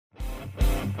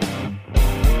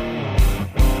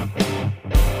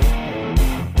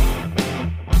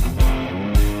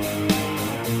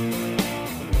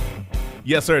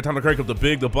Yes, sir. Time to crank up the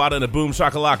big, the bada, and the boom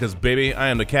shakalakas, baby. I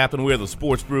am the captain. We are the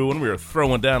Sports Brew, and we are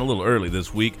throwing down a little early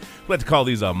this week. We like to call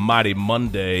these a Mighty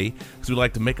Monday because we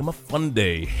like to make them a fun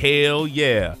day. Hell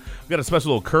yeah. We got a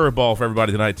special little curveball for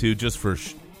everybody tonight, too, just for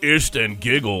ish and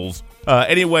giggles.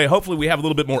 Anyway, hopefully we have a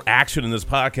little bit more action in this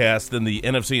podcast than the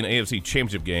NFC and AFC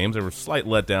championship games. There were slight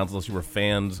letdowns unless you were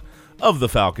fans of the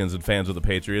Falcons and fans of the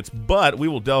Patriots, but we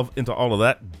will delve into all of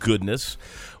that goodness.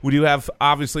 We do have,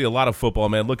 obviously, a lot of football,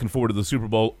 man. Looking forward to the Super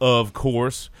Bowl, of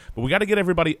course, but we got to get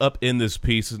everybody up in this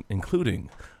piece, including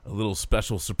a little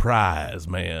special surprise,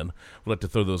 man. We like to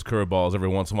throw those curveballs every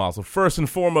once in a while. So first and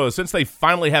foremost, since they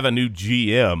finally have a new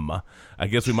GM, I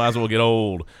guess we might as well get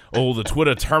old the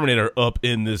Twitter Terminator up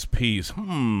in this piece.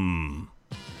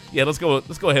 Yeah, let's go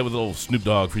ahead with a little Snoop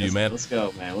Dogg for you, man. Let's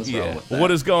go, man. Let's roll with that.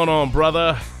 What is going on,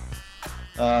 brother?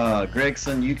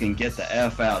 Gregson, you can get the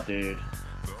F out, dude.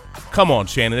 Come on,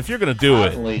 Shannon. If you're going to do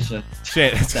it. Alicia.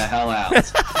 Shannon. Get the hell out.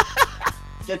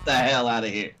 Get the hell out of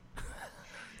here.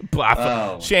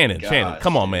 Shannon,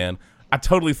 come on, man. I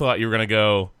totally thought you were going to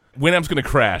go, Winam's going to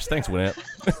crash. Thanks, Winamp.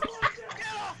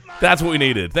 That's what we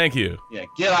needed. Thank you. Yeah,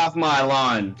 get off my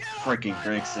lawn, freaking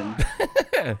Gregson.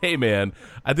 Hey, man,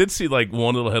 I did see like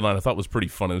one little headline I thought was pretty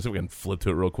funny. Let's see if we can flip to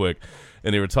it real quick.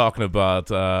 And they were talking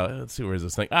about, let's see, where is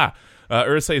this thing?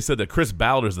 Ursay said that Chris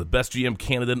Ballard is the best GM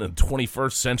candidate in the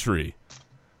 21st century.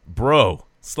 Bro,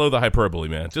 slow the hyperbole,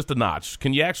 man. Just a notch.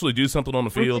 Can you actually do something on the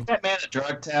field? Give that man a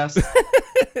drug test.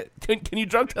 Can you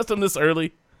drug test him this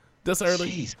early?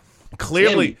 Jeez.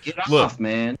 Clearly. Jimmy, get off,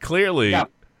 man. Clearly.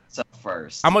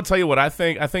 First. I'm going to tell you what I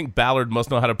think. I think Ballard must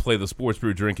know how to play the Sports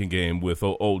Brew drinking game with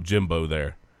old Jimbo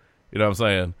there. You know what I'm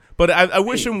saying? But I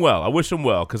wish him well. I wish him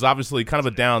well because obviously kind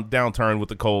of a downturn with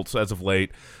the Colts as of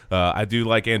late. I do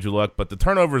like Andrew Luck, but the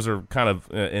turnovers are kind of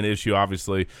an issue,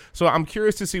 obviously. So I'm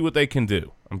curious to see what they can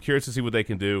do.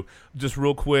 Just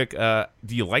real quick,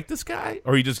 do you like this guy,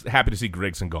 or are you just happy to see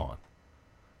Gregson gone?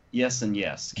 Yes and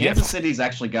yes. Kansas City's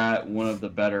actually got one of the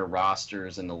better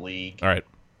rosters in the league. All right.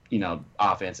 You know,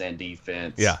 offense and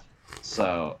defense. Yeah.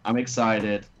 So I'm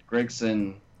excited.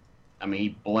 Gregson, I mean, he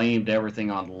blamed everything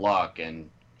on luck, and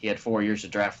he had 4 years to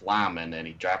draft linemen, and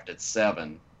he drafted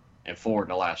 7 and 4 in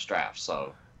the last draft.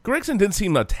 So Gregson didn't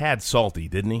seem a tad salty,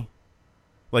 didn't he?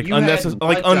 Like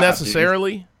unnecessarily.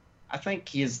 Unnecessarily. I think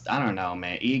he's, I don't know,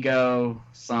 man, ego,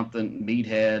 something,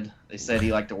 meathead. They said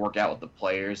he liked to work out with the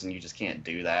players, and you just can't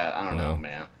do that. I don't know,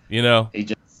 man. You know, he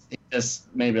just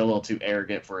maybe a little too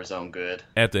arrogant for his own good.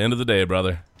 At the end of the day,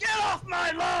 brother. Get off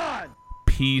my lawn!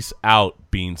 Peace out,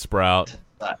 Bean Sprout.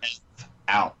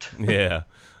 Out. Yeah.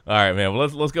 All right, man. Well,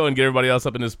 let's go and get everybody else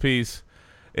up in this piece.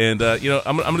 And,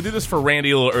 I'm going to do this for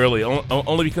Randy a little early,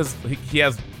 only because he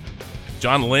has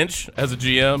John Lynch as a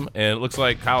GM, and it looks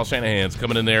like Kyle Shanahan's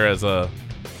coming in there as a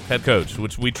head coach,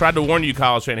 which we tried to warn you,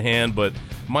 Kyle Shanahan, but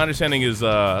my understanding is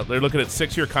they're looking at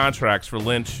 6-year contracts for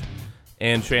Lynch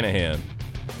and Shanahan.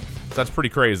 So that's pretty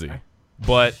crazy.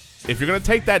 But if you're going to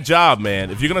take that job, man,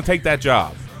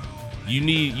 you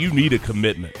need a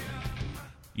commitment.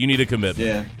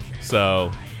 Yeah.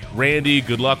 So, Randy,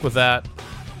 good luck with that.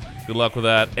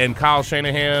 And Kyle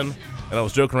Shanahan, and I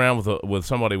was joking around with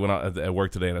somebody when at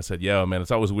work today, and I said, yo, man,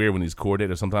 it's always weird when these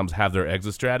coordinators sometimes have their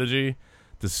exit strategy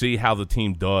to see how the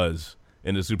team does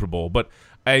in the Super Bowl. But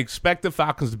I expect the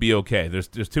Falcons to be okay. There's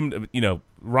too,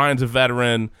 Ryan's a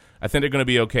veteran. I think they're going to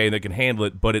be okay and they can handle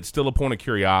it, but it's still a point of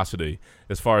curiosity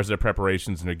as far as their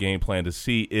preparations and their game plan to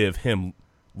see if him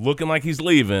looking like he's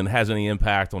leaving has any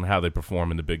impact on how they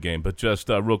perform in the big game. But just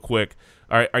real quick,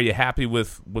 are you happy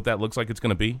with what that looks like it's going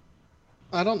to be?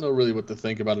 I don't know really what to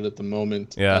think about it at the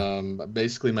moment. Yeah.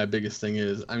 Basically, my biggest thing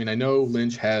is, I know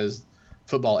Lynch has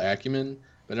football acumen,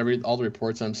 but all the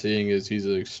reports I'm seeing is he's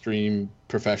an extreme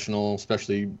professional,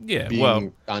 especially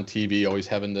being on TV, always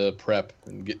having to prep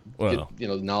and get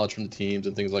knowledge from the teams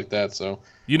and things like that. So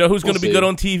you know who's going to be good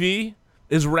on TV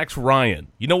is Rex Ryan.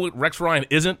 You know what Rex Ryan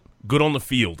isn't? Good on the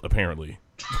field, apparently,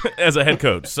 as a head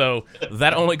coach. So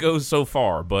that only goes so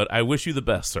far, but I wish you the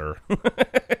best, sir.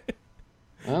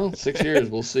 Well, 6 years,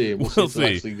 we'll see. We'll see if they'll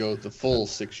actually go the full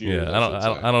 6 years. Yeah, I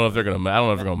don't know if they're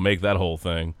gonna make that whole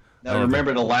thing. Now,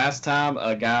 remember the last time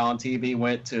a guy on TV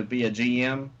went to be a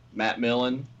GM, Matt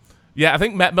Millen? Yeah, I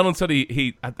think Matt Millen said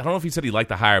he I don't know if he said he liked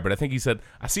the hire, but I think he said,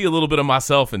 I see a little bit of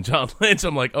myself in John Lynch.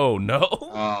 I'm like, oh, no.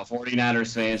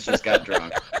 49ers fans just got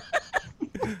drunk.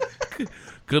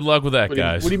 Good luck with that,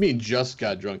 guys. What do you mean just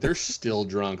got drunk? They're still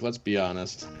drunk, let's be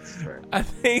honest. I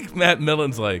think Matt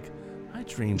Millen's like, I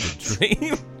dreamed a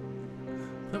dream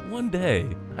that one day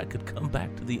I could come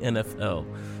back to the NFL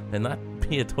and not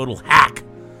be a total hack.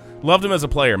 Loved him as a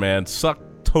player, man.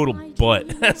 Sucked total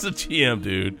butt as a GM,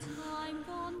 dude.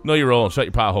 No, you're rolling. Shut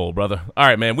your pothole, brother. All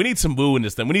right, man. We need some woo in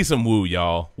this thing. We need some woo,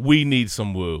 y'all. We need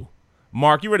some woo.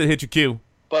 Mark, you ready to hit your cue?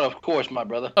 But of course, my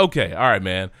brother. Okay. All right,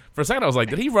 man. For a second, I was like,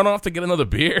 did he run off to get another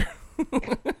beer?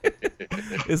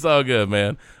 It's all good,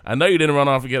 man. I know you didn't run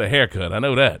off to get a haircut. I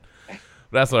know that.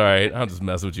 That's all right. I'm just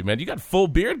messing with you, man. You got full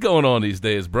beard going on these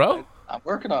days, bro. I'm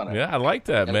working on it. Yeah, I like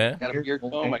that, man. Got a beard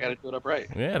comb. I got to do it up right.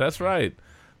 Yeah, that's right.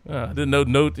 I didn't know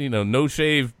no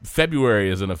shave February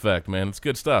is in effect, man. It's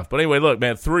good stuff. But anyway, look,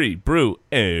 man, 3, Brew,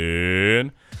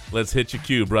 and let's hit your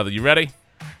cue, brother. You ready?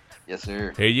 Yes,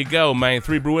 sir. Here you go, man.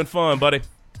 3, Brew, and fun, buddy.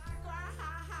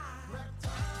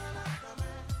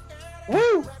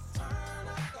 Woo!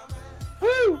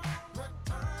 Woo!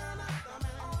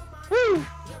 Woo!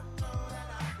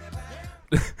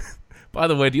 By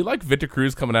the way, do you like Victor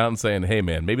Cruz coming out and saying, hey,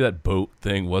 man, maybe that boat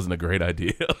thing wasn't a great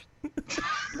idea?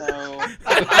 No.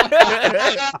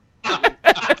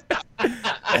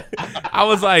 I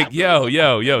was like,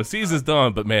 yo, season's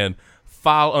done, but, man,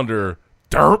 file under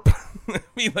derp? I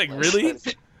mean, like, really?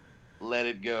 Let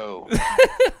it go.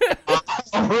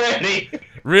 Already.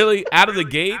 Really? Out of the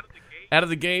gate? Out of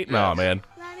the gate? No, man.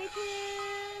 Let me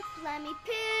poop, let me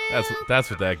poop. That's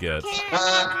what that gets.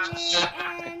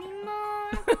 Can't wait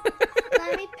anymore.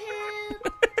 Let me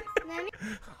poop, let me...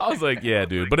 I was like, yeah,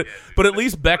 dude. But at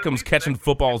least Beckham's catching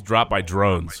footballs dropped by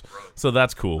drones. So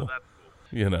that's cool.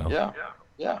 You know.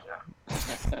 Yeah.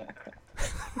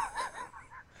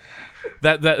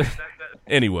 That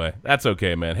anyway, that's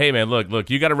okay, man. Hey, man, look,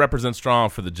 you got to represent strong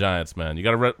for the Giants, man. You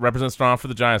got to represent strong for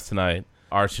the Giants tonight.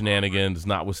 Our shenanigans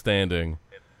notwithstanding,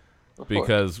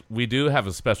 because we do have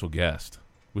a special guest.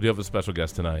 We do have a special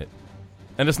guest tonight.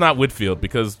 And it's not Whitfield,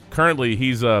 because currently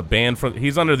he's banned from.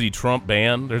 He's under the Trump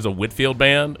ban. There's a Whitfield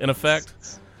ban in effect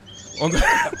on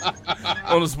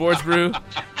the Sports Brew.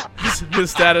 His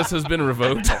status has been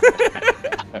revoked.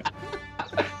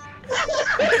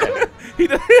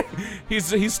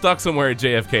 He's stuck somewhere at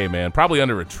JFK, man. Probably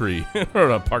under a tree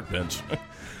or on a park bench.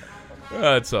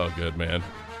 It's all good, man.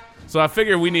 So I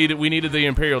figure we needed the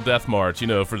Imperial Death March,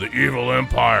 for the evil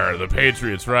empire, the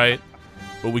Patriots, right?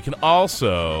 But we can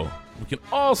also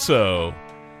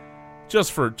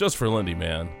just for Lindy,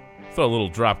 man, throw a little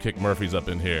Dropkick Murphys up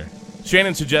in here.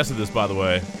 Shannon suggested this, by the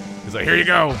way. He's like, here you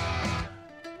go.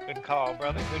 Good call,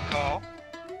 brother. Good call.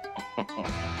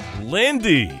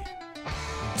 Lindy,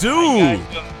 dude.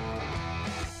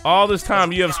 All this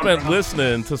time you have spent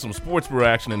listening to some Sports Brew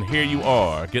action, and here you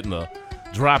are getting a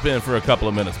drop in for a couple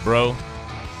of minutes, bro.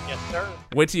 Yes, sir.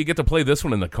 Wait till you get to play this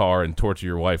one in the car and torture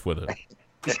your wife with it.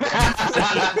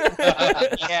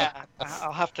 Yeah,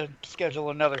 I'll have to schedule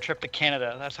another trip to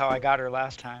Canada. That's how I got her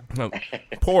last time.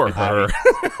 Poor her.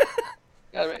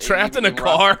 Trapped in a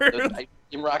car.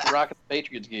 You rock the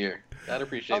Patriots gear. I'd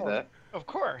appreciate that. Of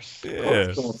course.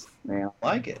 Yeah. Man, I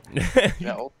like it.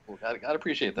 Yeah, old school. Gotta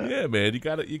appreciate that. Yeah, man, you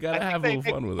gotta have a little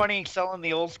fun with it. Funny selling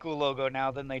the old school logo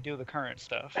now than they do the current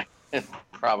stuff.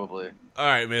 Probably. All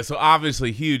right, man. So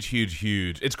obviously, huge.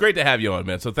 It's great to have you on,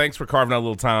 man. So thanks for carving out a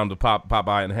little time to pop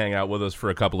by and hang out with us for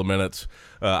a couple of minutes.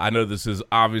 I know this is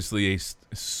obviously a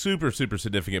super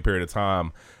significant period of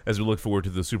time as we look forward to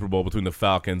the Super Bowl between the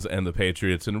Falcons and the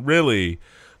Patriots, and really,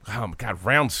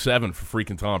 round 7 for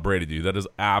freaking Tom Brady, dude. That is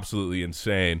absolutely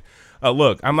insane.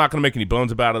 Look, I'm not going to make any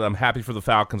bones about it. I'm happy for the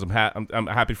Falcons. I'm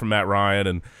happy for Matt Ryan.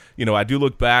 And, I do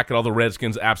look back at all the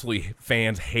Redskins absolutely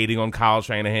fans hating on Kyle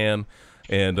Shanahan.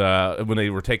 And when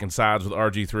they were taking sides with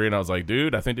RG3, and I was like,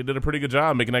 dude, I think they did a pretty good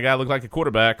job making that guy look like a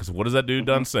quarterback. Because what has that dude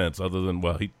done since? Other than,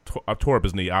 well, he tore up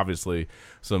his knee, obviously,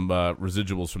 some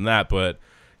residuals from that. But,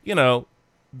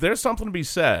 there's something to be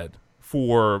said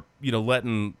for,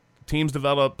 letting teams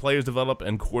develop, players develop,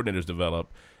 and coordinators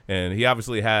develop. And he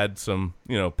obviously had some,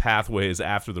 pathways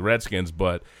after the Redskins,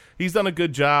 but he's done a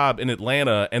good job in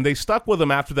Atlanta, and they stuck with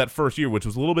him after that first year, which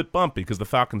was a little bit bumpy because the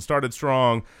Falcons started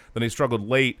strong, then they struggled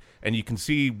late, and you can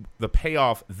see the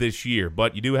payoff this year.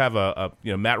 But you do have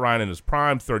Matt Ryan in his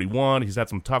prime, 31. He's had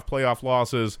some tough playoff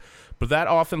losses, but that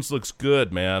offense looks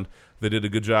good, man. They did a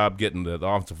good job getting the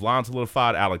offensive line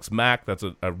solidified. Alex Mack, that's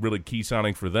a really key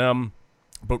signing for them.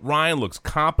 But Ryan looks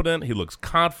competent. He looks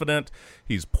confident.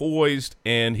 He's poised,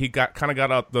 and he got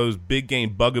out those big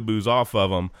game bugaboos off of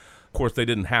him. Of course, they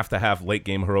didn't have to have late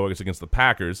game heroics against the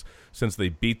Packers since they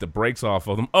beat the brakes off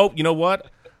of them. Oh, you know what?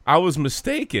 I was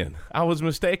mistaken. I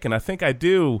think I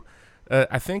do.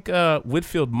 I think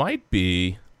Whitfield might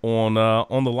be on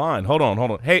the line. Hold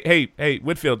on. Hey,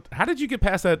 Whitfield, how did you get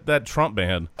past that Trump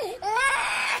ban?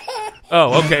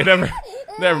 Oh, okay.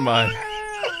 Never mind.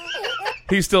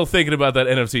 He's still thinking about that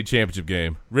NFC Championship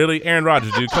game. Really? Aaron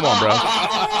Rodgers, dude. Come on, bro.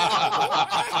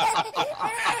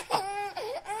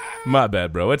 My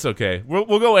bad, bro. It's okay. We'll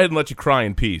go ahead and let you cry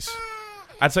in peace.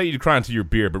 I'd say you'd cry into your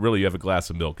beer, but really you have a glass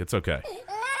of milk. It's okay.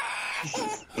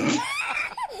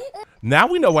 Now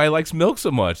we know why he likes milk so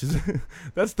much.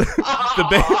 That's the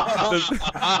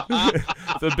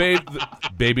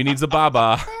baby needs a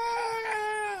baba.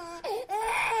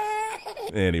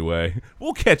 Anyway,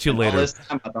 we'll catch you later. All this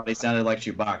time I thought he sounded like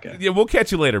Chewbacca. Yeah, we'll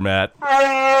catch you later, Matt.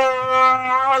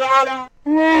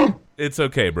 It's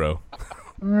okay, bro.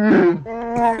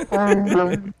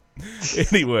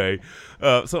 Anyway,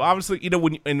 so obviously,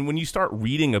 when you start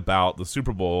reading about the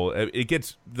Super Bowl,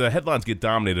 the headlines get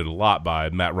dominated a lot by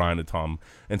Matt Ryan and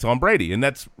Tom Brady, and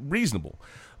that's reasonable.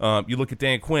 You look at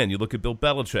Dan Quinn, you look at Bill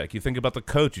Belichick, you think about the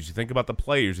coaches, you think about the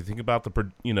players, you think about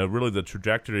really the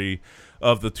trajectory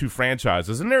of the two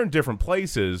franchises, and they're in different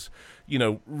places.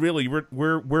 Really,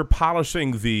 we're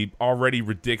polishing the already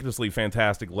ridiculously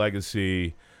fantastic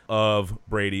legacy of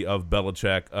Brady, of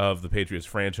Belichick, of the Patriots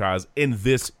franchise in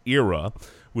this era,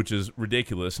 which is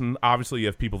ridiculous. And obviously you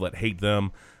have people that hate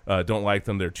them, don't like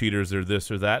them, they're cheaters, they're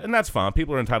this or that, and that's fine.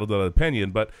 People are entitled to that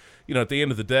opinion, but at the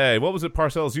end of the day, what was it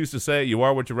Parcells used to say? You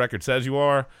are what your record says you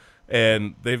are.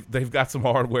 And they've got some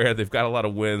hardware, they've got a lot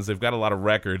of wins, they've got a lot of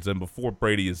records, and before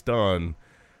Brady is done,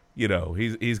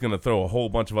 he's going to throw a whole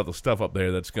bunch of other stuff up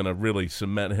there that's going to really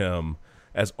cement him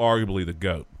as arguably the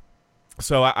GOAT.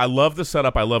 So I love the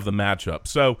setup. I love the matchup.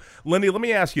 So, Lindy, let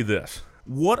me ask you this.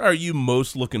 What are you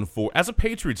most looking for? As a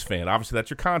Patriots fan, obviously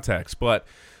that's your context, but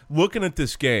looking at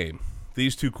this game,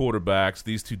 these two quarterbacks,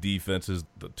 these two defenses,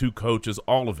 the two coaches,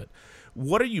 all of it,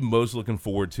 what are you most looking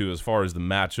forward to as far as the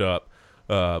matchup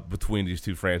between these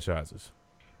two franchises?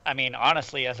 I mean,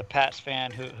 honestly, as a Pats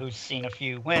fan who's seen a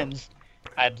few wins,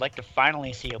 I'd like to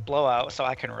finally see a blowout so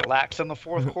I can relax in the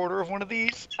fourth quarter of one of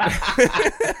these.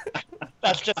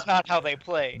 That's just not how they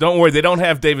play. Don't worry, they don't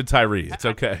have David Tyree. It's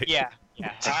okay. Yeah.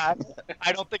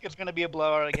 I don't think it's going to be a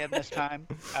blowout again this time.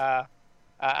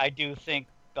 I do think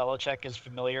Belichick is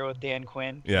familiar with Dan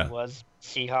Quinn. Yeah. He was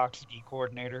Seahawks D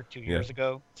coordinator 2 years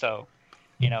ago. So,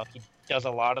 he does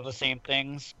a lot of the same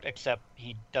things, except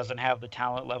he doesn't have the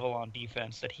talent level on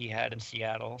defense that he had in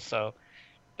Seattle. So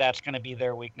that's going to be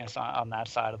their weakness on that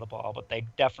side of the ball. But they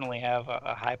definitely have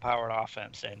a high-powered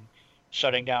offense, and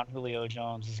shutting down Julio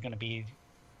Jones is going to be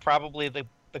probably the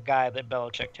guy that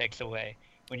Belichick takes away.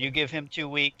 When you give him 2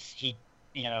 weeks,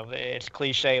 it's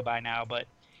cliche by now, but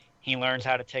he learns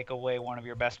how to take away one of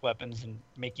your best weapons and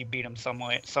make you beat him some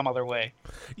other way.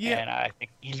 Yeah. And I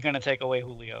think he's going to take away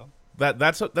Julio.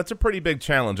 That's a pretty big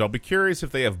challenge. I'll be curious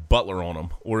if they have Butler on him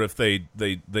or if they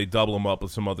double him up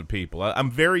with some other people.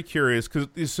 I'm very curious because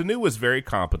Sanu is very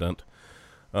competent.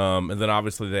 And then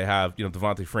obviously they have,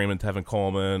 Devontae Freeman, Tevin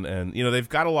Coleman, and, they've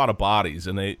got a lot of bodies.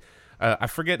 And I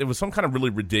forget, it was some kind of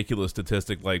really ridiculous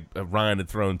statistic, like Ryan had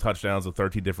thrown touchdowns to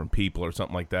 13 different people or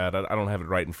something like that. I don't have it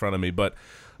right in front of me, but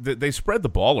they spread the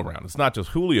ball around. It's not just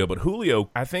Julio, but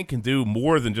Julio, I think, can do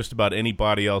more than just about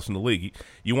anybody else in the league.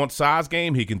 You want size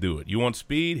game, he can do it. You want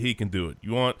speed, he can do it.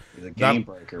 You want the game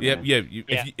breaker.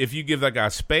 If you give that guy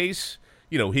space,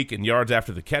 he can yards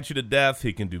after the catch you to death.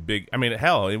 He can do big. I mean,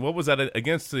 hell, what was that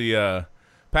against the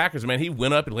Packers? Man, he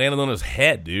went up and landed on his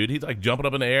head, dude. He's like jumping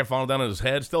up in the air, falling down on his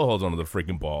head, still holds onto the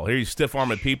freaking ball. Here he's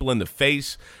stiff-arming people in the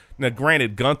face. Now,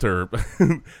 granted, Gunter,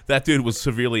 that dude was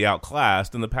severely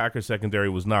outclassed, and the Packers secondary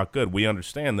was not good. We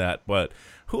understand that, but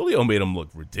Julio made him look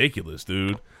ridiculous,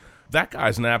 dude. That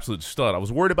guy's an absolute stud. I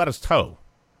was worried about his toe.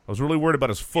 I was really worried about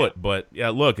his foot, but yeah,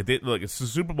 look, it's the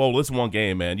Super Bowl. It's one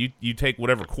game, man. You take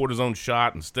whatever cortisone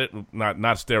shot and not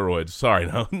steroids. Sorry,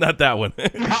 no, not that one.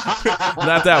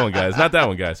 Not that one, guys. Not that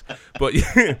one, guys. But you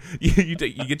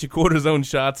get your cortisone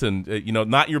shots and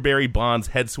not your Barry Bonds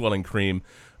head swelling cream.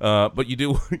 But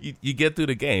you get through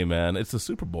the game, man. It's the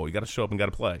Super Bowl. You got to show up and got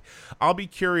to play. I'll be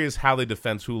curious how they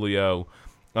defend Julio,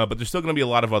 but there's still going to be a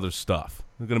lot of other stuff.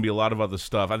 There's going to be a lot of other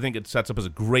stuff. I think it sets up as a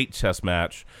great chess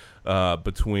match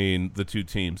between the two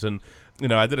teams. And,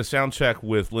 I did a sound check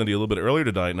with Lindy a little bit earlier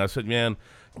tonight, and I said, man,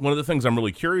 one of the things I'm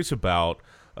really curious about,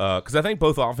 because I think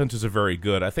both offenses are very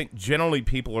good. I think generally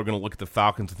people are going to look at the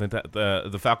Falcons and think that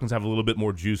the Falcons have a little bit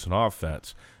more juice in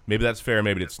offense. Maybe that's fair,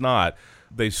 maybe it's not.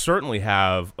 They certainly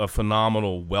have a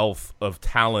phenomenal wealth of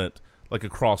talent, like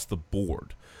across the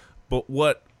board. But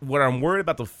what I'm worried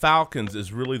about the Falcons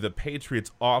is really the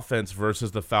Patriots' offense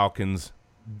versus the Falcons'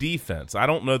 defense. I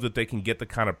don't know that they can get the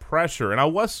kind of pressure, and I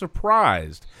was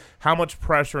surprised how much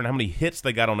pressure and how many hits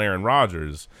they got on Aaron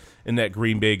Rodgers in that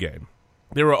Green Bay game.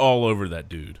 They were all over that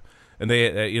dude. And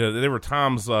there were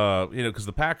times, because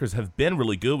the Packers have been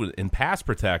really good in pass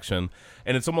protection,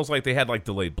 and it's almost like they had like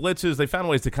delayed blitzes. They found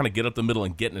ways to kind of get up the middle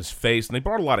and get in his face, and they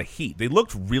brought a lot of heat. They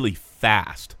looked really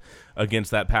fast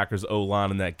against that Packers O-line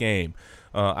in that game.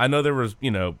 I know there was, the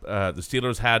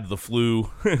Steelers had the flu,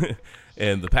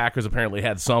 and the Packers apparently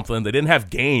had something. They didn't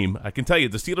have game. I can tell you,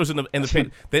 the Steelers and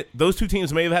the those two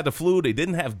teams may have had the flu. They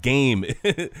didn't have game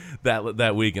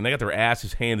that week, and they got their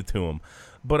asses handed to them.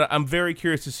 But I'm very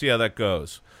curious to see how that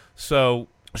goes. So,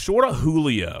 short of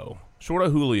Julio,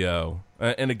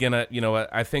 and again,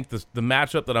 I think the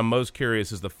matchup that I'm most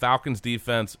curious is the Falcons'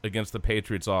 defense against the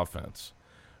Patriots' offense,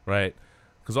 right?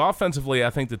 Because offensively,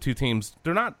 I think the two teams,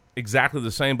 they're not exactly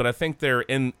the same, but I think they're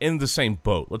in the same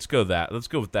boat. Let's go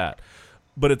with that.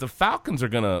 But if the Falcons are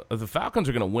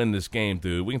gonna win this game,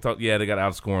 dude, we can talk. Yeah, they got to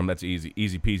outscore them. That's easy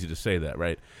peasy to say that,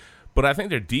 right? But I think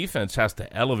their defense has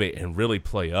to elevate and really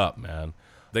play up, man.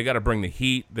 They got to bring the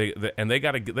heat. They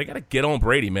got to get on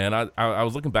Brady, man. I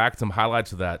was looking back at some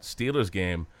highlights of that Steelers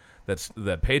game,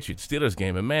 that Patriots Steelers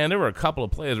game, and man, there were a couple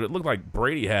of plays where it looked like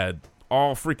Brady had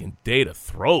all freaking day to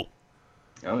throw.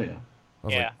 Oh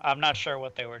yeah. I'm not sure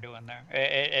what they were doing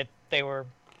there. They were,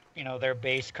 their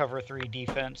base cover 3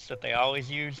 defense that they always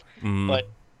use, but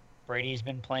Brady's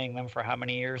been playing them for how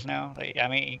many years now?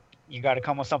 You got to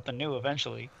come with something new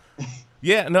eventually.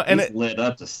 Yeah, no, and it lit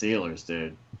up the Steelers,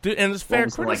 dude. And it's fair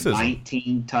criticism. Like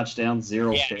 19 touchdowns,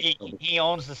 0 picks. He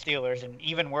owns the Steelers, and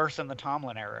even worse in the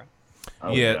Tomlin era.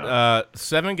 Oh, yeah.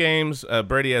 7 games.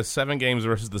 Brady has 7 games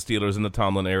versus the Steelers in the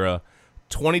Tomlin era.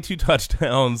 22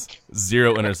 touchdowns,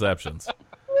 0 interceptions.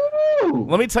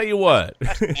 Let me tell you what.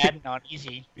 That's bad, not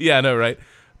easy. Yeah, I know, right?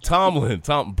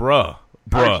 Bruh.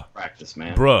 Practice,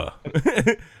 man. Bruh.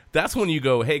 That's when you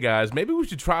go, hey, guys, maybe we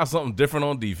should try something different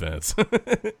on defense.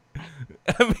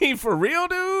 I mean, for real,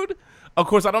 dude? Of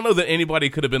course, I don't know that anybody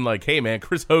could have been like, hey, man,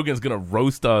 Chris Hogan's going to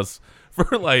roast us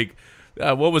for, like,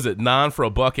 what was it, 9 for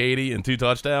 $180 and 2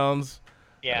 touchodowns?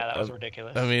 Yeah, that was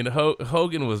ridiculous. I mean,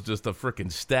 Hogan was just a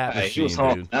freaking stat machine, he was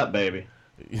hauling up, baby.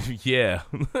 Yeah.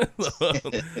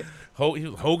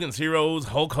 Hogan's Heroes,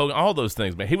 Hulk Hogan, all those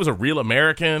things, man. He was a real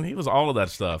American. He was all of that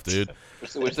stuff, dude.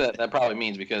 Which that probably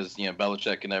means because,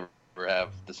 Belichick can never have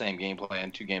the same game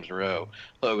plan 2 games in a row.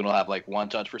 Hogan will have like 1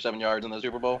 touch for 7 yards in the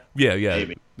Super Bowl. Yeah.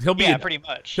 Maybe. Pretty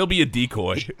much. He'll be a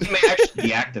decoy. He may actually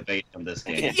deactivate him this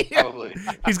game. Yeah, probably.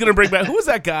 He's going to bring back, who was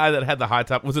that guy that had the high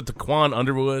top? Was it Taquan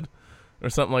Underwood or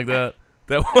something like that?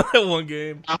 That one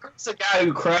game. It's a guy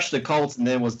who crushed the Colts and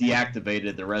then was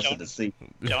deactivated the rest of the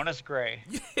season. Jonas Gray.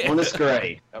 Jonas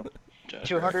Gray.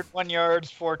 201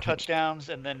 yards, 4 touchdowns,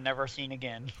 and then never seen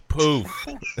again. Poof.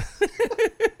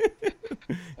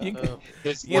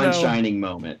 It's one shining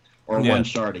moment. Or one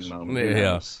sharding moment.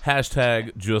 Yeah.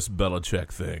 Hashtag just Belichick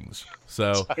things.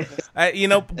 So,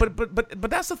 but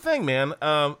that's the thing, man.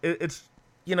 It's,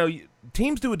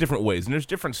 teams do it different ways, and there's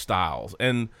different styles.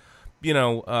 And,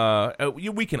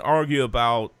 we can argue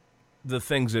about the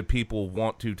things that people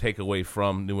want to take away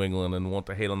from New England and want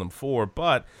to hate on them for,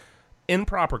 but in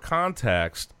proper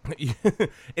context,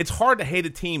 it's hard to hate a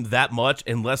team that much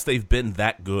unless they've been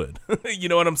that good. You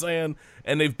know what I'm saying?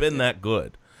 And they've been that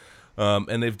good.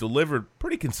 And they've delivered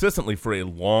pretty consistently for a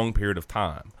long period of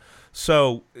time.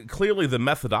 So clearly the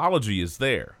methodology is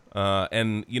there.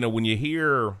 And, when you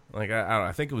hear, like,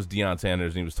 I think it was Deion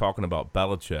Sanders, and he was talking about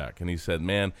Belichick, and he said,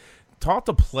 man, talk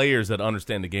to players that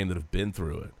understand the game that have been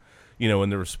through it,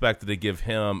 and the respect that they give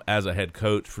him as a head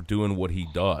coach for doing what he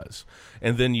does.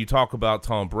 And then you talk about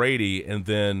Tom Brady and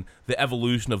then the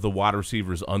evolution of the wide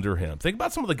receivers under him. Think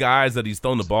about some of the guys that he's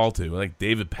thrown the ball to, like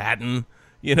David Patton,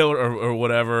 or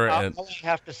whatever. All I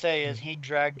have to say is he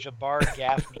dragged Jabbar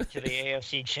Gaffney to the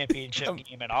AFC Championship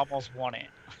game and almost won it.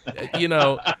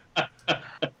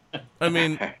 I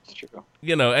mean,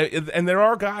 and there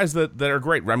are guys that are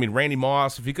great. I mean, Randy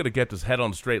Moss, if he could have kept his head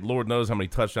on straight, Lord knows how many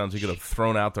touchdowns he could have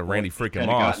thrown out to Randy freaking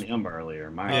Moss. Gotten him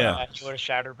earlier. Yeah, he would have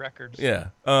shattered records. Yeah.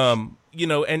 And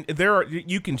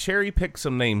you can cherry pick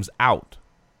some names out.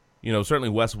 Certainly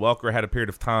Wes Welker had a period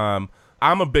of time.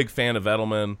 I'm a big fan of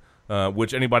Edelman.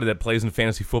 Which anybody that plays in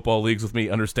fantasy football leagues with me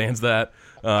understands that.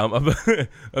 I'm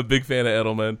a big fan of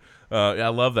Edelman. I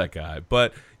love that guy.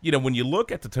 But, when you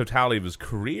look at the totality of his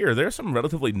career, there's some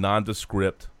relatively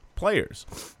nondescript players.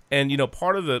 And,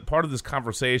 part of this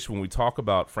conversation when we talk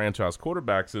about franchise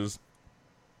quarterbacks is,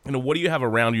 what do you have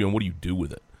around you and what do you do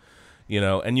with it?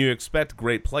 And you expect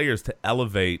great players to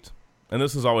elevate, and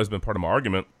this has always been part of my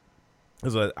argument,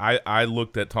 is that I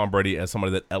looked at Tom Brady as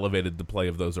somebody that elevated the play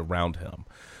of those around him.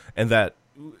 And that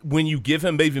when you give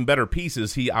him even better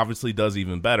pieces, he obviously does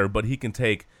even better, but he can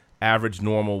take average,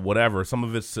 normal, whatever. Some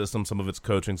of it's system, some of it's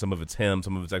coaching, some of it's him,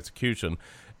 some of it's execution,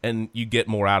 and you get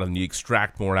more out of them. You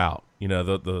extract more out.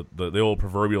 The old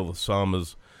proverbial, the sum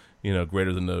is,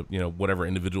 greater than the, whatever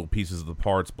individual pieces of the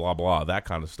parts, blah, blah, that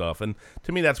kind of stuff. And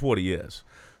to me, that's what he is.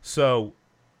 So,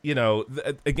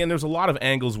 again, there's a lot of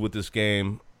angles with this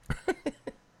game.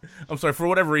 I'm sorry, for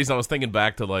whatever reason, I was thinking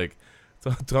back to, like,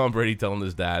 Tom Brady telling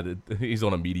his dad he's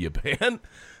on a media ban.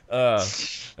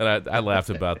 And I laughed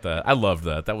about that. I loved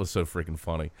that. That was so freaking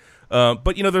funny.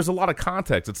 But, there's a lot of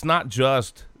context. It's not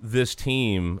just this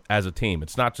team as a team.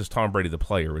 It's not just Tom Brady the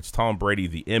player. It's Tom Brady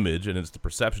the image, and it's the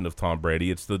perception of Tom Brady.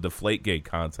 It's the Deflategate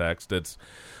context. It's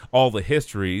all the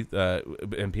history,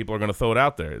 and people are going to throw it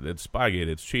out there. It's Spygate.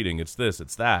 It's cheating. It's this.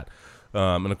 It's that.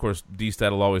 And, of course,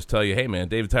 D-Stat will always tell you, hey, man,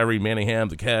 David Tyree, Manningham,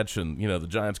 the catch, and, the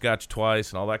Giants got you twice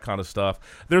and all that kind of stuff.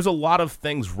 There's a lot of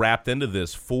things wrapped into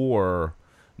this for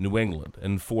New England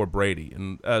and for Brady.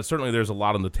 And certainly there's a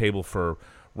lot on the table for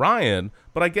Ryan.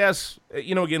 But I guess,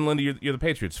 again, Linda, you're the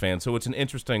Patriots fan, so it's an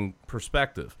interesting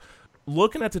perspective.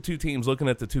 Looking at the two teams, looking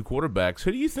at the two quarterbacks,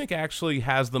 who do you think actually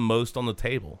has the most on the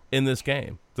table in this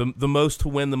game? The most to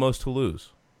win, the most to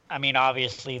lose? I mean,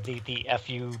 obviously the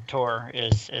FU tour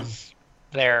is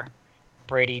there.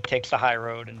 Brady takes the high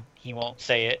road, and he won't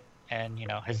say it. And,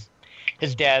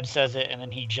 his dad says it, and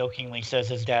then he jokingly says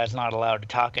his dad's not allowed to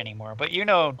talk anymore. But,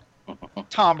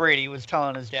 Tom Brady was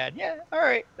telling his dad, yeah, all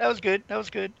right, that was good.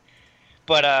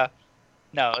 But,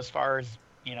 no, as far as,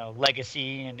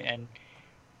 legacy and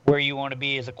where you want to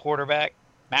be as a quarterback,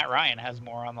 Matt Ryan has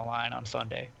more on the line on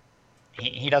Sunday.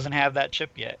 He doesn't have that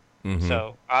chip yet. Mm-hmm.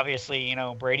 So, obviously,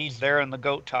 Brady's there in the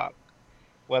GOAT talk,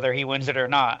 whether he wins it or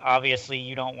not. Obviously,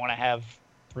 you don't want to have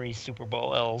 3 Super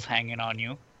Bowl L's hanging on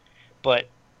you. But,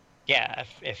 yeah,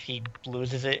 if he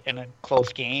loses it in a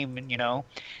close game, and,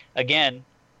 again,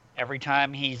 every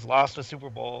time he's lost a Super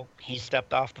Bowl, he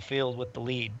stepped off the field with the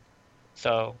lead.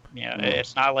 So,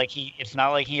 it's not like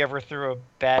he ever threw a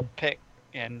bad pick.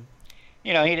 And,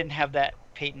 he didn't have that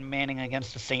Peyton Manning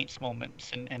against the Saints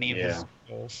moments in any of his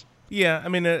goals. Yeah, I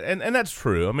mean, and that's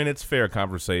true. I mean, it's fair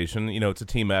conversation. It's a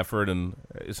team effort, and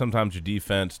sometimes your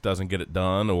defense doesn't get it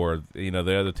done, or, the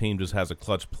other team just has a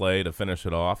clutch play to finish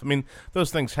it off. I mean,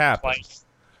 those things happen. Twice.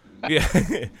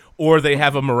 Yeah, or they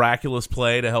have a miraculous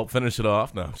play to help finish it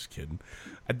off. No, I'm just kidding.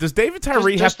 Does David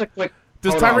Tyree have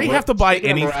to buy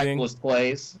anything? Miraculous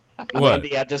plays. What?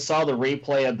 Andy, I just saw the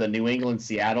replay of the New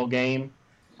England-Seattle game.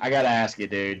 I got to ask you,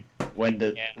 dude. When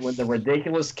the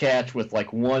ridiculous catch with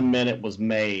 1 minute was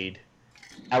made,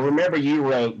 I remember you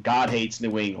wrote, God hates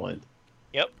New England.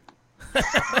 Yep. That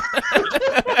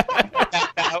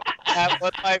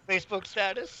was my Facebook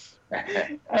status.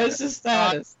 That's the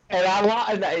status. And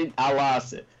I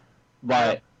lost it.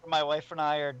 But my wife and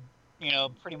I are,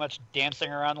 pretty much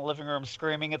dancing around the living room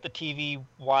screaming at the TV,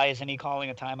 why isn't he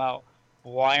calling a timeout?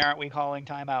 Why aren't we calling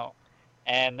timeout?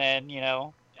 And then,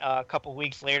 a couple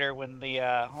weeks later when the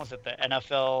the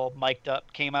NFL mic'd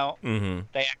up came out, mm-hmm.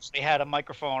 They actually had a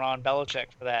microphone on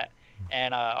Belichick for that.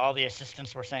 And all the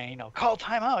assistants were saying, call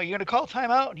timeout. Are you going to call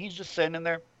timeout? And he's just sitting in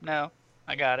there, no,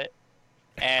 I got it.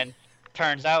 And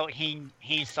turns out he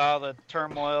saw the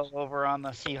turmoil over on the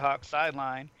Seahawks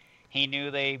sideline. He knew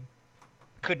they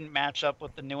couldn't match up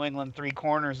with the New England 3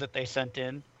 corners that they sent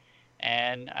in.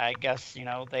 And I guess,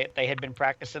 they had been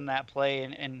practicing that play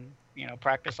and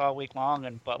practice all week long,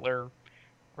 and Butler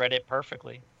read it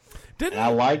perfectly. And I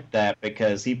like that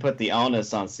because he put the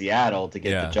onus on Seattle to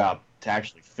get the job to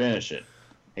actually finish it.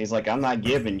 He's like, I'm not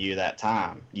giving you that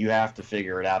time. You have to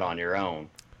figure it out on your own.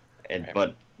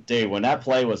 But, dude, when that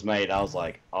play was made, I was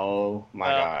like, oh, my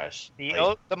gosh.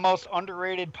 The most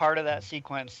underrated part of that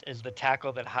sequence is the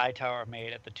tackle that Hightower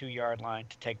made at the 2-yard line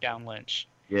to take down Lynch.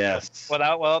 Yes.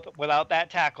 Without that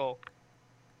tackle,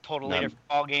 totally different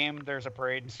ball game. There's a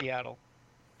parade in Seattle.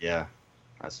 Yeah,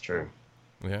 that's true.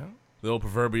 Yeah, the old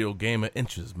proverbial game of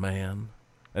inches, man.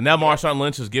 And now Marshawn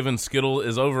Lynch is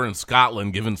over in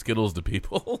Scotland giving Skittles to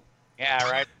people. Yeah,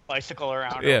 right. Bicycle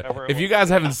around. Yeah. If you guys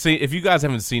haven't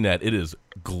seen that, it is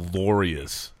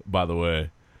glorious. By the way,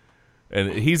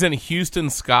 and he's in Houston,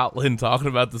 Scotland, talking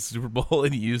about the Super Bowl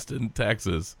in Houston,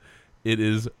 Texas. It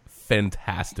is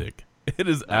fantastic. It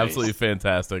is absolutely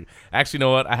fantastic. Actually, you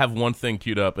know what? I have one thing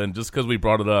queued up, and just because we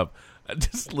brought it up,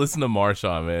 just listen to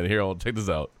Marshawn, man. Here, I'll check this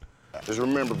out. Just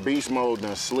remember, Beast Mode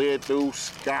done slid through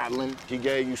Scotland. He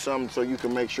gave you something so you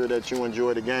can make sure that you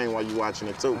enjoy the game while you're watching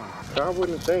it, too. I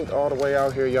wouldn't think all the way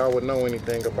out here y'all would know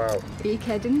anything about. Are you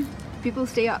kidding? People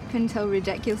stay up until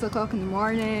ridiculous o'clock in the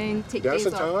morning. That's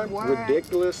a time?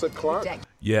 Ridiculous o'clock?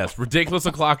 Yes, ridiculous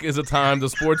o'clock is a time. The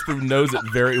sports group knows it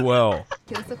very well.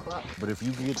 Ridiculous o'clock. But if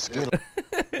you get Skittles...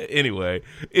 Anyway,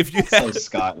 if you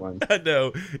Scotland, I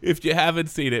know. If you haven't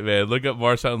seen it, man, look up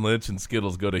Marshawn Lynch and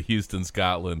Skittles. Go to Houston,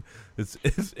 Scotland. It's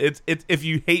if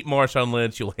you hate Marshawn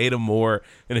Lynch, you'll hate him more,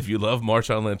 and if you love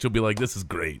Marshawn Lynch, you'll be like, this is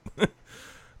great.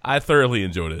 I thoroughly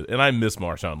enjoyed it, and I miss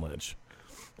Marshawn Lynch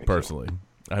personally.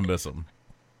 I miss him.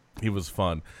 He was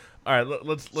fun. All right,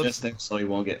 let's just so he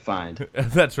won't get fined.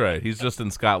 That's right. He's just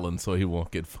in Scotland, so he won't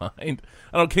get fined.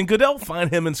 I don't. Can Goodell find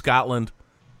him in Scotland?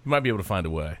 He might be able to find a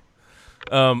way.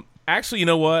 Actually, you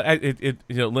know what?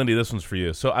 Lindy, this one's for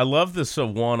you. So I love this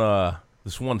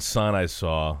one sign I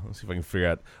saw. Let's see if I can figure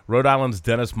out Rhode Island's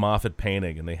Dennis Moffat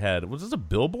painting, and they had was this a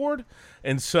billboard?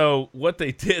 And so what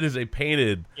they did is they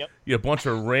painted a bunch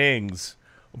of rings.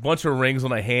 A bunch of rings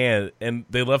on a hand, and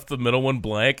they left the middle one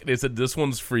blank. They said, "This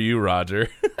one's for you, Roger."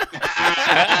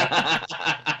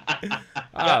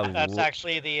 That's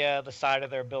actually the side of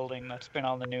their building that's been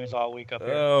on the news all week up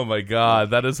here. Oh my God,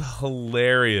 that is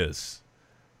hilarious.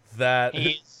 That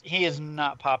he is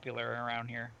not popular around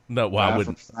here. No, well, I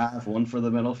wouldn't. One for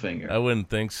the middle finger. I wouldn't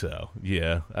think so.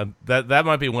 Yeah, that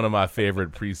might be one of my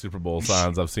favorite pre-Super Bowl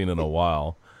signs I've seen in a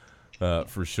while.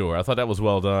 For sure. I thought that was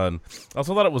well done. I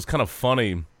also thought it was kind of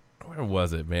funny. Where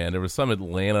was it, man? There was some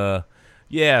Atlanta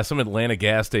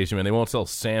gas station, man. They won't sell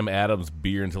Sam Adams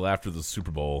beer until after the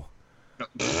Super Bowl.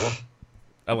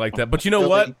 I like that. But you know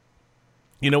what?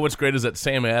 You know what's great is that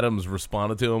Sam Adams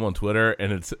responded to him on Twitter,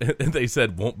 and they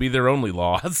said, won't be their only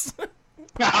loss.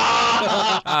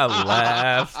 I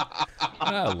laughed.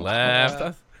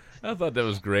 I thought that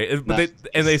was great. But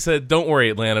they said, don't worry,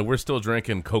 Atlanta, we're still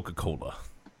drinking Coca-Cola.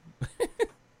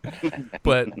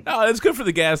 But it's good for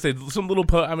the gas station. Some little,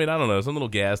 I don't know, some little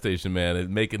gas station,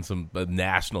 man, making some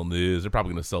national news. They're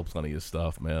probably going to sell plenty of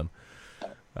stuff, man.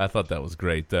 I thought that was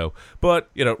great, though.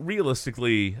 But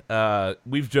realistically,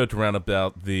 we've joked around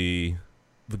about the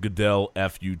Goodell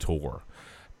FU tour,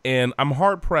 and I'm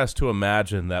hard pressed to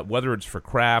imagine that whether it's for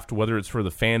Kraft, whether it's for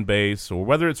the fan base, or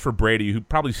whether it's for Brady, who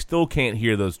probably still can't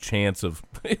hear those chants of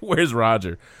 "Where's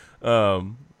Roger,"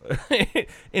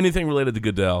 anything related to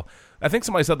Goodell. I think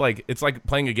somebody said, it's like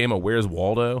playing a game of Where's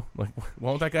Waldo? Like,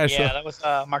 won't that guy show? Yeah, that was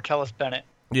Martellus Bennett.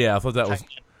 Yeah, I thought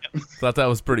that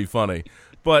was pretty funny.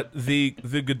 But the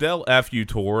Goodell FU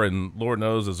tour, and Lord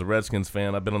knows, as a Redskins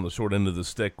fan, I've been on the short end of the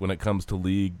stick when it comes to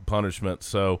league punishment,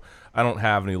 so I don't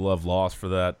have any love lost for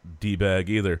that D-bag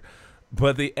either.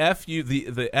 But the FU,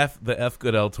 the F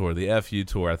Goodell tour, the FU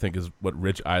tour, I think is what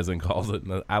Rich Eisen calls it,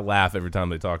 and I laugh every time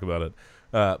they talk about it.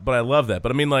 But I love that.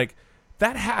 But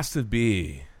that has to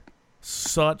be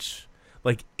such,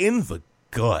 in the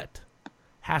gut,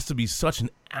 has to be such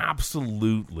an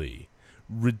absolutely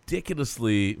ridiculous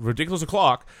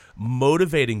o'clock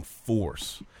motivating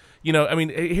force.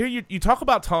 Here you talk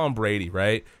about Tom Brady,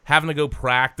 right? Having to go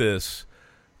practice,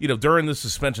 during the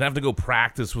suspension, having to go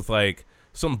practice with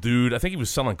some dude. I think he was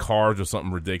selling cars or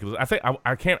something ridiculous.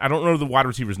 I don't know the wide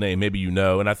receiver's name. Maybe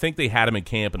and I think they had him in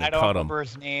camp and they cut him. I don't remember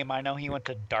his name. I know he went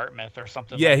to Dartmouth or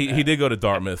something. Yeah, he did go to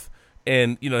Dartmouth.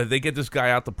 And, they get this guy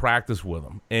out to practice with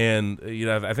him. And,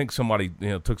 I think somebody,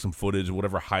 took some footage of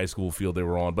whatever high school field they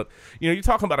were on. But, you're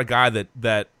talking about a guy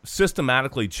that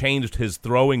systematically changed his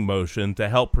throwing motion to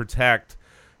help protect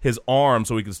his arm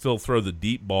so he could still throw the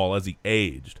deep ball as he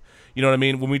aged. You know what I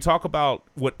mean? When we talk about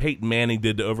what Peyton Manning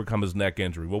did to overcome his neck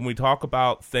injury, when we talk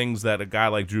about things that a guy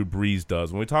like Drew Brees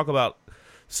does, when we talk about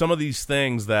some of these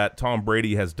things that Tom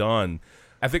Brady has done,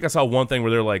 I think I saw one thing where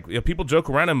they're like, people joke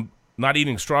around him not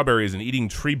eating strawberries and eating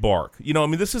tree bark.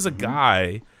 This is a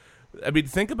guy.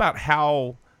 Think about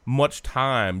how much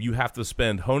time you have to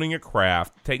spend honing your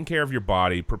craft, taking care of your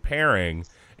body, preparing,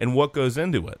 and what goes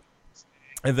into it.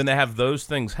 And then to have those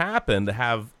things happen, to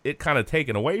have it kind of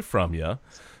taken away from you,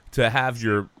 to have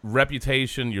your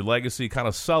reputation, your legacy kind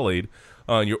of sullied,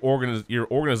 your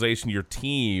organization, your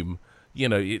team,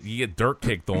 you get dirt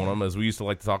kicked on them, as we used to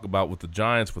like to talk about with the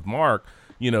Giants with Mark.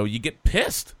 You get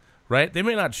pissed. Right? They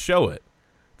may not show it.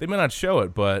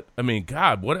 But,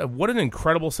 God, what an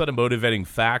incredible set of motivating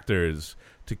factors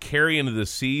to carry into the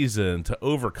season, to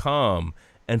overcome,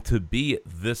 and to be at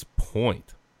this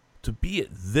point. To be at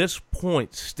this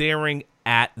point staring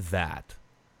at that.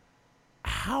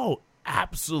 How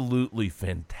absolutely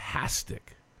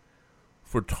fantastic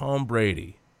for Tom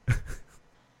Brady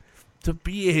to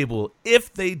be able,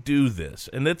 if they do this,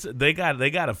 and they got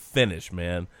to finish,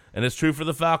 man. And it's true for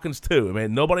the Falcons too.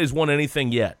 Nobody's won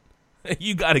anything yet.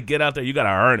 You got to get out there. You got to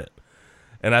earn it.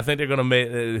 And I think they're going to make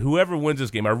whoever wins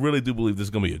this game. I really do believe this is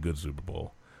going to be a good Super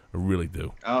Bowl. I really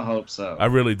do. I hope so. I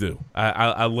really do.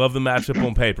 I love the matchup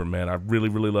on paper, man. I really,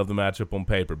 really love the matchup on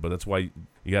paper. But that's why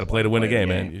you got to play to win a game,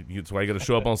 man. That's why you got to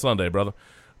show up on Sunday, brother.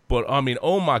 But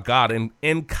oh my God,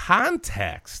 in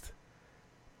context,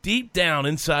 deep down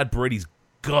inside Brady's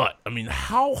gut, I mean,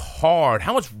 how hard,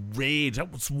 how much rage,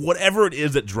 whatever it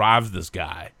is that drives this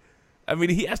guy. I mean,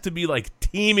 he has to be like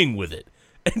teeming with it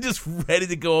and just ready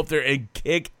to go up there and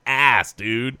kick ass,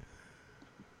 dude.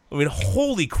 I mean,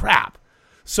 holy crap.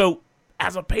 So,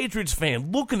 as a Patriots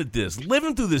fan, looking at this,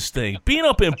 living through this thing, being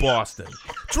up in Boston,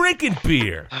 drinking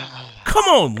beer. Come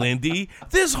on, Lindy.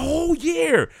 This whole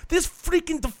year, this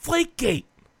freaking Deflategate.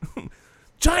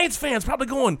 Giants fans probably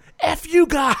going, F you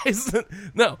guys.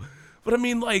 No, but I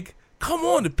mean, like, come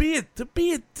on, to be at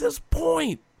this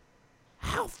point.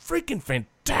 How freaking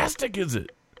fantastic is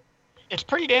it? It's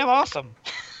pretty damn awesome.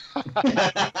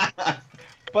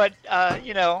 But,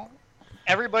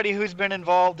 everybody who's been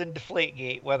involved in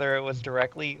Deflategate, whether it was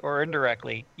directly or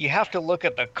indirectly, you have to look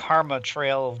at the karma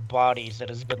trail of bodies that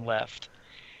has been left.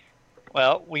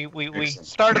 Well, we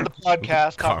started the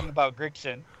podcast talking about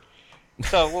Grigson,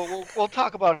 so we'll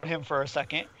talk about him for a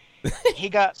second. He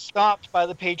got stopped by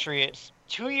the Patriots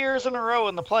 2 years in a row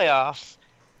in the playoffs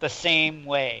the same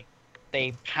way.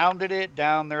 They pounded it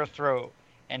down their throat,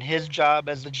 and his job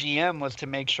as the GM was to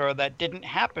make sure that didn't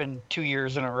happen 2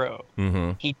 years in a row.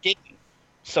 Mm-hmm. He didn't.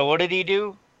 So what did he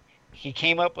do? He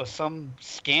came up with some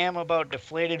scam about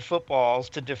deflated footballs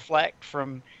to deflect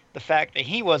from the fact that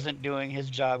he wasn't doing his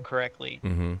job correctly.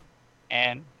 Mm-hmm.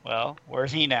 And, well,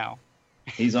 where's he now?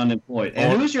 He's unemployed.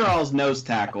 And who's your all's nose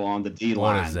tackle on the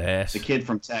D-line? On his ass. The kid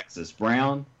from Texas,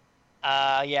 Brown?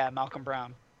 Yeah, Malcolm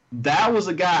Brown. That was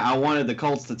a guy I wanted the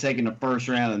Colts to take in the first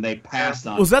round, and they passed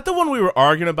on. Was that the one we were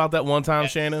arguing about that one time,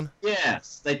 Shannon?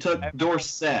 Yes. They took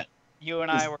Dorsett. You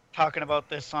and I were talking about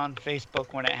this on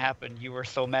Facebook when it happened. You were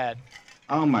so mad.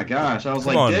 Oh, my gosh. I was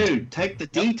dude, take the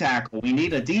D-tackle. We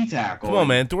need a D-tackle. Come on,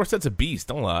 man. Dorsett's a beast.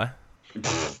 Don't lie.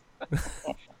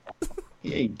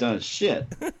 He ain't done shit.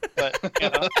 But,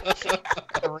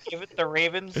 the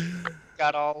Ravens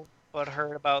got all but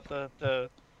heard about the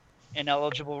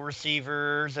ineligible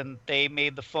receivers, and they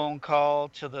made the phone call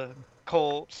to the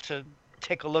Colts to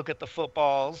take a look at the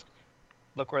footballs.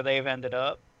 Look where they've ended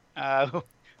up.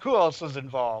 Who else was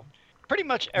involved? Pretty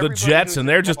much everybody. The Jets, and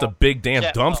they're just a big damn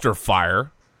dumpster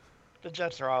fire. The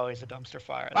Jets are always a dumpster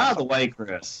fire. By the way,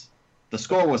 Chris, the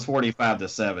score was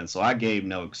 45-7, so I gave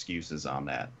no excuses on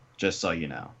that, just so you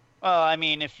know. Well, I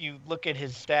mean, if you look at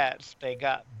his stats, they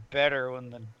got better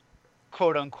when the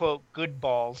quote-unquote good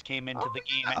balls came into the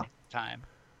game at the time.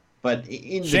 But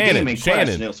in the game in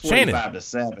question, it was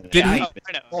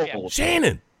 45-7.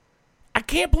 Shannon, I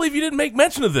can't believe you didn't make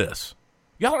mention of this.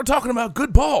 Y'all are talking about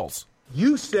good balls.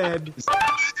 You said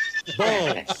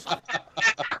balls.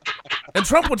 And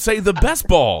Trump would say the best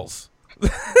balls.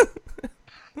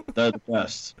 They're the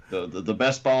best. The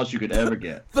best balls you could ever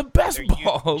get. The best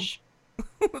balls.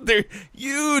 They're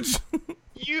huge.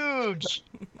 Huge.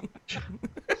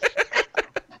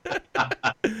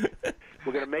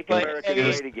 We're gonna make America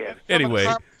great again.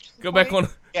 Anyway, go back on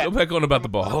about the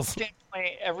balls.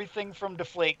 Everything from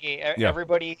Deflategate,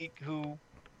 everybody who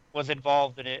was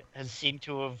involved in it has seemed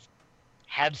to have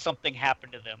had something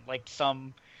happen to them, like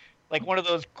one of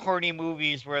those corny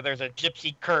movies where there's a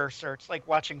gypsy curse, or it's like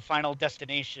watching Final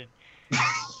Destination.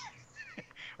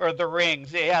 Or The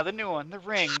Rings. Yeah, the new one, The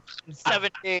Ring. In 7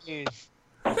 days.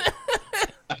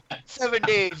 7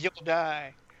 days, you'll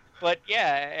die. But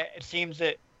yeah, it seems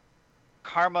that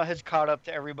karma has caught up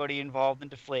to everybody involved in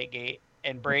Deflategate.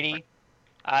 And Brady,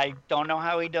 I don't know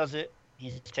how he does it.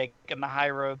 He's taken the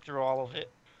high road through all of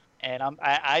it. And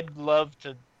I'd love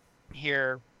to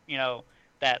hear,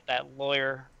 that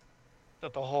lawyer,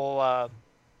 that the whole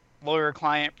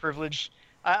lawyer-client privilege.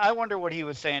 I wonder what he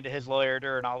was saying to his lawyer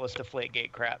during all this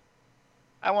Deflategate crap.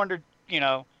 I wondered,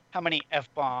 how many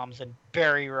F-bombs and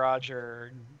Barry Roger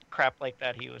and crap like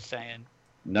that he was saying.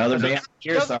 Another damn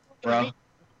years, bro.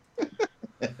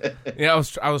 Yeah,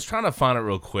 I was trying to find it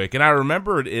real quick, and I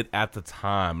remembered it at the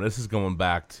time. This is going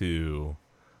back to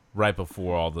right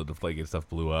before all the Deflategate stuff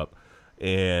blew up,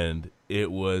 and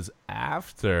it was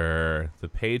after the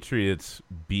Patriots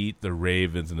beat the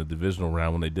Ravens in the divisional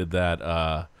round when they did that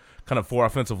kind of 4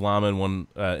 offensive linemen, 1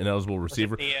 ineligible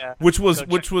receiver, which was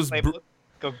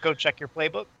go check your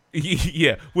playbook.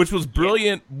 Yeah, which was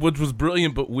brilliant,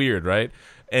 but weird, right?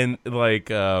 And I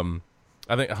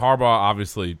think Harbaugh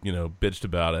obviously, bitched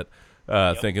about it,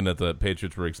 thinking that the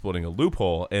Patriots were exploiting a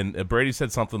loophole. And Brady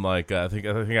said something like, I think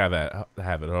I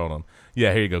have it. Hold on.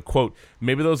 Yeah, here you go. Quote,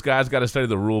 maybe those guys got to study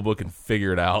the rule book and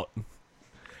figure it out.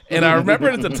 And I remember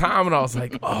it at the time, and I was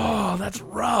like, oh, that's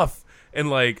rough.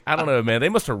 And, I don't know, man, they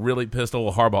must have really pissed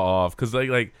old Harbaugh off because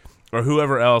they, or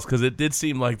whoever else, because it did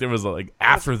seem like there was,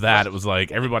 after that, it was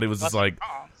everybody was just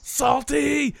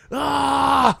salty,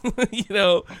 and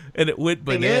it went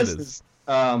bananas.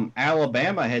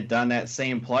 Alabama had done that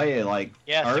same play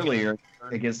earlier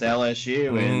against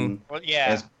LSU, and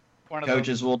as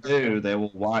coaches will do, they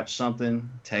will watch something,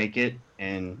 take it,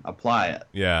 and apply it.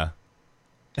 Yeah.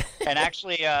 And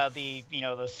actually, the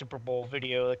Super Bowl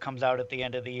video that comes out at the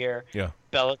end of the year,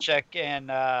 Belichick and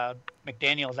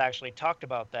McDaniels actually talked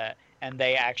about that, and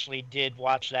they actually did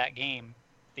watch that game,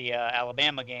 the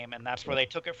Alabama game, and that's where they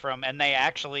took it from. And they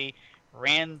actually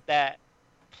ran that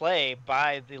play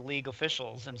by the league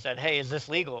officials and said, "Hey, is this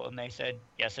legal?" And they said,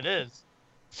 "Yes, it is."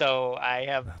 So I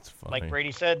have, like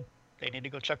Brady said, they need to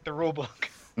go check the rule book.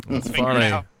 That's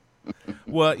funny.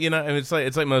 Well, it's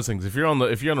like most things. If you're on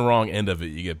the wrong end of it,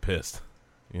 you get pissed.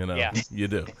 You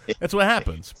do. That's what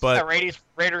happens. But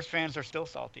Raiders fans are still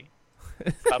salty.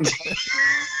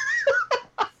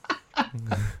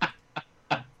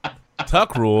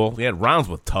 Tuck rule. Yeah, it rhymes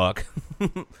with tuck.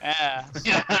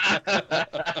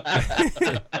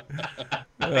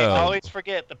 They always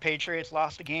forget the Patriots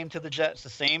lost a game to the Jets the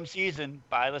same season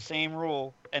by the same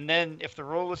rule. And then if the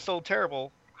rule was so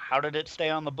terrible, how did it stay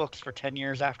on the books for 10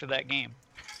 years after that game?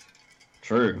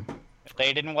 True.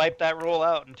 They didn't wipe that rule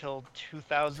out until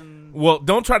 2000. Well,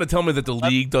 don't try to tell me that the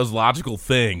league does logical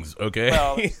things, okay?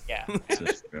 Well, yeah.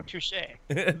 Touche.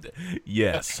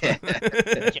 Yes.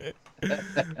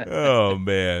 Oh,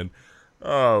 man.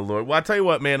 Oh, Lord. Well, I tell you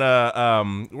what, man.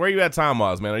 Where are you at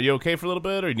time-wise, man? Are you okay for a little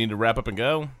bit, or you need to wrap up and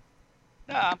go?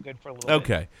 No, I'm good for a little bit.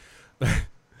 Okay.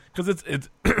 Because it's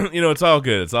it's all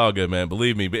good. It's all good, man.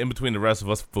 Believe me. But in between the rest of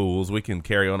us fools, we can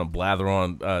carry on and blather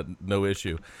on, no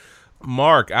issue.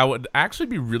 Mark, I would actually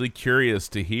be really curious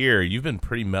to hear. You've been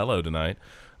pretty mellow tonight,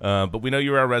 but we know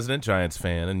you're our resident Giants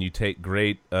fan, and you take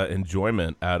great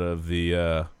enjoyment out of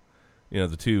the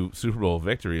the 2 Super Bowl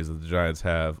victories that the Giants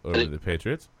have over the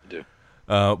Patriots. I do.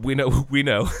 We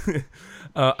know.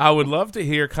 I would love to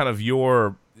hear kind of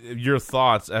your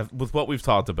thoughts with what we've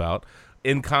talked about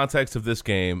in context of this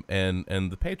game and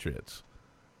the Patriots.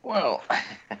 Well,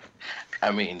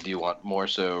 I mean, do you want more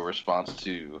so response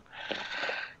to,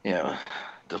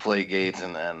 deflate gates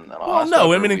and well,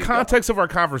 no, I mean, in context of our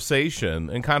conversation,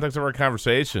 we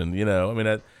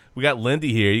got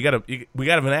Lindy here. We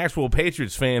got an actual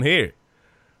Patriots fan here,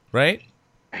 right?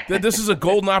 This is a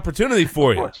golden opportunity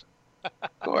for you.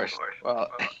 Of course. Well,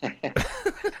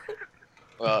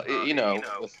 with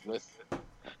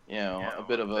a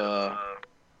bit of a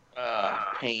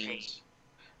pains,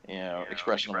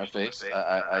 expression on my face,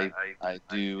 I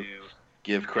do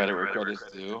give credit where credit's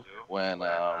due when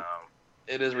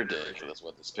it is ridiculous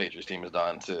what this Patriots team has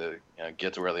done to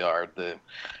get to where they are, the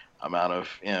amount of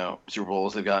Super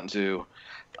Bowls they've gotten to,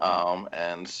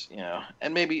 and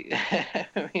maybe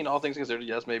I mean, all things considered,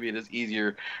 yes, maybe it is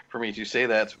easier for me to say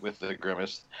that with the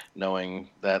grimace, knowing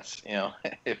that's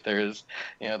if there's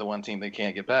the one team they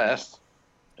can't get past,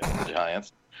 it's the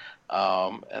Giants,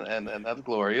 and that's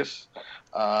glorious.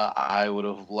 I would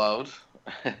have loved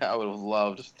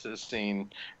to seen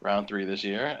round 3 this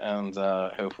year, and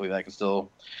hopefully that can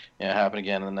still happen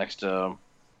again in the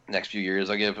next few years.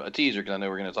 I'll give a teaser because I know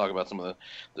we're going to talk about some of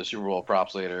the Super Bowl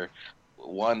props later.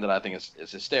 One that I think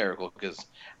is hysterical because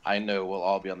I know we'll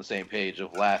all be on the same page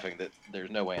of laughing that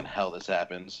there's no way in hell this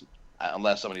happens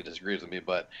unless somebody disagrees with me.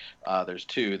 But there's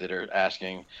 2 that are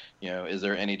asking, is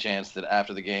there any chance that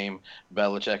after the game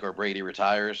Belichick or Brady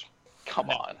retires?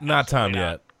 Come on. Not time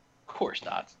yet. Of course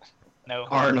not. No.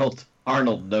 Arnold,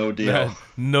 no deal.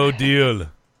 No deal.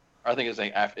 I think it's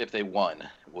like if they won,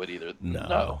 would either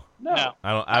no.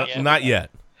 I don't. Not yet.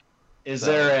 Is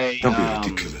there a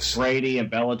Brady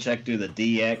and Belichick do the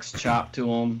DX chop to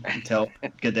him and tell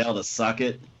Goodell to suck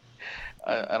it?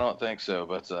 I don't think so,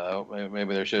 but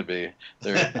maybe there should be.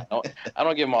 I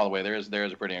don't give them all the way. There is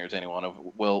a pretty entertaining one of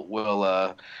will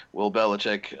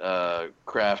Belichick,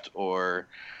 Kraft, or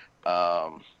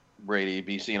Brady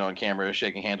be seen on camera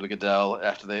shaking hands with Goodell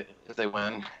if they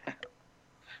win?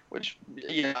 Which,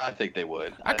 I think they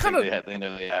would. They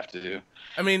know they have to do.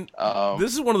 I mean,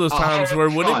 this is one of those times where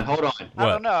hold on. What? I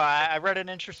don't know. I read an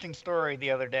interesting story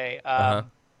the other day.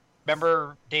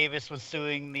 Remember Davis was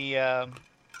suing the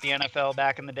NFL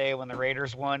back in the day when the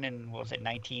Raiders won in, what was it,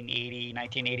 1980,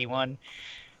 1981?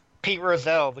 Pete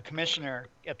Rozelle, the commissioner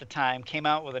at the time, came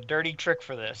out with a dirty trick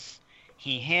for this.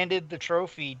 He handed the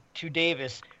trophy to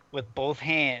Davis with both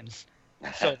hands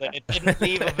so that it didn't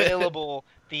leave available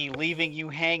the leaving you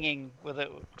hanging with it.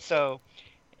 So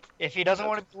if he doesn't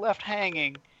want to be left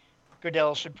hanging,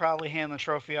 Goodell should probably hand the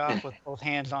trophy off with both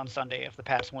hands on Sunday if the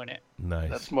Pats win it. Nice.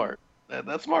 That's smart.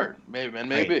 That's smart.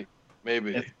 Maybe.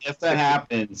 If that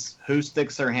happens, who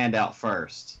sticks their hand out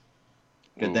first?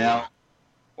 Goodell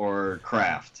or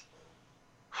Kraft?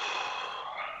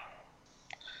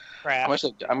 Kraft.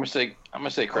 I'm gonna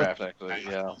say Kraft actually.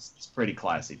 Yeah, It's pretty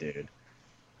classy, dude.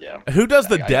 yeah. Who does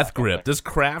the death grip? Does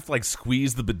Kraft like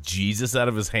squeeze the bejesus out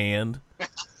of his hand?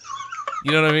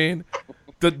 You know what I mean?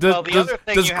 The other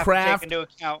thing you have Kraft... to take into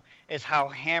account is how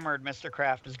hammered Mr.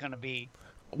 Kraft is going to be.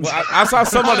 Well, I saw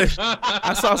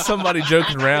somebody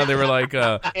joking around. They were like,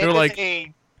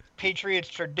 a Patriots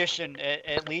tradition,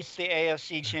 at least the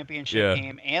AFC Championship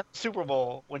game and the Super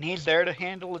Bowl. When he's there to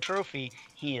handle a trophy,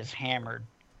 he is hammered.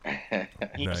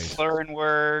 He's slurring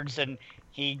words, and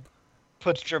he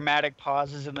puts dramatic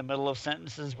pauses in the middle of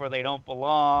sentences where they don't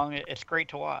belong. It's great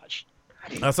to watch.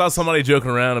 I saw somebody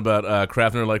joking around about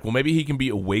Kraft, and they're like, well, maybe he can be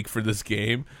awake for this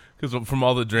game because from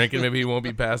all the drinking, maybe he won't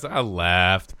be passed. I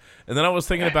laughed. And then I was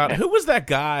thinking about, who was that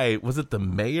guy? Was it the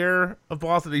mayor of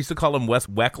Boston? They used to call him Wes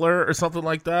Weckler or something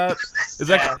like that.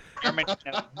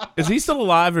 Is he still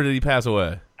alive, or did he pass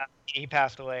away? He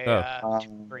passed away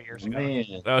 2-3 years ago. Man.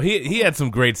 Oh, he had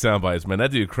some great sound bites, man.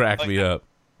 That dude cracked me up.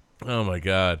 Oh, my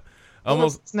God. What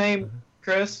was his name,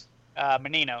 Chris?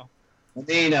 Menino.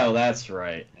 Menino, that's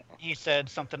right. He said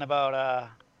something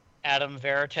about Adam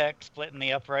Veritek splitting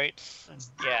the uprights. And,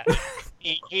 yeah,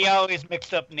 he always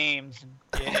mixed up names. And,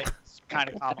 yeah, it's kind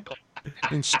of comical.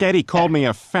 Instead, he called me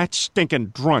a fat, stinking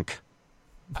drunk.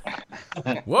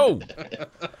 Whoa.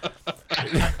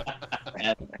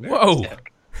 Whoa.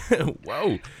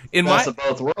 Whoa. Best of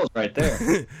both worlds right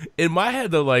there. In my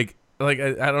head, though, like I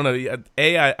don't know.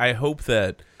 I hope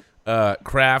that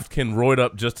Kraft can roid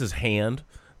up just his hand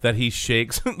that he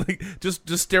shakes. Like, just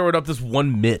steroid up this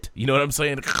one mitt. You know what I'm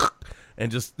saying?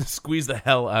 And just squeeze the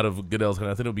hell out of Goodell's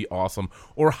hand. I think it would be awesome.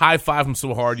 Or high five him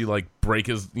so hard you like break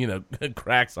his,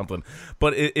 crack something.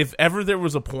 But if ever there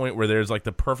was a point where there's like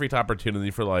the perfect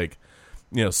opportunity for like,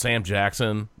 Sam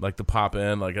Jackson, like to pop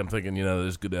in, like I'm thinking,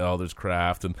 there's Goodell, there's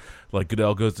Kraft, and like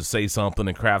Goodell goes to say something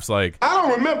and Kraft's like, I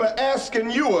don't remember asking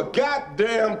you a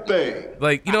goddamn thing.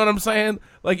 Like, you know what I'm saying?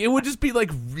 Like, it would just be like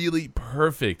really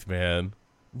perfect, man.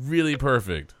 Really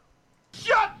perfect.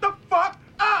 Shut the fuck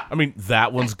up! I mean,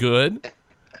 that one's good,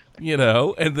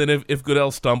 and then if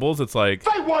Goodell stumbles, it's like...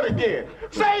 Say what again?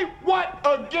 Say what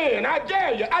again? I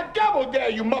dare you. I double dare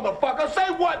you, motherfucker.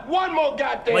 Say what one more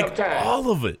goddamn time.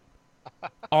 All of it.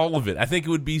 All of it. I think it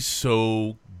would be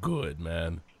so good,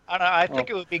 man. I don't know, I think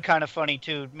it would be kind of funny,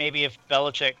 too, maybe if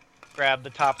Belichick grabbed the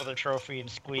top of the trophy and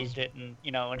squeezed it and,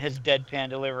 in his deadpan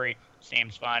delivery,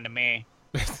 seems fine to me.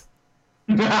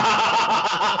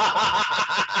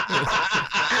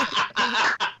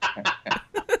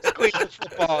 Squeeze the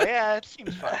football. Yeah, it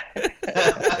seems fine.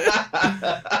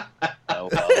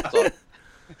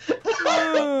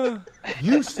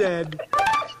 You said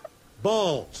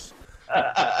balls.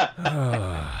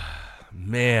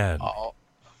 Man.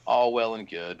 All well and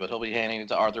good, but he'll be handing it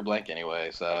to Arthur Blank anyway,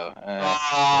 so...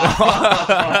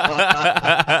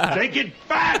 Take it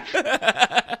back!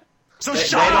 So they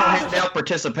don't hand out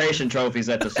participation trophies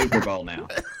at the Super Bowl now.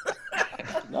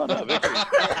 No, victory.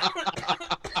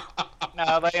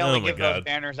 No, they only give those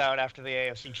banners out after the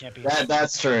AFC Championship.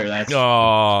 That's true. That's true.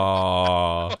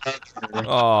 Aww.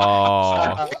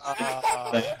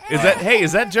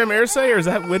 Is that Jim Irsay or is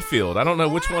that Whitfield? I don't know.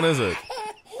 Which one is it?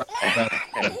 That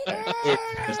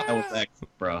was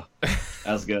excellent, bro.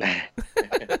 That was good.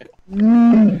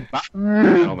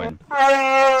 Oh, man.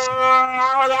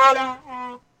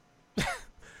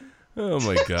 Oh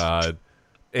my God!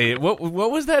 Hey, what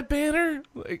was that banner?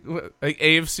 Like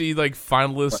AFC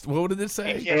finalist? What did it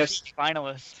say? AFC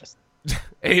finalist.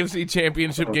 AFC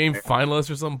Championship game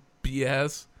finalist or some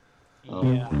BS.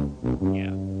 Yeah.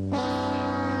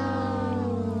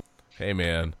 Hey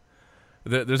man,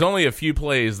 there's only a few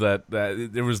plays that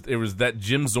there was that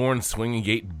Jim Zorn swinging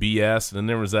gate BS, and then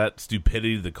there was that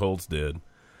stupidity the Colts did.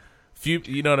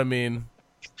 You know what I mean?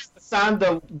 Signed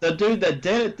the dude that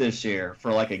did it this year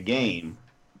for like a game.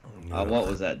 What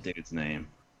was that dude's name?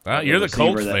 You're the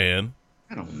Colts fan.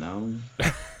 I don't know.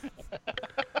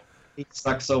 He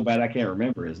sucks so bad I can't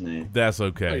remember his name. That's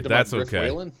okay. That's okay.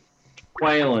 Whalen.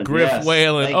 Griff yes.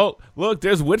 Whalen. Oh, look,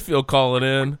 there's Whitfield calling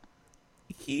in.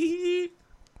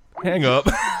 Hang up.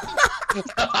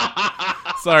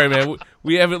 Sorry, man.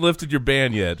 We haven't lifted your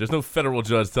ban yet. There's no federal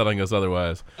judge telling us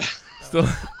otherwise. Still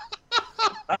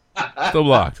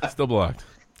blocked.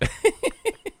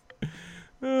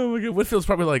 Oh my God, Whitfield's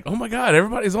probably like, oh my God,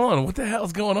 everybody's on. What the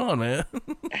hell's going on, man?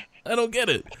 I don't get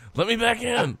it. Let me back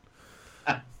in.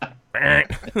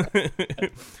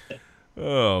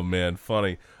 Oh man,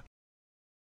 funny.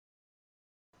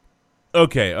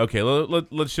 Okay.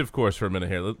 Let's shift course for a minute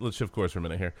here. Let's shift course for a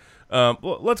minute here.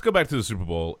 Let's go back to the Super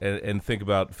Bowl and think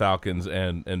about Falcons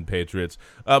and Patriots.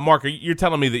 Mark, you're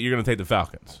telling me that you're going to take the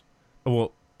Falcons.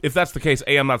 Well, if that's the case,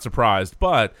 I'm not surprised.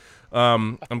 But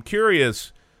I'm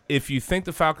curious, if you think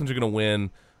the Falcons are going to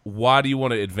win, why do you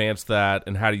want to advance that,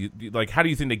 and how do you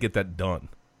think they get that done?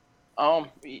 I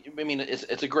mean,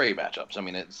 it's a great matchup. So, I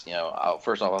mean, it's,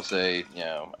 first off, I'll say,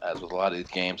 as with a lot of these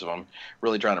games, if I'm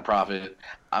really trying to profit,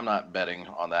 I'm not betting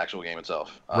on the actual game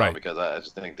itself. Right. Because I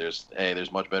just think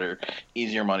there's much better,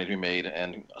 easier money to be made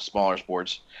in smaller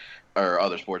sports or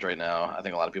other sports right now. I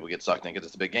think a lot of people get sucked in because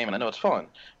it's a big game, and I know it's fun,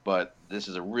 but this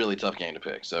is a really tough game to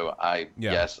pick. So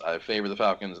yes, I favor the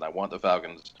Falcons, and I want the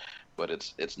Falcons, but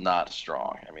it's not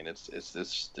strong. I mean,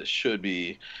 this should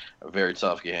be a very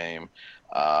tough game.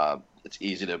 It's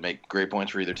easy to make great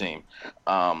points for either team.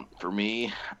 For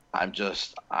me, I am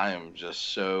just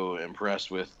so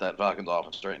impressed with that Falcons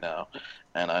offense right now,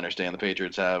 and I understand the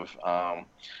Patriots have a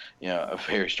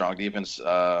very strong defense,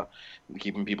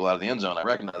 keeping people out of the end zone. I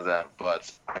recognize that,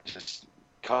 but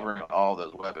covering all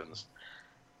those weapons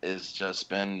has just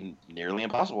been nearly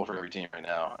impossible for every team right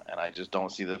now, and I just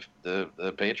don't see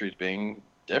the Patriots being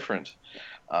different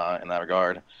in that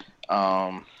regard.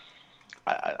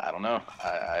 I don't know.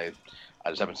 I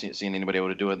just haven't seen anybody able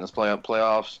to do it in this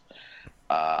playoffs.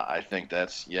 I think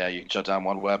that's, you can shut down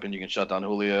one weapon, you can shut down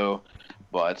Julio,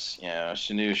 but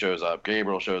Sanu shows up,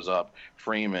 Gabriel shows up,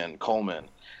 Freeman, Coleman.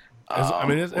 It's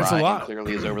Ryan a lot.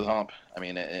 Clearly is over the hump. I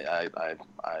mean, I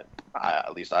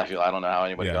at least I feel, I don't know how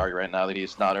anybody could argue right now that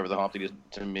he's not over the hump.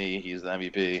 To me, he's the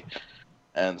MVP,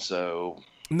 and so.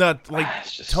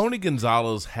 Tony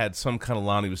Gonzalez had some kind of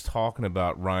line. He was talking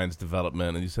about Ryan's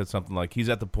development, and he said something like he's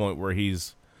at the point where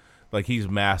he's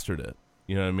mastered it.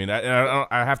 You know what I mean?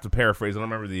 I have to paraphrase. I don't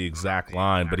remember the exact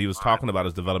line, but he was talking about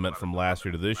his development from last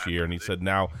year to this year, and he said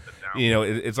now,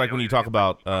 it's like when you talk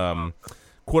about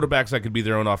quarterbacks that could be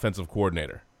their own offensive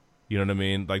coordinator. You know what I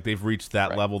mean? Like, they've reached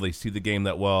that level. They see the game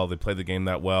that well. They play the game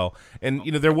that well. And,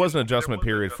 there was an adjustment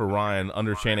period for Ryan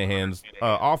under Shanahan's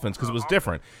offense because it was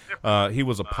different. He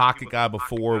was a pocket guy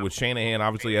before. With Shanahan,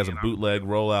 obviously, he has a bootleg,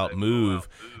 rollout move.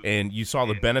 And you saw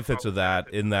the benefits of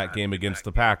that in that game against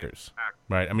the Packers,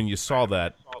 right? I mean, you saw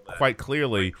that quite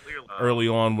clearly early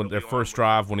on when their first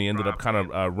drive, when he ended up kind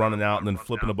of running out and then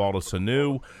flipping the ball to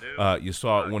Sanu. You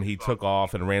saw it when he took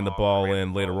off and ran the ball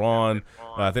in later on.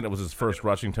 I think it was his first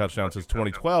rushing touchdown since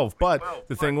 2012. But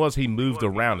the thing was, he moved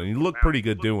around, and he looked pretty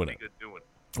good doing it.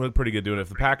 If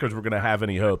the Packers were going to have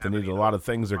any hope, they needed a lot of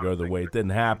things to go their way. It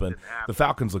didn't happen. The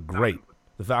Falcons look great.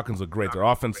 Their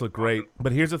offense looked great.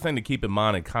 But here's the thing to keep in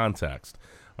mind in context.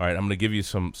 All right, I'm going to give you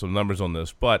some numbers on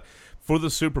this. But for the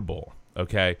Super Bowl,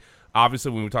 okay,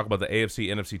 obviously when we talk about the AFC,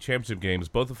 NFC championship games,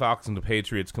 both the Falcons and the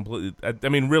Patriots completely – I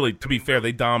mean, really, to be fair,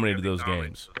 they dominated those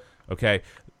games, okay?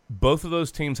 Both of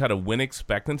those teams had a win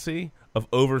expectancy of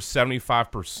over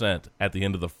 75% at the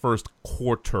end of the first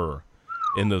quarter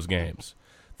in those games.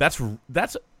 That's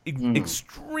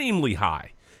extremely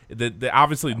high. They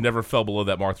obviously never fell below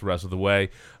that mark the rest of the way.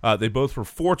 They both were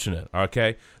fortunate,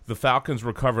 okay? The Falcons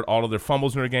recovered all of their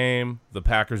fumbles in their game. The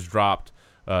Packers dropped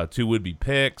 2 would-be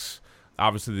picks.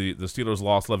 Obviously, the Steelers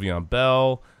lost Le'Veon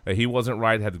Bell. He wasn't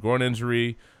right, had the groin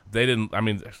injury. They didn't, I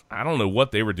mean, I don't know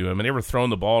what they were doing. I mean, they were throwing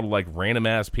the ball to, like,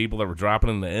 random-ass people that were dropping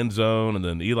in the end zone, and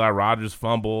then Eli Rogers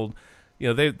fumbled.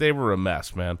 They were a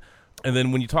mess, man. And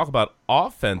then when you talk about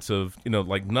offensive,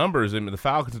 like numbers, I mean, the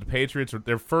Falcons and the Patriots,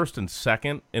 they're first and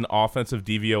second in offensive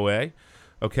DVOA,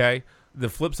 okay? The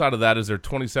flip side of that is they're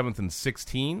 27th and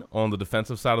 16 on the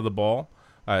defensive side of the ball.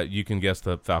 You can guess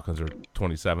the Falcons are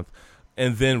 27th.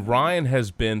 And then Ryan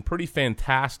has been pretty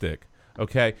fantastic,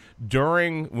 okay?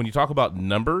 When you talk about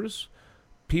numbers,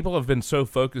 people have been so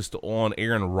focused on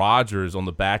Aaron Rodgers on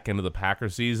the back end of the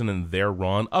Packers season and their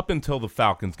run, up until the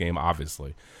Falcons game,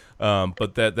 obviously.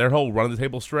 But their whole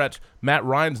run-of-the-table stretch, Matt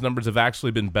Ryan's numbers have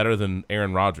actually been better than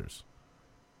Aaron Rodgers.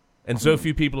 And so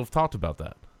few people have talked about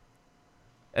that.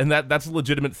 And that's a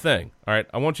legitimate thing, all right?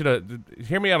 I want you to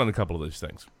hear me out on a couple of these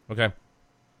things, okay?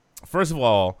 First of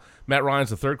all, Matt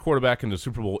Ryan's the third quarterback in the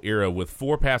Super Bowl era with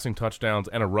 4 passing touchdowns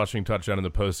and a rushing touchdown in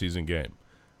the postseason game.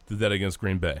 Did that against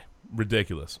Green Bay.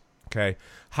 Ridiculous, okay?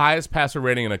 Highest passer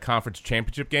rating in a conference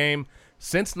championship game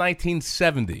since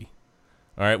 1970.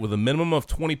 All right, with a minimum of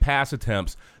 20 pass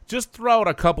attempts. Just throw out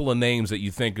a couple of names that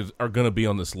you think are going to be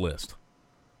on this list.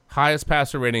 Highest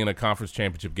passer rating in a conference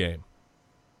championship game.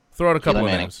 Throw out a couple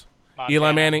of names.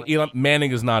 Eli Manning. Eli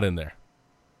Manning is not in there.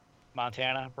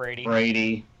 Montana,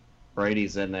 Brady.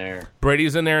 Brady's in there.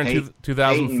 Brady's in there in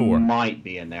 2004. Peyton might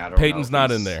be in there. I don't Peyton's know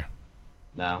not in there.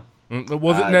 No.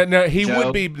 Well, no, he Joe?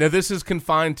 would be. Now, this is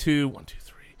confined to 1, 2,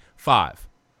 3, 5.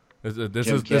 This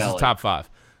is top 5.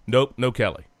 Nope, no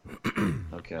Kelly.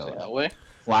 Okay. That way?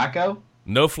 Flacco?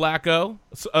 No Flacco.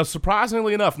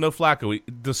 Surprisingly enough, no Flacco,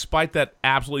 despite that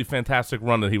absolutely fantastic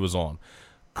run that he was on.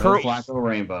 No Flacco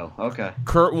Rainbow. Okay.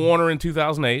 Kurt Warner in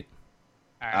 2008.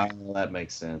 All right. That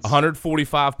makes sense.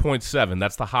 145.7.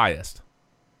 That's the highest.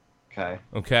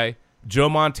 Okay. Joe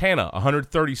Montana,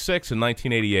 136 in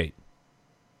 1988.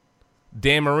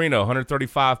 Dan Marino,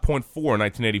 135.4 in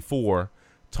 1984.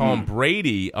 Tom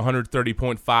Brady,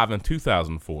 130.5 in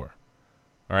 2004.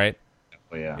 All right.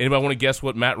 Oh, yeah. Anybody want to guess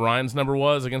what Matt Ryan's number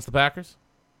was against the Packers?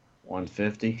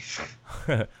 150.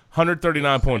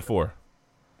 139.4.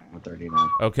 139.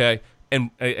 Okay. And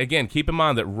again, keep in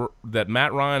mind that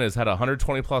Matt Ryan has had a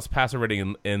 120-plus passer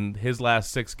rating in his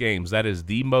last 6 games. That is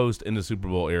the most in the Super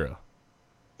Bowl era.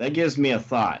 That gives me a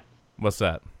thought. What's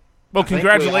that? Well,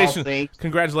 congratulations.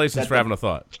 Congratulations for having a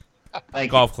thought.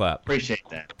 Golf clap. Appreciate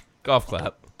that. Golf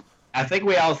clap. I think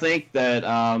we all think that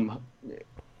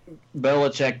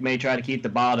Belichick may try to keep the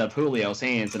ball out of Julio's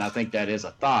hands, and I think that is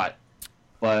a thought.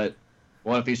 But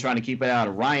what if he's trying to keep it out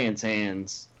of Ryan's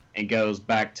hands and goes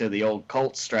back to the old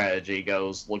Colts strategy,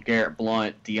 goes LeGarrette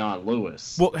Blount, Deion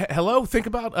Lewis? Well, hello. Think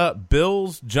about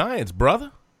Bills Giants,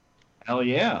 brother. Hell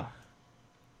yeah.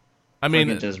 I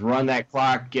mean, just run that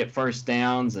clock, get first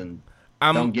downs, and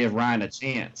don't give Ryan a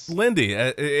chance. Lindy,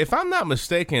 if I'm not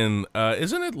mistaken,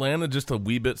 isn't Atlanta just a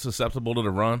wee bit susceptible to the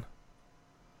run?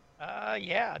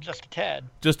 Yeah, just a tad.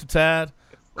 Just a tad?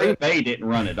 Green Bay didn't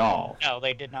run at all. No,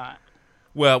 they did not.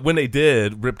 Well, when they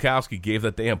did, Ripkowski gave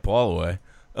that damn ball away.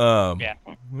 Yeah.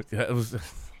 It was,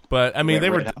 but I mean,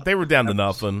 they were down to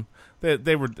nothing.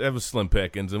 It was slim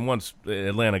pickings, and once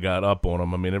Atlanta got up on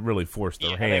them, I mean, it really forced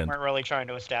their hand. They weren't really trying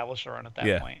to establish a run at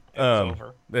that point. It was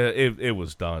over. It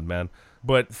was done, man.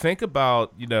 But think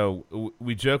about,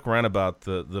 we joke around about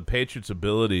the Patriots'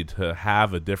 ability to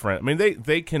have a different. I mean,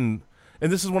 they can,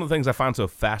 and this is one of the things I find so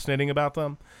fascinating about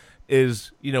them.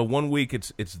 Is, 1 week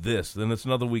it's this, then it's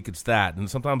another week it's that, and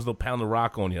sometimes they'll pound the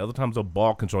rock on you, other times they'll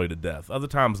ball control you to death, other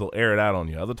times they'll air it out on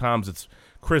you, other times it's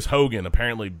Chris Hogan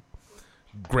apparently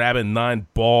grabbing 9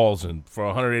 balls and for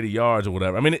 180 yards or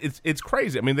whatever. I mean, it's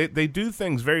crazy. I mean, they do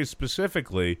things very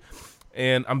specifically,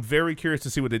 and I'm very curious to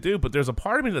see what they do, but there's a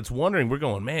part of me that's wondering, we're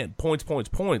going, man, points,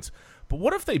 but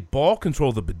what if they ball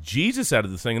control the bejesus out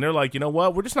of this thing, and they're like, you know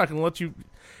what, we're just not going to let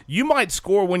you might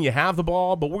score when you have the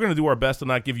ball, but we're going to do our best to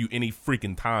not give you any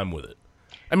freaking time with it.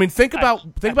 I mean, think about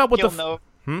what you'll know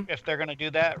if they're going to do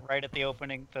that right at the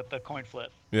opening, the coin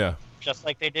flip. Yeah. Just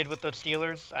like they did with the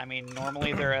Steelers. I mean,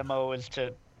 normally their MO is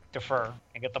to defer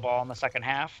and get the ball in the second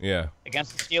half. Yeah.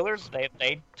 Against the Steelers,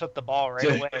 they took the ball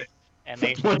right away, and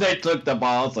when they took the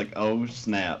ball, it's like, oh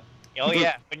snap. Oh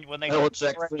yeah, when they took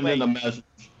the ball right away, the message.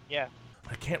 Yeah.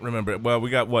 I can't remember it. Well, we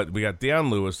got what? We got Deion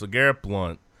Lewis, LeGarrette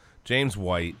Blount, James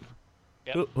White.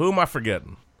 Yep. Who am I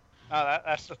forgetting?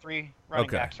 That's the 3 running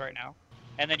backs right now.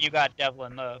 And then you got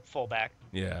Devlin, the fullback.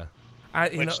 Yeah.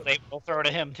 Which they will throw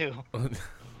to him, too.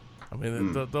 I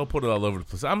mean, they'll put it all over the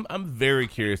place. I'm very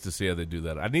curious to see how they do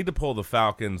that. I need to pull the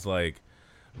Falcons,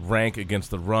 rank against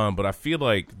the run, but I feel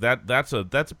like that's a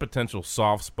potential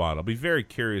soft spot. I'll be very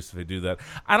curious if they do that.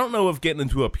 I don't know if getting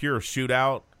into a pure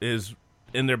shootout is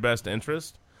in their best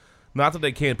interest. Not that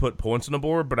they can't put points on the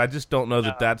board, but I just don't know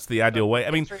that that's the ideal way.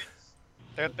 I mean,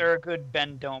 they're a good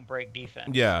bend, don't break defense.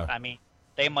 Yeah. I mean,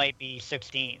 they might be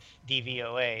 16th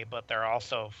DVOA, but they're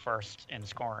also first in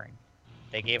scoring.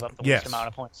 They gave up the least amount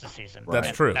of points this season.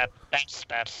 That's true.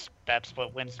 That's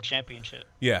what wins the championship.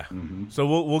 Yeah. Mm-hmm. So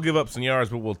we'll give up some yards,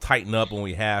 but we'll tighten up when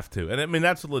we have to. And I mean,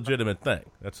 that's a legitimate thing.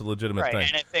 Right.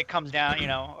 And if it comes down,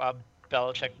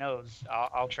 Belichick knows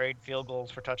I'll trade field goals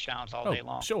for touchdowns all day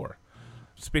long. Sure.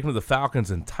 Speaking of the Falcons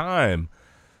in time,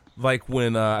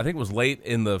 when I think it was late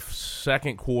in the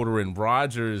second quarter in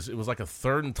Rodgers, it was like a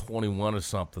 3rd and 21 or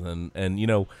something, and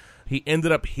he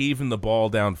ended up heaving the ball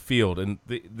downfield, and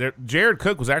Jared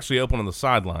Cook was actually open on the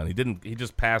sideline. He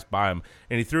just passed by him,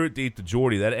 and he threw it deep to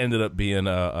Jordy. That ended up being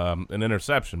an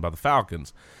interception by the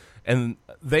Falcons, and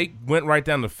they went right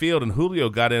down the field, and Julio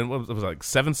got in. What was it, like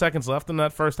 7 seconds left in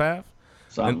that first half?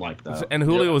 Something like that. And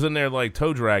Julio was in there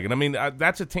toe dragging. I mean,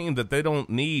 that's a team that they don't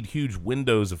need huge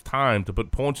windows of time to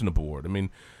put points on the board. I mean,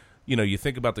 you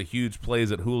think about the huge plays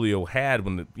that Julio had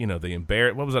when, they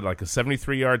embarrassed. What was that, like a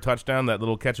 73-yard touchdown, that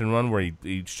little catch and run where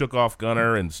he shook off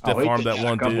Gunner and stiff-armed that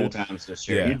one dude? A couple times this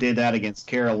year. Yeah. He did that against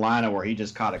Carolina where he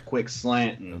just caught a quick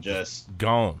slant and just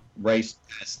gone. Raced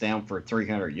down for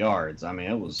 300 yards. I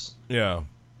mean, it was... Yeah.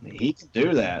 He could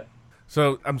do that.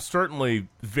 So I'm certainly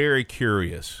very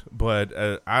curious, but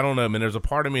I don't know. I mean, there's a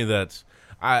part of me that's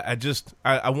I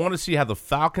want to see how the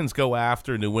Falcons go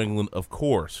after New England, of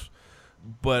course,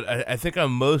 but I think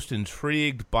I'm most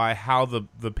intrigued by how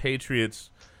the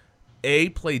Patriots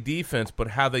play defense, but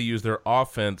how they use their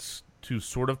offense to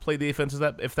sort of play defense,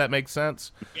 if that makes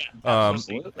sense. Yeah,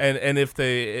 absolutely. And if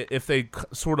they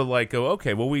sort of like go,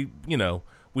 okay, well, we know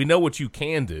what you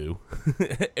can do,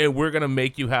 and we're going to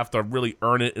make you have to really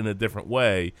earn it in a different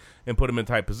way and put them in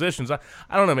tight positions. I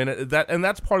don't know, man.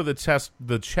 That's part of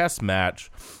the chess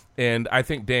match, and I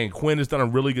think Dan Quinn has done a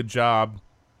really good job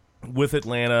with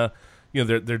Atlanta.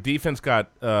 Their defense got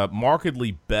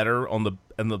markedly better on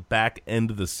the back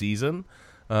end of the season.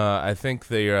 I think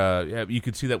they you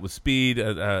could see that with speed.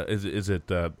 Is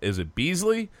it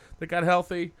Beasley that got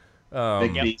healthy?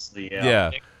 Big Beasley,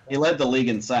 yeah. He led the league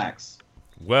in sacks.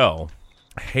 Well,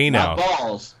 hey now. Not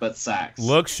balls, but sacks.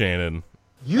 Look, Shannon.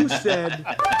 You said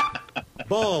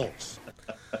balls.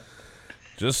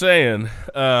 Just saying.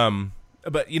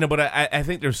 But I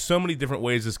think there's so many different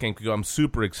ways this game could go. I'm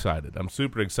super excited.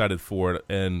 For it.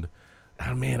 And,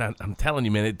 oh, man, I'm telling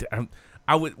you, man,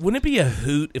 wouldn't it be a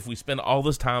hoot if we spend all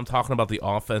this time talking about the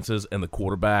offenses and the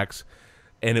quarterbacks,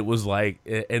 and it was like,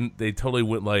 and they totally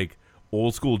went like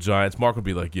old school Giants? Mark would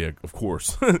be like, yeah, of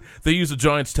course. They use a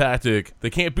Giants tactic. They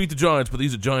can't beat the Giants, but they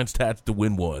use a Giants tactic to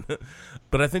win one.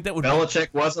 But I think that would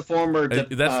Belichick was a former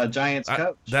Giants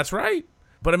coach. That's right.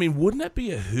 But, I mean, wouldn't that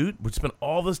be a hoot? We'd spend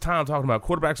all this time talking about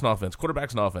quarterbacks and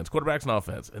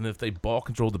offense. And if they ball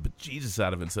controlled the bejesus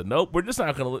out of it and said, nope, we're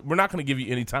not going to give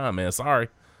you any time, man. Sorry.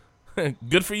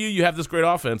 Good for you. You have this great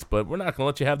offense, but we're not going to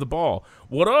let you have the ball.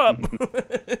 What up?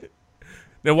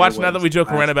 Now, watch, now that we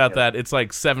joke around about that, it's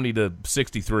like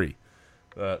 70-63.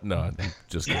 No, I'm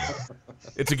just kidding.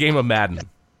 It's a game of Madden.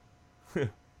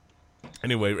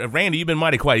 Anyway, Randy, you've been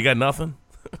mighty quiet. You got nothing?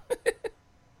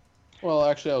 Well,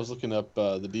 actually, I was looking up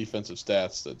the defensive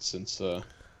stats that since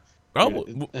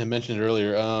I mentioned it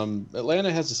earlier.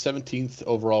 Atlanta has the 17th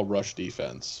overall rush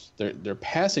defense. Their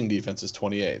passing defense is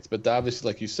 28th, but obviously,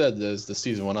 like you said, as the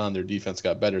season went on, their defense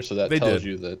got better. So that tells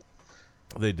you that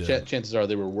they did. Chances are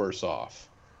they were worse off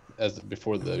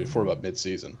before about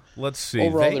midseason. Let's see.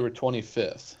 Overall, they were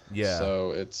 25th. Yeah.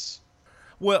 So it's.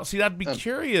 Well, see, I'd be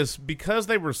curious because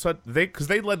they led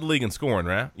the league in scoring,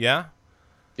 right? Yeah.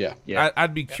 Yeah.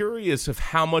 I'd be curious if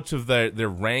how much of their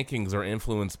rankings are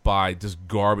influenced by just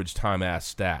garbage time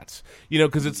ass stats.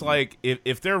 Because it's like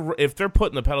if they're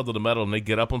putting the pedal to the metal and they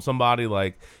get up on somebody,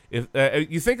 like if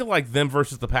you think of like them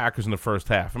versus the Packers in the first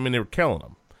half. I mean, they were killing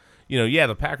them.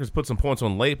 The Packers put some points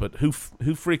on late, but who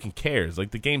freaking cares?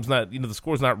 Like the game's not, the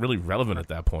score's not really relevant at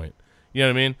that point. You know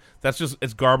what I mean?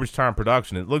 It's garbage time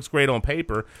production. It looks great on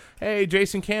paper. Hey,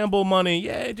 Jason Campbell money.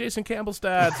 Yay, Jason Campbell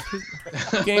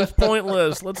stats. Game's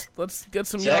pointless. Let's get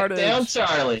some yardage. Check down,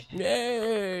 Charlie.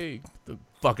 Yay. The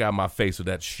fuck out of my face with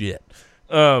that shit.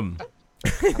 I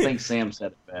think Sam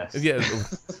said it best. Yeah.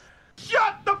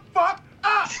 Shut the fuck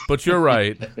up! But you're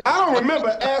right. I don't remember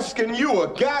asking you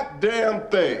a goddamn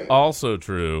thing. Also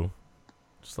true.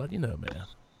 Just let you know, man.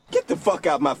 Get the fuck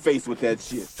out my face with that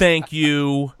shit. Thank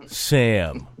you,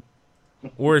 Sam.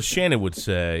 Or as Shannon would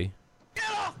say, get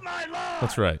off my lawn.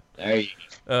 That's right. There you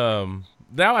go.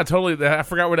 Now I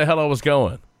forgot where the hell I was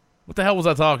going. What the hell was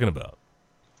I talking about?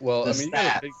 Well,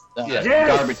 stats. Yes.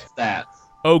 Garbage stats.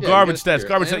 Oh, garbage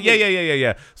stats.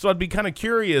 Yeah. So I'd be kind of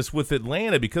curious with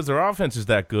Atlanta because their offense is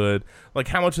that good. Like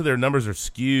how much of their numbers are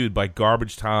skewed by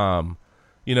garbage time,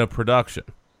 production.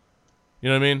 You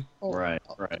know what I mean? Right.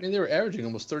 I mean, they were averaging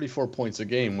almost 34 points a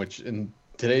game, which in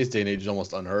today's day and age is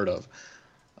almost unheard of.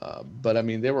 But, I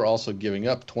mean, they were also giving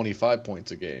up 25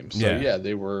 points a game. So, yeah,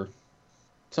 they were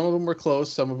 – some of them were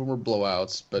close, some of them were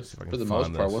blowouts. But for the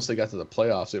most part, once they got to the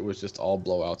playoffs, it was just all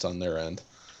blowouts on their end.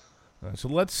 All right, so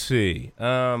let's see.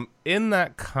 In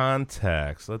that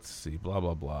context, let's see, blah,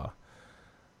 blah, blah.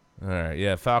 All right,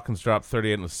 yeah, Falcons dropped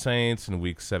 38 in the Saints in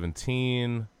Week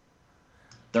 17.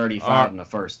 35 in the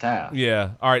first half.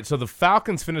 Yeah. All right, so the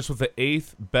Falcons finished with the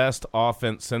 8th best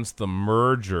offense since the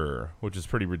merger, which is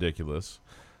pretty ridiculous.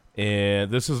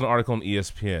 And this is an article on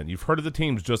ESPN. You've heard of the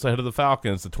teams just ahead of the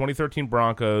Falcons: the 2013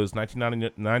 Broncos,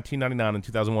 1999 and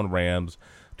 2001 Rams,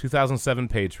 2007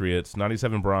 Patriots,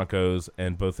 97 Broncos,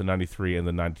 and both the 93 and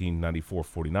the 1994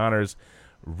 49ers.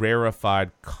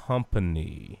 Rarefied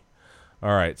company.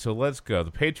 All right, so let's go.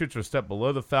 The Patriots are a step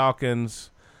below the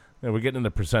Falcons. We're getting into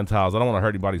percentiles. I don't want to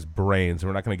hurt anybody's brains, and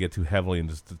we're not going to get too heavily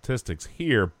into statistics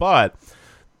here. But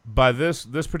by this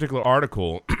particular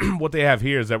article, what they have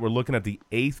here is that we're looking at the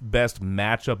 8th best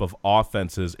matchup of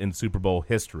offenses in Super Bowl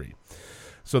history.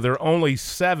 So there are only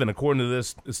 7, according to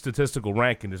this statistical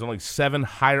ranking, there's only 7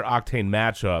 higher-octane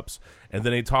matchups, and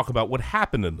then they talk about what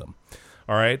happened in them.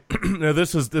 All right? Now,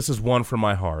 this is one from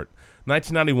my heart.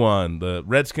 1991, the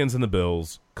Redskins and the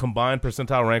Bills, combined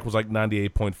percentile rank was like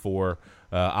 98.4.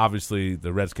 Obviously,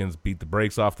 the Redskins beat the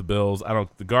brakes off the Bills.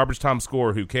 The garbage time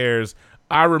score, who cares?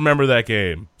 I remember that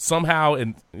game. Somehow,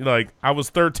 I was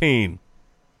 13,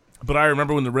 but I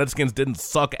remember when the Redskins didn't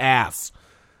suck ass.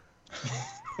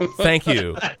 Thank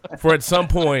you. For at some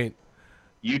point...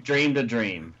 You dreamed a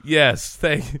dream. Yes,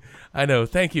 I know.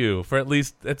 Thank you for at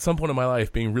least at some point in my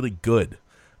life being really good.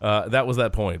 That was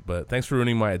that point, but thanks for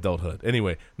ruining my adulthood.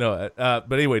 Anyway,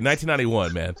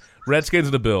 1991, man. Redskins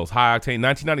and the Bills, high octane.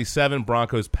 1997,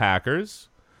 Broncos, Packers.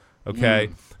 Okay,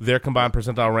 their combined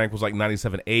percentile rank was like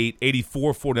 97.8.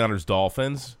 84, 49ers,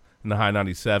 Dolphins in the high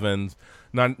 97s.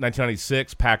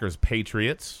 1996, Packers,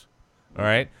 Patriots. All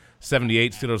right,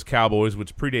 78, Steelers, Cowboys,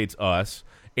 which predates us.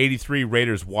 83,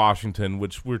 Raiders, Washington,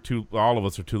 which all of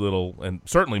us are too little, and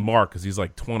certainly Mark, because he's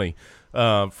like 20,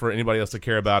 for anybody else to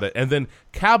care about it. And then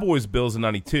Cowboys, Bills in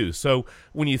 92. So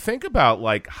when you think about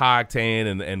like high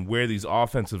octane and where these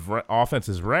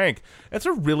offenses rank, it's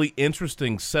a really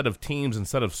interesting set of teams and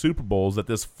set of Super Bowls that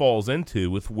this falls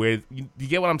into. With where you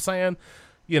get what I'm saying?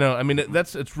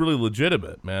 It's really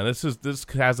legitimate, man. This has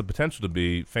the potential to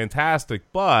be fantastic,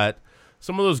 but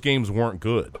some of those games weren't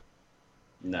good.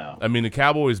 No. The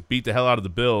Cowboys beat the hell out of the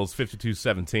Bills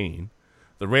 52-17.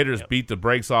 The Raiders beat the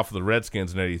brakes off of the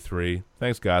Redskins in 83.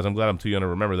 Thanks, guys. I'm glad I'm too young to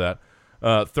remember that.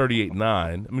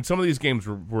 38-9. Some of these games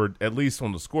were at least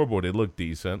on the scoreboard, they looked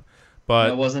decent.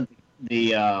 But it wasn't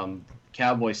the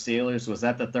Cowboys Steelers. Was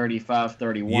that the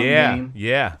 35-31 game?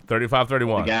 Yeah,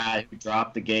 35-31. The guy who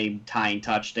dropped the game-tying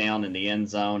touchdown in the end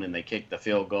zone and they kicked the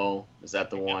field goal. Is that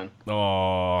the one?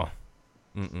 Oh.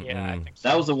 Yeah, I think so.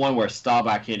 That was the one where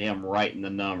Staubach hit him right in the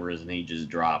numbers and he just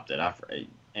dropped it.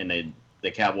 And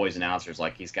the Cowboys announcers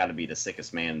he's got to be the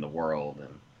sickest man in the world.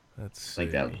 And I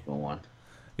think that was the one.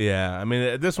 Yeah,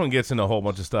 this one gets into a whole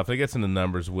bunch of stuff. It gets into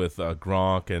numbers with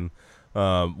Gronk, and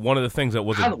one of the things that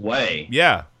was by the way,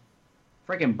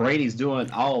 freaking Brady's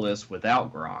doing all this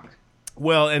without Gronk.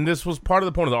 Well, and this was part of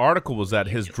the point of the article was that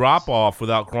his drop off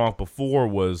without Gronk before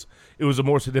was a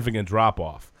more significant drop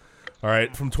off. All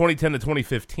right, from 2010 to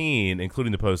 2015,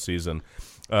 including the postseason,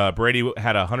 Brady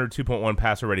had a 102.1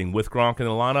 passer rating with Gronk in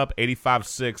the lineup,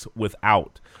 85.6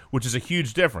 without, which is a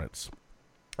huge difference.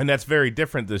 And that's very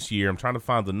different this year. I'm trying to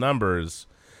find the numbers.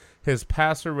 His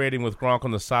passer rating with Gronk on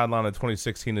the sideline in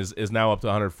 2016 is now up to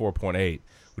 104.8,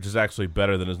 which is actually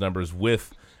better than his numbers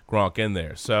with Gronk in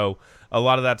there. So a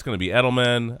lot of that's going to be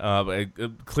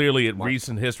Edelman. Clearly, in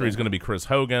recent history, is going to be Chris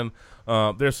Hogan.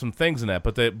 There's some things in that,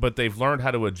 but they've learned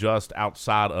how to adjust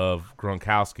outside of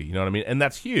Gronkowski. You know what I mean? And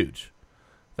that's huge.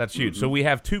 That's huge. So we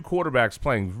have two quarterbacks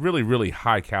playing really, really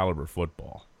high caliber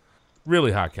football.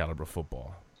 Really high caliber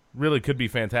football. Really could be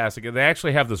fantastic. And they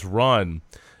actually have this run,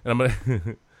 and I'm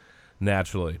gonna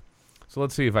naturally. So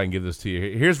let's see if I can give this to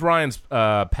you. Here's Ryan's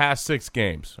past 6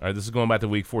 games. All right, this is going back to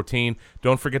Week 14.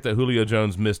 Don't forget that Julio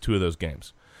Jones missed 2 of those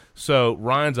games. So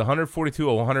Ryan's 142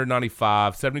 of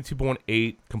 195,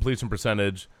 72.8 completion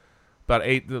percentage, about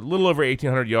a little over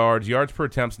 1,800 yards. Yards per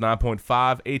attempt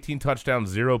 9.5, 18 touchdowns,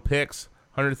 0 picks,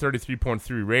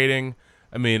 133.3 rating.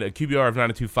 A QBR of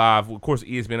 92.5. Of course,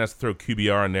 ESPN has to throw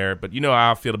QBR in there, but you know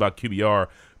how I feel about QBR.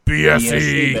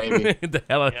 BSE, baby. The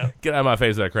hell, get out of my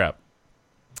face with that crap.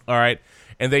 All right,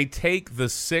 and they take the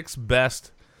 6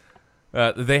 best.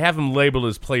 They have him labeled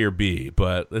as Player B,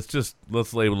 but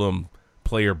let's label him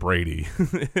Player Brady.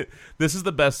 This is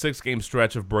the best 6-game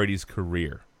stretch of Brady's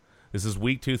career. This is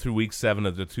Week 2 through Week 7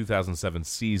 of the 2007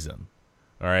 season.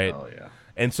 All right,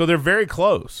 and so they're very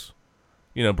close.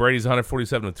 Brady's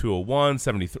 147 to 201,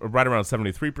 right around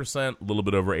 73%, a little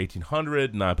bit over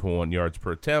 1,800, 9.1 yards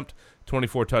per attempt,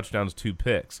 24 touchdowns, 2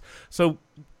 picks. So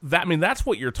that's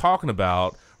what you're talking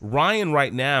about. Ryan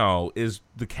right now is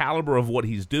the caliber of what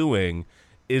he's doing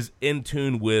is in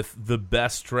tune with the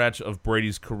best stretch of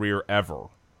Brady's career ever.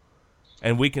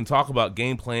 And we can talk about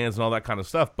game plans and all that kind of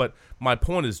stuff, but my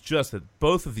point is just that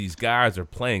both of these guys are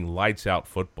playing lights out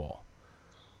football.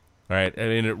 All right,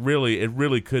 it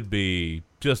really could be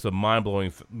just a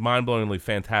mind-blowingly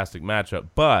fantastic matchup.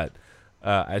 But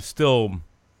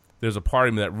there's a part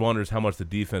of me that wonders how much the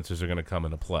defenses are going to come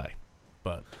into play.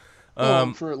 But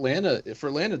for Atlanta,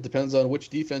 it depends on which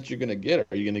defense you're going to get.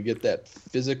 Are you going to get that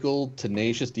physical,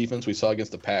 tenacious defense we saw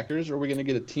against the Packers, or are we going to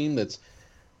get a team that's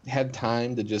had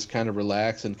time to just kind of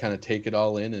relax and kind of take it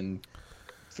all in? And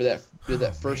for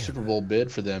that first Super Bowl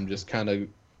bid for them, just kind of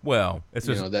it's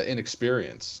just that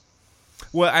inexperience.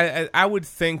 Well, I would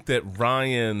think that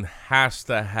Ryan has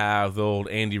to have the old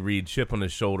Andy Reid chip on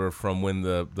his shoulder from when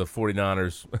the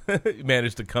 49ers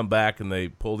managed to come back and they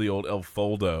pulled the old El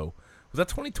Foldo. Was that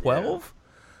 2012?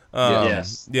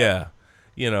 Yes. Yeah.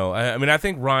 I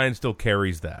think Ryan still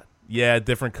carries that. Yeah,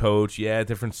 different coach. Yeah,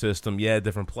 different system. Yeah,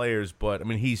 different players. But, I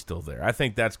mean, he's still there. I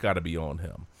think that's got to be on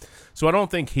him. So I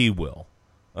don't think he will.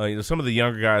 Some of the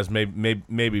younger guys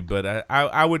maybe, but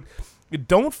I would –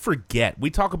 don't forget, we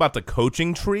talk about the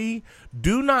coaching tree.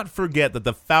 Do not forget that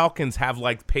the Falcons have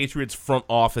like Patriots front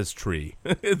office tree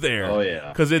there. Oh yeah,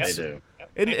 because it's because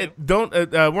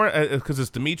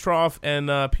it's Dimitroff and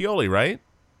Pioli, right?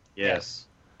 Yes.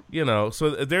 So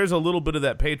there's a little bit of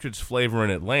that Patriots flavor in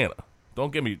Atlanta.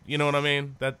 Don't get me, you know what I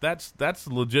mean? That's a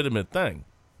legitimate thing.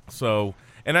 So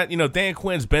Dan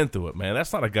Quinn's been through it, man.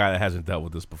 That's not a guy that hasn't dealt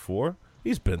with this before.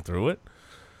 He's been through it.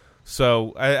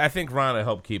 So I think Ron will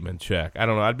help keep him in check. I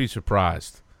don't know. I'd be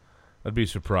surprised.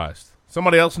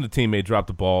 Somebody else in the team may drop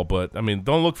the ball, but, I mean,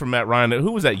 don't look for Matt Ryan.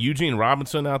 Who was that, Eugene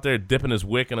Robinson out there dipping his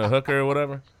wick in a hooker or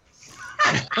whatever?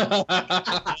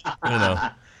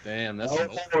 Damn, that's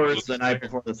the night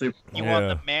before the Super Bowl. He won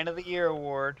the Man of the Year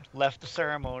award, left the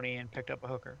ceremony, and picked up a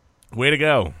hooker. Way to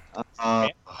go.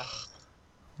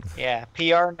 Yeah,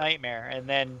 PR nightmare, and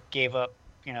then gave up,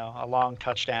 a long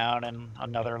touchdown and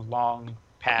another long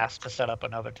pass to set up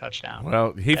another touchdown.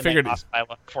 Well, he figured lost by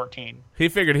 14. He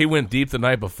figured he went deep the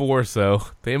night before, so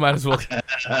they might as well. You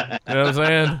know what I'm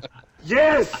saying?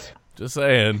 Yes. Just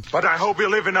saying. But I hope you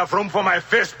leave enough room for my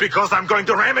fist because I'm going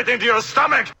to ram it into your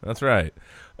stomach. That's right.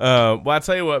 Well, I'll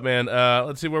tell you what, man.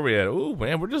 Let's see where we at. Ooh,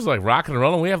 man, we're just like rocking and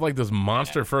rolling. We have like this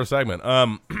monster first segment.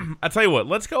 I'll tell you what.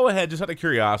 Let's go ahead, just out of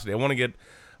curiosity. I want to get.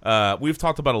 We've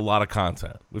talked about a lot of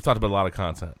content.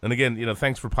 And again,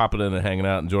 thanks for popping in and hanging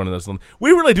out and joining us. We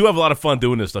really do have a lot of fun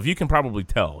doing this stuff. You can probably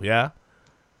tell, yeah?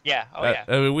 Yeah. Oh, yeah.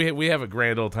 I mean, we have a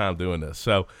grand old time doing this.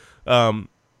 So,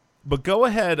 but go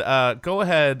ahead.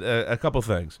 A couple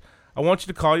things. I want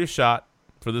you to call your shot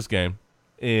for this game.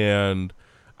 And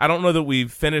I don't know that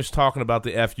we've finished talking about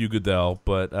the FU Goodell,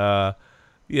 but,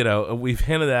 we've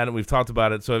hinted at it and we've talked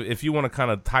about it. So if you want to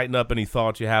kind of tighten up any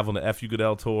thoughts you have on the FU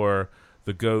Goodell tour,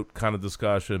 the GOAT kind of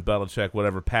discussion, Belichick,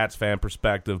 whatever, Pats fan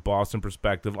perspective, Boston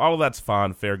perspective, all of that's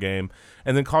fine, fair game.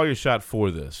 And then call your shot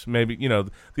for this. Maybe,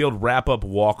 the old wrap-up,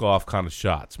 walk-off kind of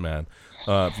shots, man.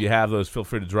 If you have those, feel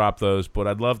free to drop those. But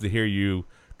I'd love to hear you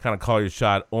kind of call your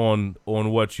shot on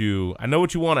what you – I know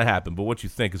what you want to happen, but what you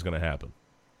think is going to happen.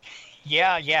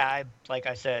 Yeah. Like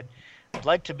I said, I'd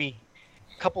like to be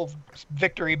couple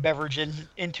victory beverages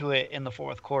into it in the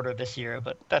fourth quarter this year,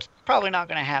 but that's probably not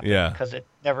going to happen because it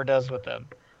never does with them.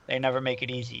 They never make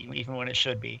it easy, even when it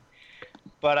should be.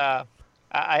 But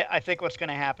I think what's going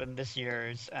to happen this year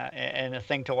is, and a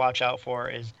thing to watch out for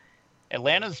is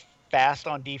Atlanta's fast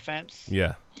on defense.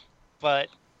 Yeah. But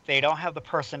they don't have the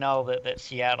personnel that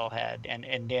Seattle had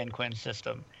and Dan Quinn's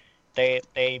system.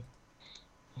 They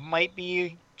might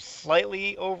be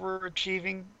slightly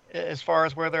overachieving as far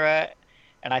as where they're at.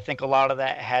 And I think a lot of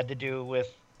that had to do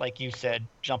with, like you said,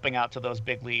 jumping out to those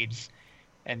big leads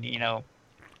and,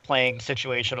 playing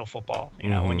situational football.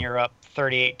 When you're up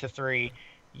 38-3,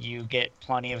 you get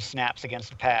plenty of snaps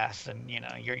against the pass and,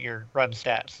 your run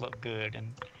stats look good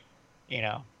and,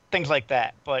 things like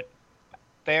that. But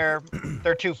they're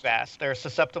too fast. They're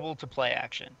susceptible to play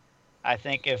action. I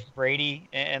think if Brady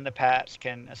and the Pats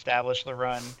can establish the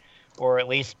run or at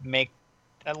least make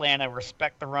Atlanta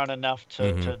respect the run enough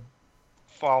to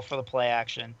fall for the play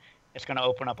action, it's going to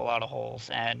open up a lot of holes.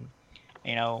 And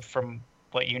from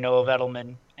what of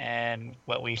Edelman and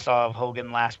what we saw of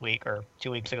Hogan last week or 2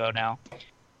 weeks ago now,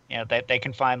 that they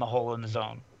can find the hole in the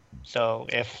zone. So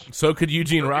could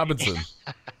Eugene Robinson.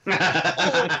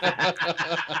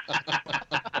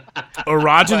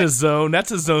 Erogenous zone,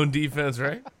 that's a zone defense,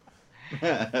 right?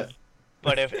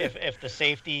 But if the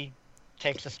safety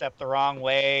takes a step the wrong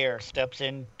way or steps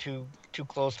in too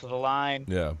close to the line,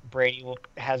 Brady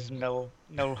has no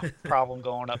problem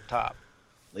going up top.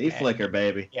 Leaf flicker,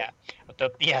 baby. Yeah.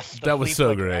 That was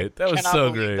so great. That was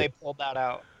so great. They pulled that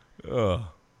out. Oh.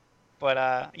 But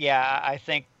I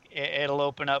think it'll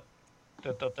open up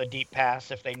the deep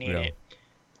pass if they need it.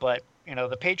 But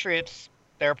the Patriots,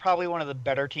 they're probably one of the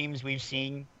better teams we've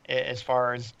seen as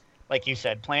far as, like you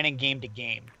said, planning game to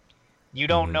game. You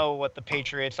don't know what the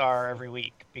Patriots are every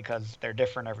week because they're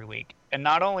different every week. And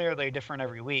not only are they different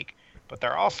every week, but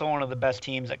they're also one of the best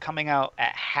teams at coming out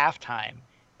at halftime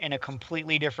in a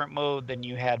completely different mode than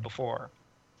you had before.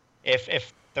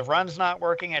 If the run's not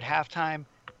working at halftime,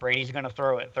 Brady's going to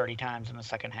throw it 30 times in the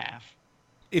second half.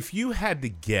 If you had to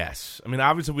guess,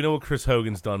 obviously we know what Chris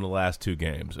Hogan's done the last two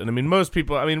games. And, most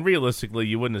people, realistically,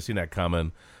 you wouldn't have seen that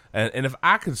coming. And if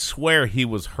I could swear he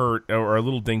was hurt or a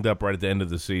little dinged up right at the end of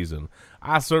the season,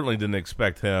 I certainly didn't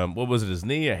expect him. What was it, his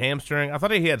knee, a hamstring? I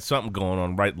thought he had something going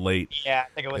on right late. Yeah,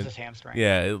 I think it was his hamstring.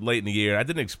 Yeah, late in the year. I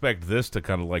didn't expect this to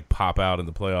kind of pop out in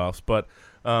the playoffs. But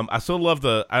I still love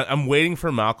I'm waiting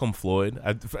for Malcolm Floyd.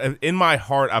 In my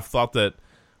heart, I've thought that.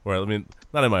 Well, I mean,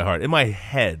 not in my heart. In my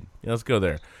head. Let's go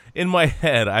there. In my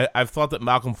head, I've thought that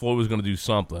Malcolm Floyd was going to do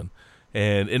something.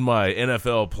 And in my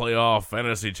NFL playoff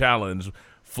fantasy challenge,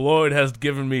 Floyd has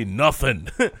given me nothing.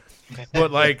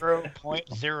 But like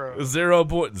 0.0.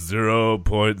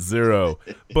 0.0.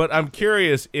 But I'm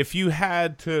curious if you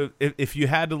had to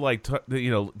like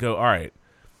go, all right,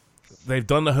 they've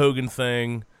done the Hogan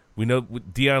thing. We know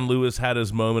Deion Lewis had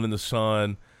his moment in the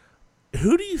sun.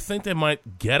 Who do you think they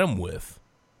might get him with?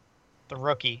 The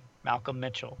rookie, Malcolm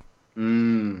Mitchell.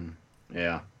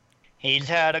 Yeah. He's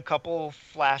had a couple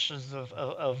flashes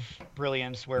of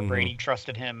brilliance where Brady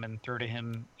trusted him and threw to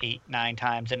him 8-9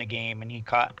 times in a game, and he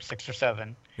caught 6 or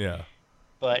 7. Yeah.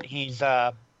 But he's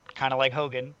kind of like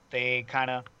Hogan. They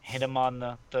kind of hit him on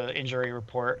the injury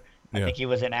report. I think he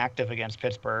was inactive against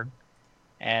Pittsburgh.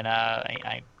 And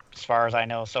as far as I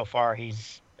know so far,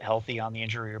 he's healthy on the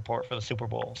injury report for the Super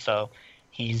Bowl. So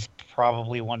he's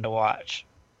probably one to watch.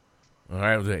 All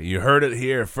right, you heard it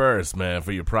here first, man,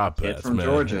 for your prop bets, from man.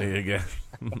 Georgia. There you go.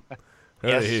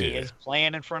 Yes, he is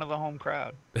playing in front of the home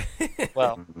crowd.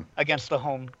 Well, against the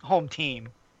home team.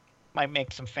 Might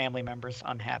make some family members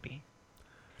unhappy.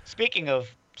 Speaking of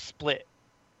split,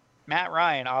 Matt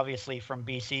Ryan, obviously from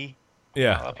BC.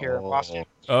 Up here in Boston.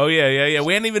 Oh, yeah.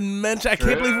 We hadn't even mentioned. I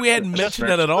can't believe we hadn't mentioned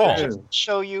that at all. Just to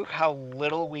show you how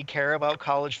little we care about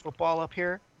college football up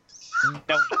here.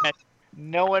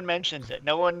 No one mentions it.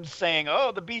 No one's saying,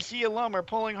 "Oh, the BC alum are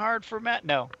pulling hard for Matt."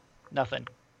 No, nothing.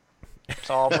 It's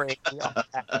all Brady.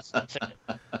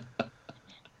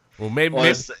 Well, maybe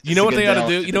you know what they ought to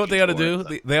do. You know what they ought to do.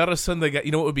 They ought to send the guy.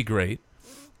 You know what would be great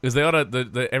is they ought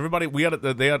to everybody. We ought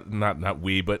to. They ought not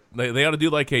we, but they ought to do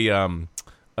like a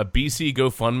BC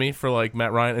GoFundMe for like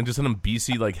Matt Ryan and just send him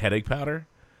BC like headache powder.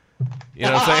 You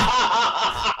know what I'm saying?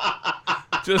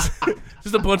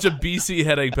 Just a bunch of BC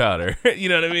headache powder. You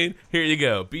know what I mean? Here you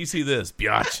go. BC this,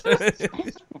 biatch.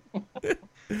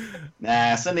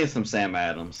 Nah, send him some Sam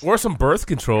Adams. Or some birth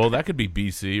control. That could be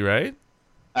BC, right?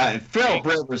 Phil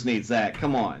Rivers needs that.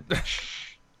 Come on.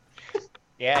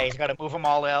 Yeah, he's got to move them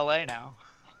all to L.A. now.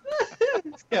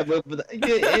 He's got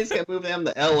to move them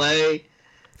to L.A.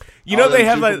 You know they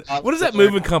have like, what is that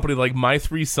moving company, like My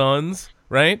 3 Sons,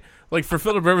 right? Like for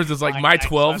Phillip Rivers, it's like My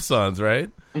 12 Sons, right?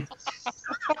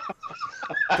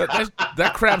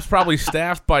 that crap's probably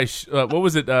staffed by what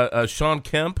was it? Sean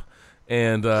Kemp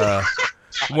and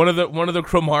one of the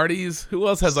Cromarties. Who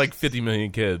else has like 50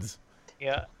 million kids?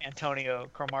 Yeah, Antonio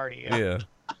Cromartie. Yeah.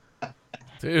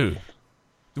 Dude.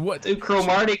 What? Dude,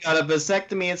 Cromartie got a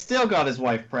vasectomy and still got his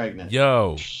wife pregnant.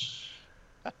 Yo.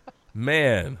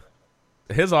 Man.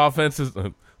 His offense is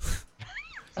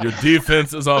your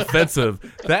defense is offensive.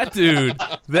 That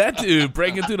dude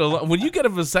breaking through the line. When you get a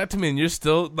vasectomy and you're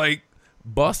still like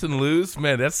busting loose,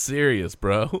 man, that's serious,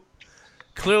 bro.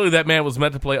 Clearly that man was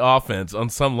meant to play offense on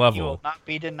some level. He will not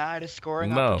be denied a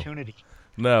scoring opportunity.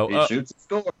 No. He shoots and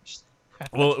scores.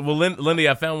 Well, Lindy,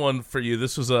 I found one for you.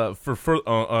 This was for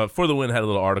the Win had a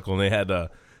little article, and they had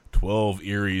 12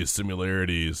 eerie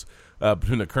similarities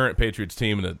between the current Patriots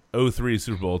team and the 03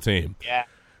 Super Bowl team.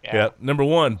 Yeah. Number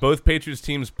 1, both Patriots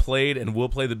teams played and will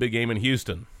play the big game in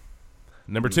Houston.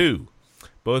 Number 2,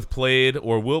 both played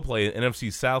or will play an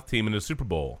NFC South team in the Super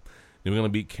Bowl. New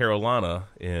England beat Carolina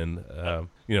in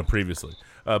previously.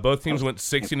 Both teams went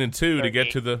 16-2 to get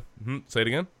to the. Say it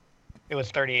again. It was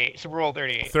 38. Super Bowl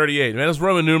 38. 38. Man, that's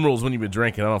Roman numerals when you've been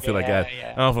drinking. I don't feel like that.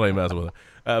 Yeah. I don't feel like messing with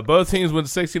it. Both teams went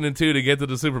 16-2 to get to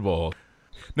the Super Bowl.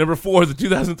 Number 4, the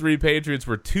 2003 Patriots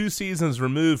were 2 seasons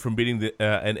removed from beating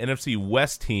an NFC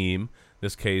West team. In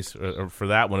this case, for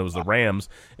that one, it was the Rams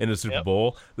in the Super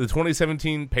Bowl. The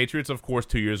 2017 Patriots, of course,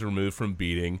 2 years removed from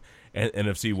beating an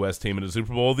NFC West team in the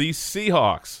Super Bowl. The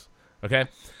Seahawks. Okay,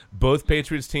 both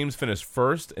Patriots teams finished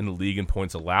first in the league in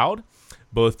points allowed.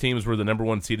 Both teams were the number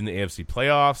 1 seed in the AFC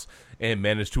playoffs and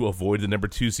managed to avoid the number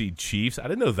 2 seed Chiefs. I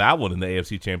didn't know that one in the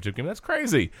AFC Championship game. That's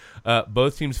crazy.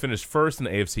 Both teams finished first in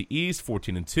the AFC East,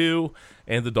 14-2,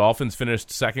 and the Dolphins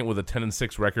finished second with a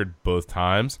 10-6 record both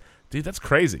times. Dude, that's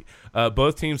crazy.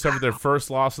 Both teams suffered their first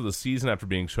loss of the season after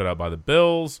being shut out by the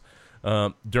Bills.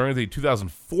 During the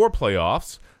 2004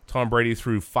 playoffs, Tom Brady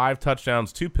threw 5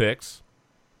 touchdowns, 2 picks.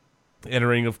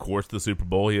 Entering, of course, the Super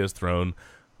Bowl, he has thrown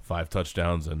 5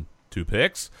 touchdowns and 2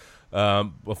 picks.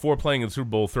 Before playing in Super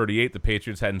Bowl 38, the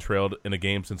Patriots hadn't trailed in a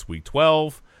game since Week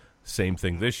 12. Same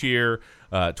thing this year.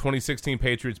 2016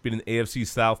 Patriots beat an AFC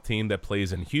South team that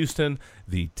plays in Houston,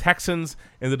 the Texans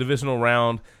in the divisional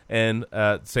round, and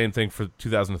same thing for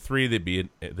 2003. They beat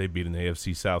an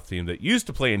AFC South team that used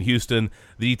to play in Houston,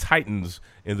 the Titans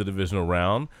in the divisional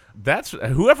round. That's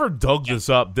whoever dug this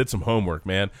up did some homework,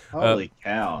 man. Holy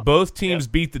cow! Both teams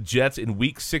beat the Jets in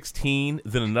Week 16,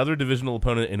 then another divisional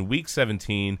opponent in Week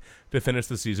 17 to finish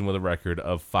the season with a record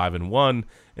of 5-1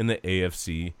 in the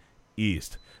AFC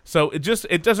East. So it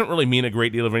doesn't really mean a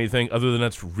great deal of anything other than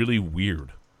that's really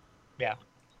weird. Yeah.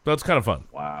 So it's kind of fun.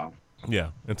 Wow.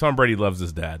 Yeah. And Tom Brady loves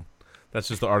his dad. That's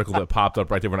just the article that popped up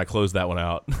right there when I closed that one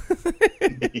out.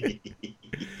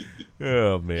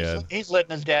 Oh, man. He's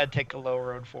letting his dad take the low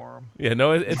road for him. Yeah,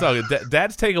 no, it's all good.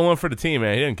 Dad's taking one for the team,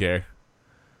 man. He didn't care.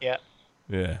 Yeah.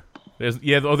 Yeah. There's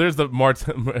the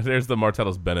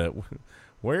Martellus Bennett.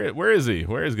 Where is he?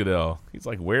 Where is Goodell? He's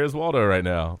like, where is Waldo right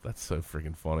now? That's so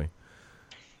freaking funny.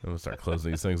 I'm going to start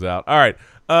closing these things out. All right.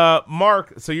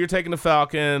 Mark, so you're taking the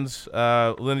Falcons.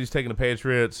 Lindy's taking the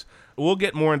Patriots. We'll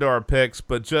get more into our picks,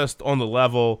 but just on the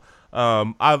level,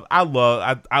 I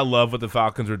love what the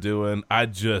Falcons are doing. I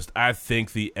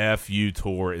think the FU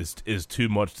tour is too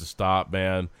much to stop,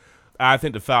 man. I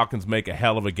think the Falcons make a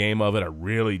hell of a game of it. I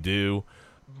really do.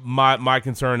 My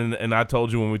concern, and I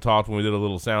told you when we talked, when we did a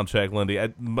little sound check, Lindy,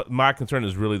 my concern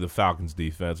is really the Falcons'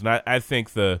 defense. And I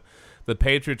think the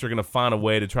Patriots are going to find a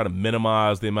way to try to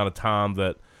minimize the amount of time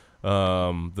that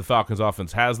the Falcons'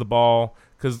 offense has the ball,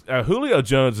 because Julio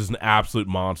Jones is an absolute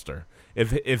monster.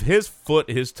 If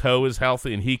his toe is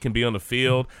healthy and he can be on the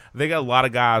field, they got a lot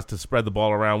of guys to spread the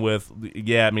ball around with.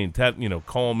 Yeah, I mean,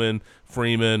 Coleman,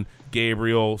 Freeman,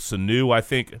 Gabriel, Sanu. I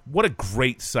think what a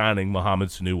great signing Mohamed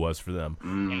Sanu was for them.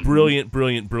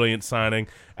 Brilliant signing.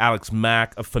 Alex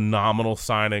Mack, a phenomenal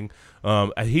signing.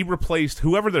 He replaced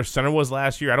whoever their center was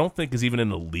last year. I don't think is even in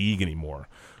the league anymore.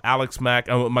 Alex Mack,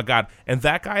 oh my God. And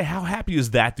that guy, how happy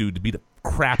is that dude to beat the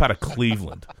crap out of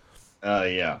Cleveland?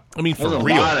 Yeah. I mean, there's for a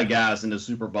real. lot of guys in the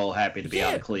Super Bowl happy to be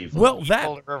out of Cleveland. Well,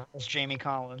 that was Jamie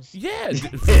Collins. Yeah,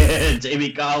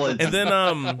 Jamie Collins. And then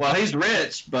well, he's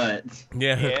rich, but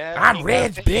yeah I'm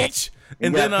rich, bitch.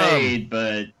 And he then got paid,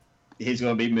 but he's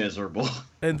going to be miserable.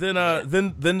 And then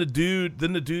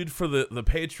the dude for the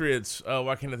Patriots. Oh,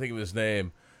 why can't I think of his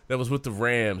name? That was with the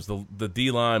Rams, the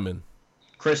D lineman.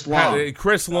 Chris Long.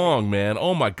 Chris Long, man.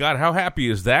 Oh my God, how happy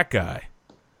is that guy?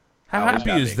 How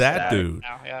happy is that dude?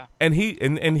 Now, yeah. And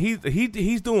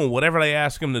he's doing whatever they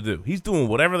ask him to do. He's doing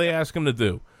whatever they ask him to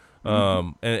do.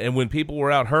 And when people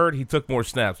were out hurt, he took more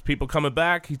snaps. People coming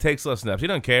back, he takes less snaps. He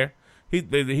doesn't care.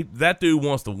 That dude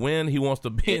wants to win. He wants to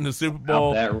be in the Super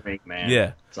Bowl. That ring, man.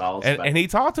 Yeah, it's all and he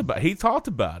talked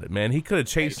about it, man. He could have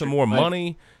chased some more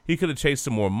money. He didn't.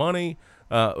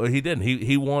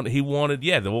 He wanted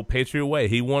the old Patriot way.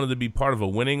 He wanted to be part of a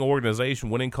winning organization,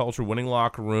 winning culture, winning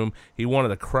locker room. He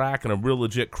wanted a crack and a real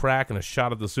legit crack and a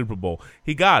shot at the Super Bowl.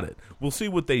 He got it. We'll see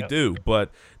what they do,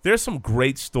 but there's some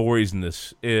great stories in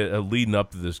this leading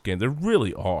up to this game. There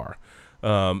really are,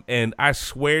 and I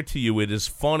swear to you, it is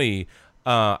funny.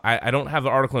 I don't have the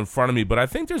article in front of me, but I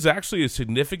think there's actually a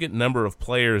significant number of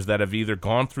players that have either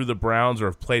gone through the Browns or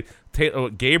have played.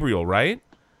 Gabriel, right?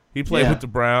 He played with the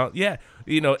Browns. Yeah.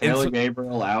 Taylor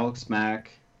Gabriel, Alex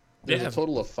Mack. There's a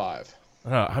total of 5.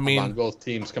 On both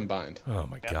teams combined. Oh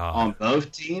my God! On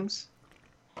both teams?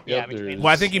 Yeah. Well,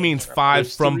 I think he means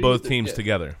 5 from both teams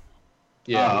together.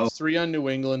 Yeah, there's 3 on New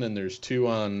England and there's 2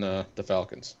 on the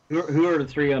Falcons. Who are the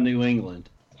 3 on New England?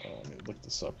 Let me look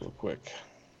this up real quick.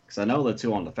 Because I know the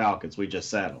 2 on the Falcons. We just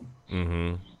said them.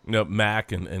 Mm-hmm. No,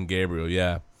 Mack and Gabriel.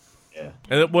 Yeah. Yeah.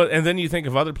 And then you think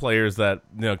of other players that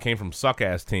came from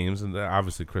suck-ass teams, and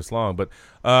obviously Chris Long, but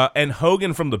and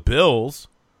Hogan from the Bills.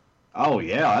 Oh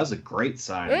yeah, that's a great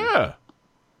signing. Yeah.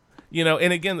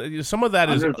 And again, some of that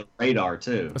under the radar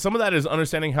too. Some of that is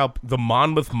understanding how the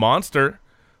Monmouth Monster,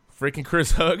 freaking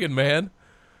Chris Hogan, man.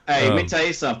 Hey, let me tell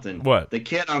you something. What? The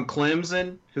kid on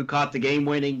Clemson who caught the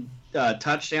game-winning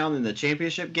touchdown in the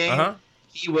championship game,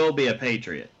 he will be a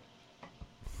Patriot.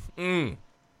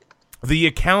 The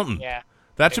accountant. Yeah.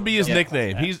 That should be his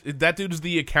nickname. That dude is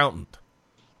the accountant.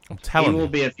 I'm telling you. He will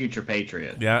be a future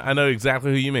Patriot. Yeah, I know exactly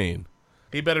who you mean.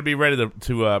 He better be ready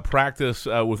to practice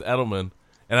with Edelman,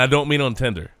 and I don't mean on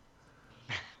Tinder.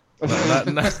 Not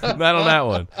on that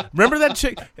one. Remember that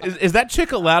chick? Is that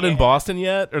chick allowed in Boston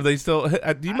yet? Or are they still? Do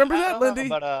you remember that, Lindy?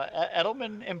 But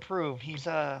Edelman improved. He's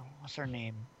what's her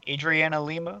name? Adriana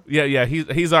Lima. Yeah.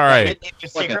 He's all right.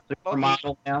 Just like a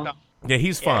supermodel now. No. Yeah,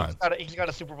 he's fine. He's got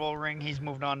a Super Bowl ring. He's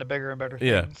moved on to bigger and better things.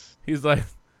 Yeah, he's like,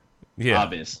 yeah,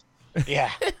 obvious.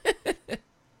 Yeah.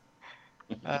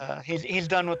 He's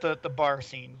done with the bar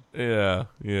scene. Yeah.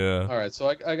 All right,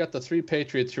 so I got the 3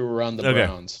 Patriots who were on the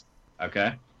Browns.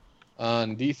 Okay.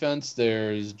 On defense,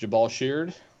 there's Jabal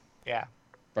Sheard. Yeah.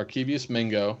 Barkevius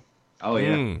Mingo. Oh,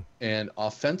 yeah. And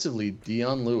offensively,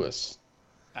 Dion Lewis.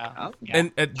 Yeah.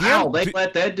 And they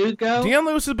let that dude go? Dion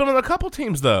Lewis has been on a couple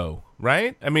teams, though,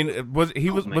 right? I mean, was he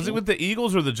with the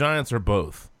Eagles or the Giants or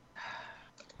both?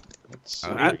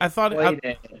 I thought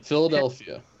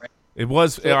Philadelphia. It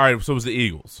was all right. So it was the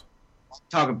Eagles.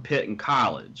 Talking Pitt in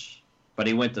college, but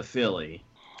he went to Philly.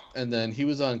 And then he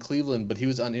was on Cleveland, but he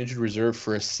was on injured reserve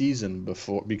for a season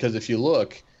before. Because if you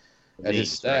look at his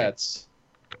stats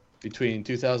between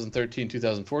 2013 and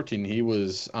 2014, he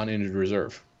was on injured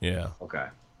reserve. Yeah. Okay.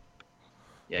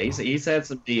 Yeah, he's had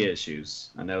some knee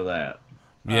issues. I know that.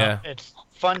 Yeah. It's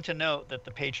fun to note that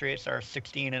the Patriots are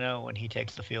 16-0 when he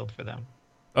takes the field for them.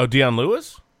 Oh, Dion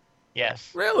Lewis? Yes.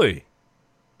 Really?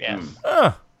 Yes.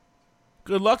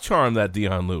 Good luck charm, that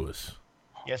Dion Lewis.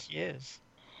 Yes, he is.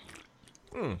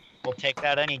 We'll take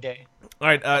that any day. All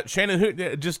right,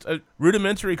 Shannon, just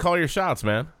rudimentary call your shots,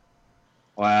 man.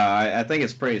 Wow, I think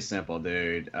it's pretty simple,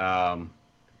 dude.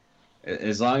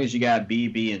 As long as you got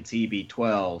BB and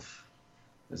TB12,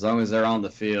 as long as they're on the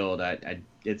field,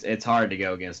 it's hard to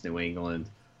go against New England.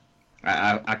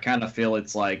 I kind of feel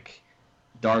it's like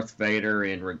Darth Vader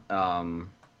and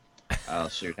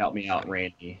help me out,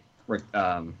 Randy.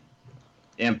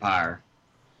 Empire.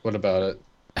 What about it?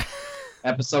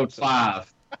 Episode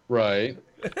 5. Right.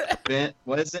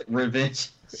 What is it? Revenge.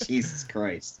 Jesus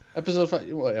Christ. Episode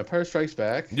 5. What? Empire Strikes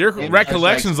Back. Your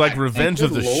recollection's like Revenge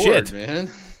of the Lord, shit, man.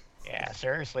 Yeah,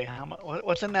 seriously.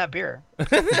 What's in that beer?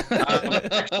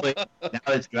 Actually, now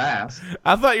it's glass.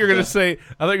 I thought you were gonna say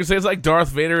it's like Darth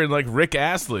Vader and like Rick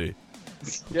Astley.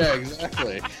 Yeah,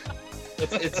 exactly.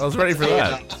 I was ready for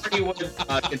that.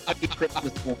 Kentucky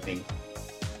Christmas morning.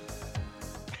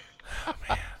 Oh,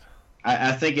 man.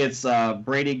 I think it's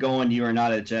Brady going, "You are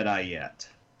not a Jedi yet,"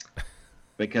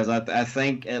 because I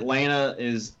think Atlanta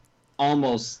is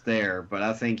almost there, but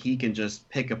I think he can just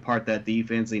pick apart that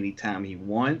defense anytime he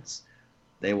wants.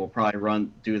 They will probably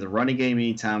do the running game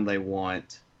anytime they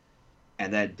want,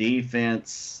 and that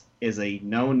defense is a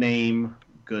no-name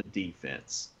good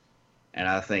defense, and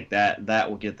I think that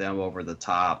will get them over the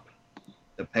top.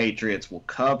 The Patriots will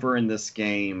cover in this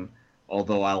game,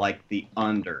 although I like the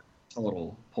under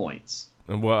total points.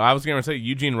 Well, I was going to say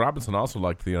Eugene Robinson also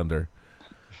liked the under.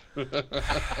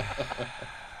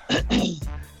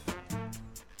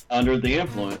 Under the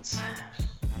influence.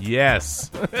 Yes.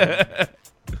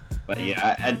 But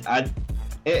yeah,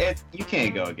 you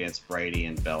can't go against Brady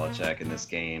and Belichick in this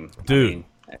game, dude.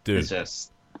 It's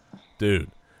just,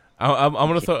 dude. I'm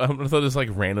gonna throw this like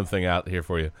random thing out here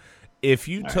for you. If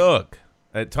you took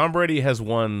Tom Brady has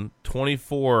won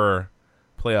 24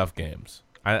 playoff games.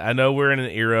 I know we're in an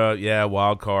era,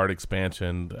 wild card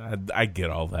expansion. I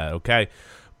get all that, okay,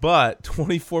 but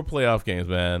 24 playoff games,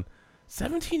 man.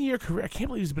 17-year career. I can't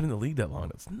believe he's been in the league that long.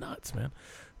 That's nuts, man.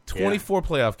 24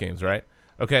 playoff games, right?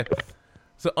 Okay.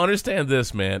 So understand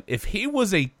this, man. If he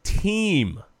was a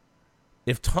team,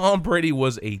 if Tom Brady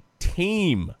was a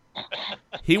team,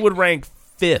 he would rank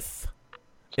 5th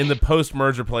in the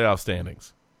post-merger playoff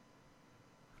standings.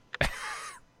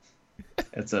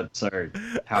 It's absurd.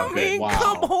 Come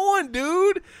on,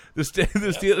 dude. The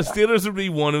Steelers would be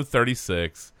 1 of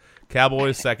 36.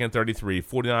 Cowboys 2nd, 33.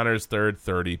 49ers 3rd,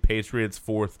 30. Patriots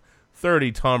 4th,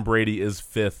 30. Tom Brady is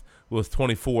 5th with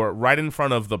 24, right in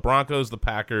front of the Broncos, the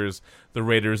Packers, the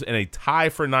Raiders, and a tie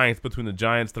for 9th between the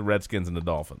Giants, the Redskins, and the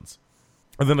Dolphins.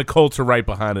 And then the Colts are right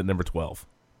behind at number 12.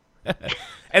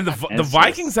 And the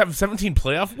Vikings have 17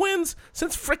 playoff wins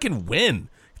since frickin' when?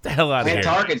 Get the hell out of here.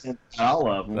 Target's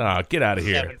all of them. Oh, get out of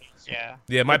here. 70s,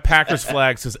 yeah, my Packers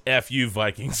flag says F you,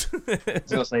 Vikings. I was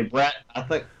going to say, I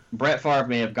think Brett Favre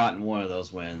may have gotten one of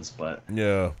those wins, but...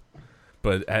 Yeah.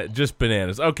 But just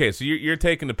bananas. Okay, so you're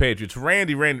taking the Patriots.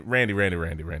 Randy.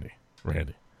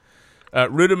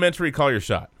 Rudimentary, call your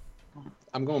shot.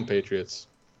 I'm going Patriots.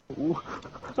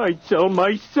 I'd sell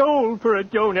my soul for a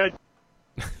donut.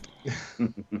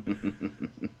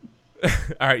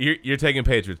 All right, you're taking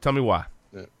Patriots. Tell me why.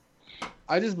 Yeah.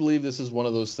 I just believe this is one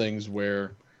of those things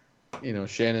where,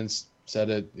 Shannon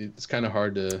said it. It's kind of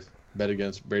hard to bet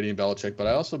against Brady and Belichick, but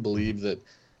I also believe that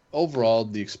overall,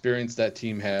 the experience that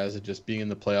team has of just being in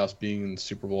the playoffs, being in the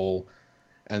Super Bowl,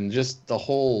 and just the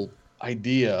whole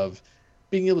idea of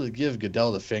being able to give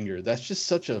Goodell the finger, that's just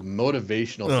such a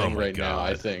motivational thing right now,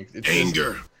 I think. It's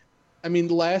anger.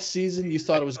 Last season you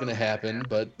thought it was going to happen,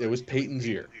 but it was Peyton's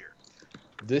year.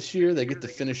 This year they get to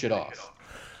finish it off.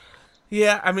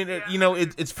 Yeah, I mean,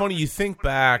 it's funny. You think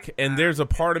back, and there's a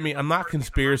part of me. I'm not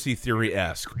conspiracy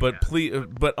theory-esque,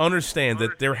 but understand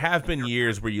that there have been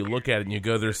years where you look at it and you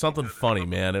go, "There's something funny,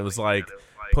 man." It was like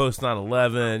post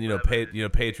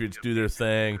 9/11. Patriots do their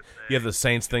thing. You have the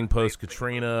Saints thing post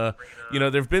Katrina.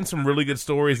 There've been some really good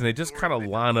stories, and they just kind of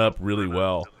line up really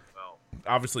well.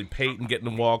 Obviously, Peyton getting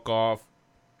the walk off.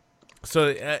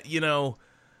 So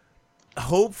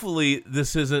hopefully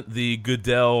this isn't the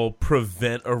Goodell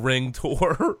prevent a ring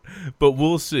tour, but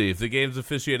we'll see. If the game's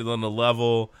officiated on the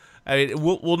level,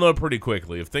 we'll know pretty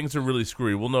quickly. If things are really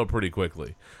screwy, we'll know pretty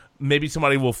quickly. Maybe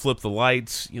somebody will flip the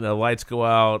lights. Lights go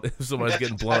out. If somebody's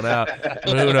getting blown out,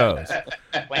 who knows?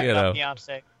 Blame it on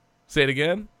Beyonce. Say it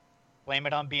again? Blame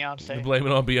it on Beyonce. Blame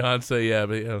it on Beyonce, yeah.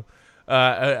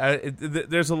 But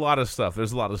there's a lot of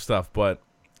stuff. But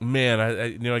man,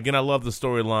 again, I love the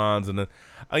storylines, and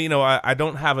I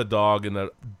don't have a dog in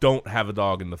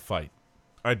the fight.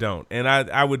 I don't, and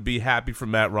I would be happy for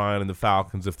Matt Ryan and the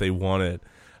Falcons if they won it.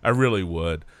 I really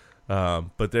would.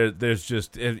 But there's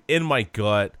just in my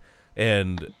gut,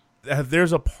 and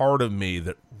there's a part of me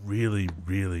that really,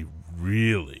 really,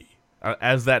 really,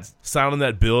 as that sound in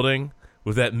that building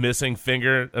with that missing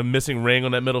ring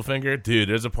on that middle finger, dude.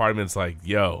 There's a part of me that's like,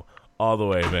 yo, all the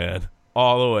way, man,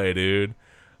 all the way, dude.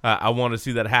 I want to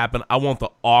see that happen. I want the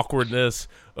awkwardness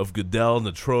of Goodell and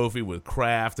the trophy with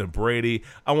Kraft and Brady.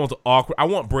 I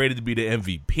want Brady to be the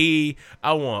MVP.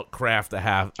 I want Goodell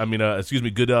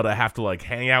to have to like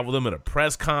hang out with him at a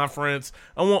press conference.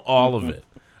 I want all of it.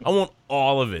 I want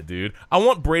all of it, dude. I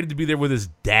want Brady to be there with his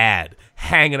dad,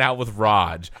 hanging out with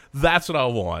Raj. That's what I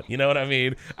want. You know what I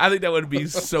mean? I think that would be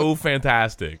so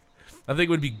fantastic. I think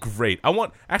it would be great. I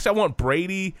want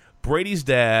Brady, Brady's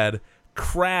dad,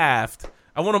 Kraft.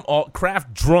 I want them all,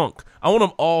 Kraft drunk. I want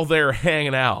them all there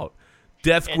hanging out.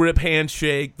 Death grip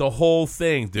handshake, the whole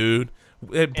thing, dude.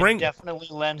 It definitely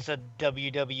lends a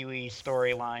WWE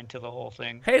storyline to the whole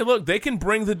thing. Hey, look, they can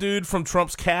bring the dude from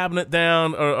Trump's cabinet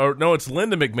down, or no, it's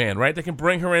Linda McMahon, right? They can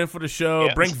bring her in for the show,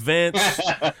 bring Vince.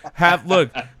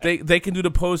 They can do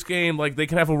the post game, like they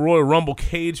can have a Royal Rumble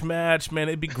cage match, man.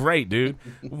 It'd be great, dude.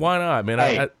 Why not, man?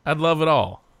 Hey. I'd love it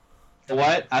all.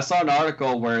 What? I saw an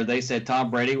article where they said Tom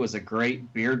Brady was a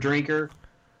great beer drinker.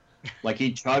 Like,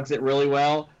 he chugs it really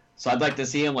well. So I'd like to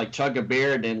see him, like, chug a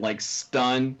beer and then, like,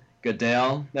 stun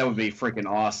Goodell. That would be freaking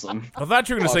awesome. I thought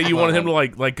you were going to say you wanted him to,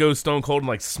 like go stone cold and,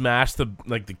 like, smash the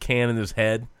can in his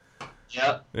head.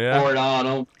 Yep. Yeah. Pour it on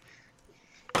him.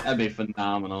 That'd be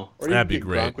phenomenal. Or that'd be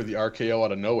great. Gronk with the RKO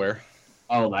out of nowhere.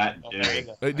 Oh, that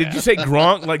dude. Did you say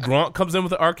Gronk? Like Gronk comes in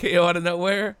with the RKO out of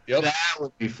nowhere? Yep. That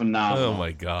would be phenomenal. Oh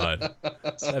my god,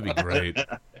 that'd be great.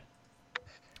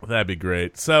 That'd be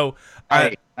great. So,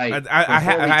 I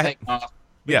take off.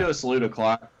 We do a salute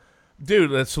o'clock.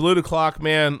 Dude, that salute o'clock,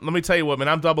 man. Let me tell you what, man.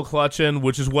 I'm double clutching,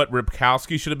 which is what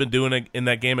Ripkowski should have been doing in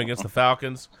that game against the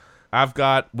Falcons. I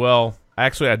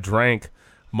drank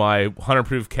my 100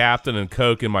 proof Captain and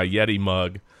Coke in my Yeti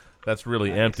mug. That's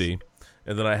really empty.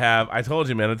 And then I told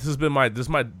you, man, this has been my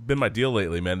deal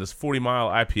lately, man. This 40-mile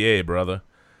IPA, brother.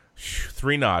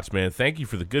 3-notch, man. Thank you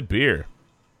for the good beer.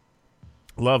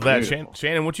 Love that.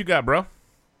 Shannon, what you got, bro?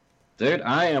 Dude,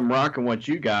 I am rocking what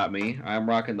you got me. I'm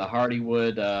rocking the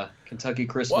Hardywood Kentucky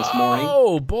Christmas morning.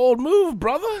 Oh, bold move,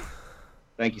 brother.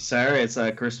 Thank you, sir. It's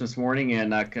Christmas morning,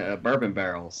 and Bourbon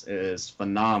Barrels is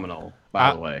phenomenal,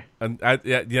 by the way.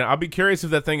 I'll be curious if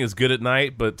that thing is good at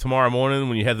night, but tomorrow morning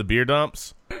when you have the beer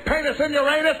dumps, Penis in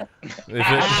Uranus.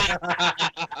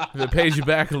 If it pays you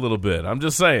back a little bit, I'm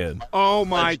just saying. Oh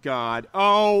my God!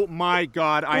 Oh my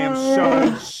God! I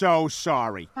am so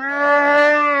sorry.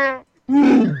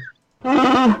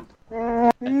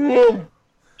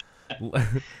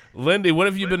 Lindy, what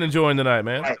have you been enjoying tonight,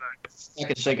 man? I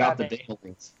can shake off the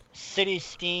damplings. City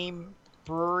Steam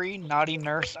Brewery Naughty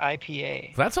Nurse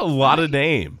IPA. That's a lot of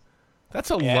name. That's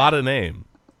a lot of name.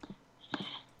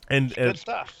 And good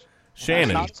stuff. Shannon.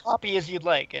 It's not as hoppy as you'd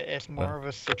like. It's more of a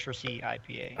citrusy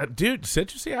IPA. Dude,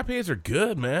 citrusy IPAs are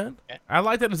good, man. Yeah. I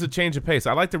like that as a change of pace.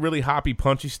 I like the really hoppy,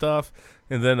 punchy stuff.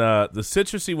 And then the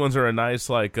citrusy ones are a nice,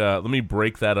 like, let me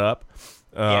break that up.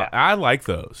 I like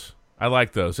those.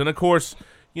 And, of course,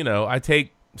 I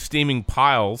take steaming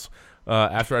piles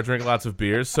after I drink lots of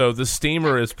beers. So the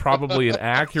steamer is probably an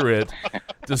accurate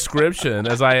description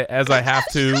as I have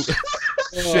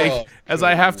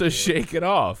to shake it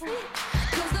off.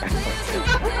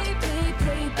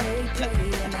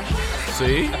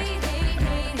 See?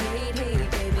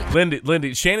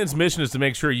 Lindy, Shannon's mission is to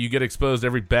make sure you get exposed to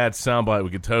every bad soundbite we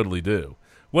could totally do.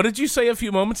 What did you say a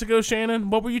few moments ago,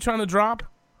 Shannon? What were you trying to drop?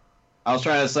 I was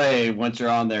trying to say, once you're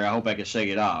on there, I hope I can shake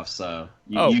it off. So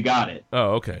you got it.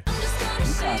 Oh, okay.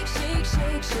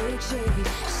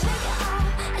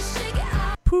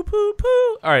 Poo poo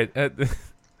poo. All right,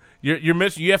 you're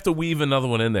missing. You have to weave another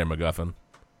one in there, MacGuffin.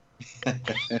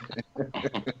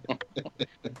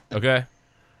 Okay.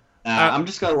 I'm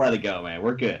just gonna let it go, man.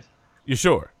 We're good. You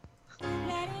sure? I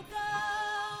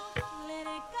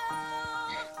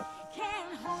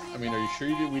mean, are you sure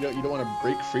you don't want to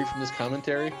break free from this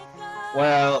commentary?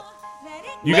 Well,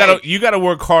 you gotta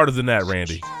work harder than that,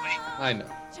 Randy. I know.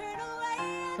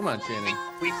 Come on, Shannon.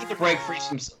 We need to break free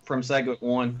from segment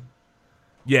 1.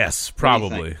 Yes,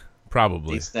 probably.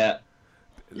 That.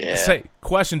 Yeah. Say,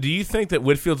 question: do you think that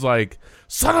Whitfield's like,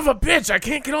 son of a bitch, I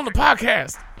can't get on the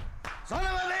podcast? Son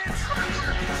of a bitch!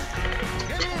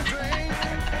 Give me a drink.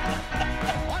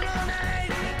 One more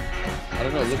night. I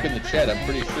don't know. Look in the chat. I'm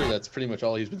pretty sure that's pretty much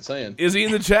all he's been saying. Is he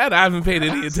in the chat? I haven't paid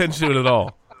any attention to it at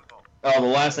all. Oh, the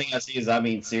last thing I see is, I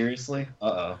mean, seriously?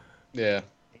 Uh-oh. Yeah.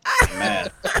 I'm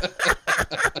mad.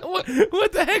 What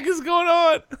the heck is going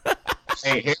on?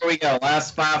 Hey, here we go.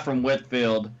 Last 5 from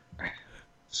Whitfield.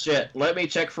 Shit, let me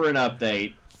check for an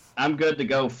update. I'm good to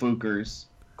go, Fookers.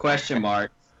 Question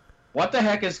mark. What the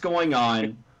heck is going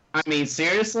on? I mean,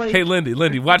 seriously? Hey,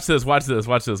 Lindy, watch this. Let's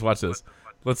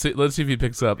see if he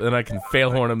picks up, and I can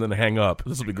Failhorn him, then hang up.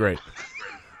 This will be great.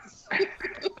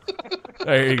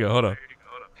 There you go. Hold on.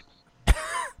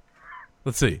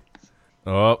 Let's see.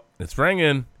 Oh, it's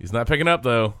ringing. He's not picking up,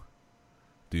 though.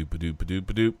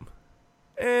 Doop-a-doop-a-doop-a-doop.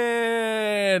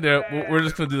 And we're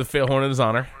just going to do the Failhorn in his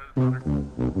honor.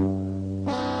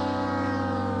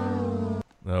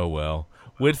 Oh, well.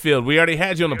 Whitfield, we already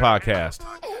had you on the podcast.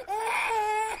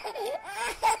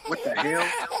 What the hell?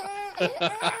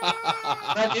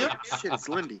 That you? Shit, it's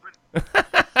Lindy.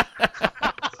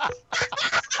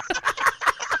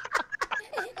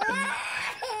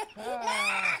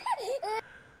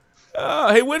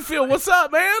 Hey, Whitfield, what's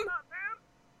up, man?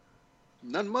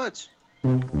 Nothing much.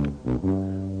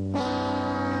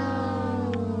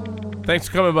 Thanks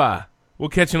for coming by. We'll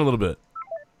catch you in a little bit.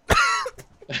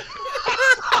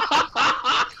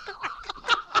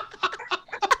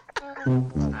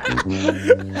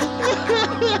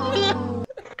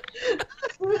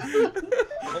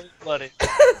 Bloody.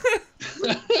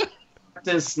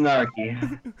 Just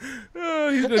snarky.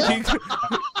 Oh, he's gonna keep.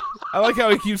 I like how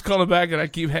he keeps calling back and I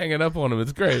keep hanging up on him.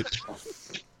 It's great.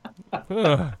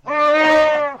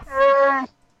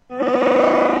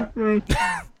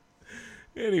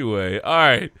 Anyway, all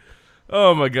right.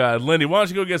 Oh my God, Lindy, why don't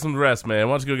you go get some rest, man?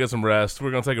 Why don't you go get some rest?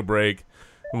 We're gonna take a break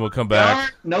and we'll come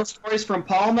back. No stories from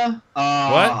Palma.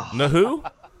 What? No who?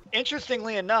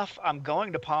 Interestingly enough, I'm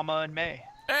going to Palma in May.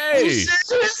 Hey.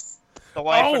 The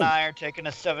wife and I are taking a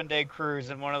 7-day cruise,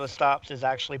 and one of the stops is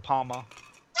actually Palma.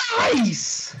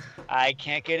 Nice. I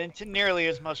can't get into nearly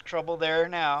as much trouble there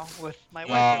now with my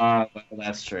wife. Well,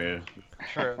 that's true.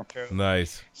 True.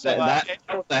 Nice. So, that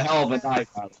was a hell of a night,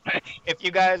 by the way. If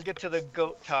you guys get to the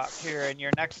GOAT talk here in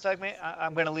your next segment,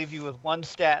 I'm going to leave you with one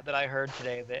stat that I heard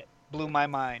today that blew my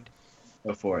mind.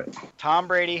 Go for it. Tom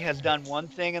Brady has done one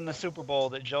thing in the Super Bowl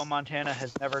that Joe Montana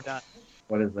has never done.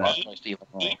 What is that?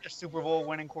 Beat a Super Bowl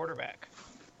winning quarterback.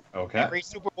 Okay. Every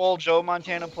Super Bowl Joe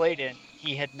Montana played in,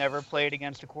 he had never played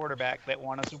against a quarterback that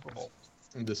won a Super Bowl.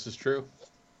 This is true.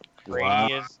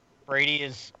 Brady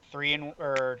is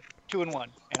 2-1,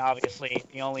 and obviously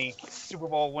the only Super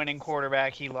Bowl winning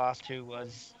quarterback he lost to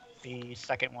was the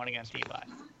second one against Eli,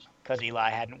 because Eli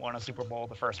hadn't won a Super Bowl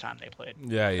the first time they played.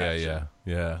 Yeah.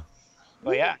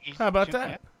 But yeah, how about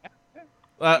that?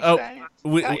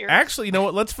 Actually, you know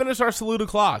what? Let's finish our salute of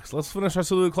clocks.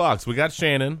 We got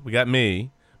Shannon. We got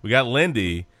me. We got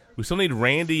Lindy. We still need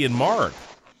Randy and Mark.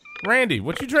 Randy,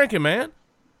 what you drinking, man?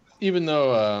 Even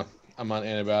though I'm on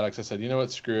antibiotics, I said, you know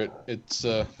what? Screw it. It's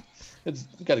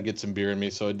got to get some beer in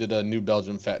me. So I did a New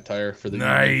Belgium Fat Tire for the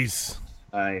nice.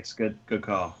 Nice. Good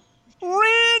call.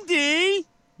 Randy,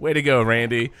 way to go,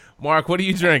 Randy. Mark, what are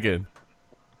you drinking?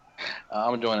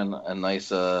 I'm doing a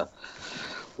nice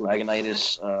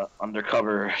Lagunitas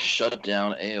undercover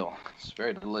shutdown ale. It's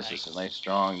very delicious. A nice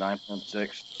strong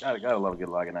 9.6. Gotta love a good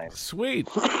Lagunitas. Sweet.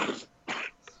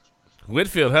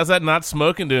 Whitfield, how's that not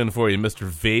smoking doing for you, Mr.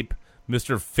 Vape,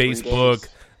 Mr. Facebook,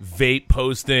 vape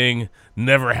posting,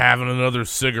 never having another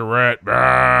cigarette?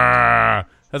 Ah.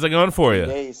 How's that going for you?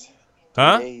 3 days.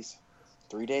 Huh?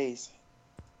 3 days.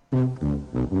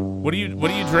 What are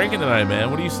you drinking tonight, man?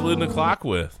 What are you saluting the clock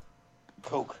with?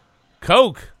 Coke.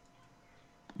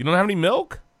 You don't have any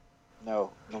milk?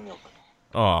 No milk.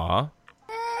 Aw.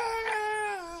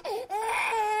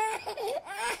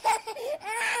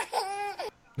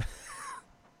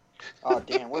 Oh,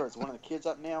 damn, where is one of the kids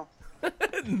up now?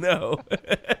 No.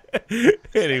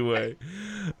 Anyway.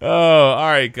 all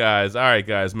right,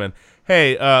 guys, man.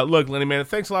 Hey, look, Lenny, man,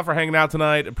 thanks a lot for hanging out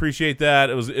tonight. Appreciate that.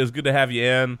 It was good to have you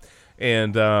in,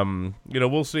 and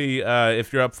we'll see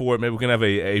if you're up for it. Maybe we can have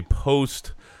a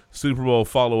post Super Bowl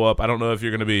follow up. I don't know if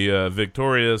you're going to be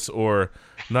victorious or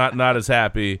not as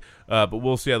happy, but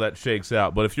we'll see how that shakes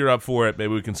out. But if you're up for it,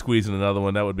 maybe we can squeeze in another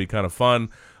one. That would be kind of fun.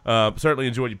 Certainly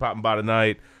enjoyed you popping by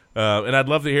tonight, and I'd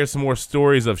love to hear some more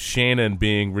stories of Shannon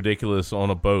being ridiculous on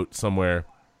a boat somewhere.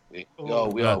 We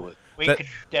all would. We could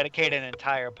dedicate an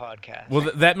entire podcast.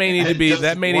 Well, that may need to be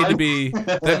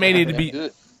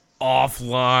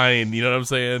offline. You know what I'm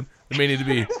saying? It may need to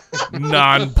be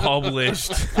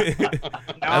non-published,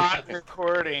 not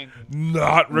recording,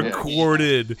 not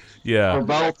recorded. Yeah,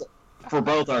 for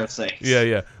both our sakes.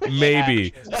 Yeah.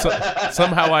 Maybe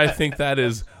somehow I think that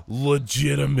is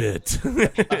legitimate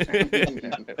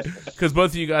because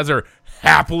both of you guys are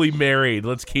happily married.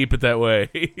 Let's keep it that way.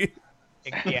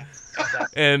 Yeah.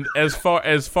 Exactly. And as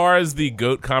far as the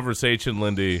GOAT conversation,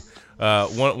 Lindy,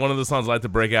 one of the songs I like to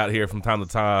break out here from time to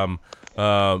time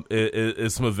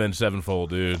is some Avenged Sevenfold,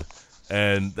 dude,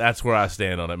 and that's where I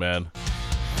stand on it, man.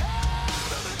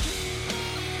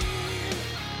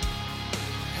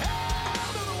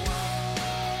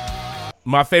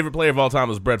 My favorite player of all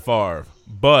time is Brett Favre,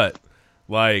 but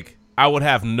like I would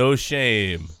have no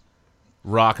shame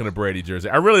rocking a Brady jersey.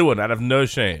 I really wouldn't. I'd have no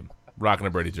shame rocking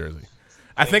a Brady jersey.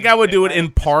 I think I would do it in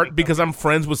part because I'm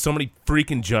friends with so many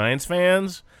freaking Giants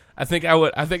fans. I think I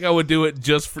would do it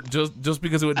just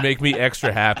because it would make me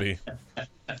extra happy.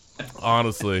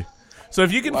 Honestly. So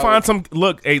if you can find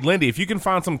hey Lindy, if you can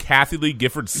find some Kathy Lee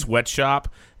Gifford sweatshop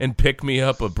and pick me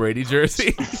up a Brady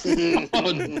jersey,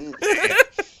 then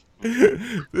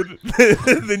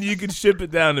you can ship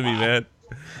it down to me, man.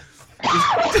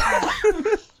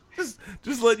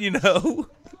 Just let you know.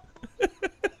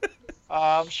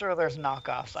 I'm sure there's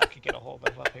knockoffs I could get a hold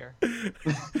of up here.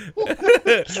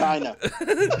 China.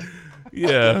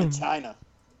 Yeah. China.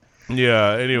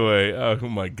 Yeah, anyway. Oh,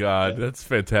 my God. That's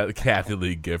fantastic. Kathy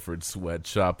Lee Gifford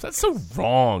sweatshops. That's so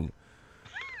wrong.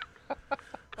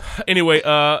 Anyway,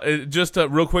 just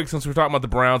real quick, since we're talking about the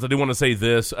Browns, I do want to say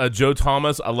this. Joe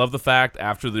Thomas, I love the fact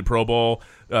after the Pro Bowl,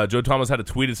 Joe Thomas had a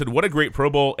tweet and said, "What a great Pro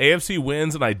Bowl. AFC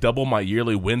wins and I double my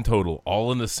yearly win total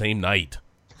all in the same night."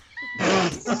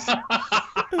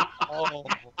 Oh.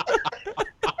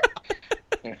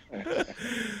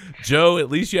 Joe, at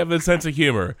least you have a sense of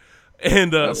humor.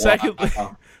 And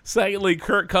secondly,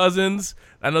 Kirk Cousins,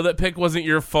 I know that pick wasn't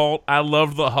your fault. I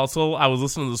loved the hustle. I was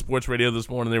listening to the sports radio this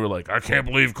morning. They were like, I can't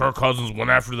believe Kirk Cousins went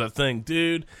after that thing.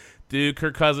 Dude,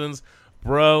 Kirk Cousins,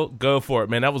 bro, go for it,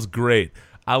 man. That was great.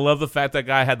 I love the fact that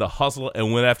guy had the hustle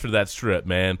and went after that strip,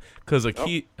 man. Because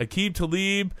Aqib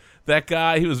Talib, that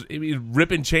guy, he was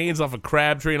ripping chains off a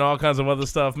Crabtree and all kinds of other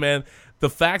stuff, man. The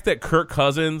fact that Kirk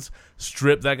Cousins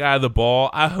stripped that guy of the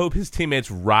ball, I hope his teammates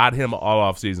ride him all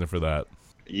off season for that.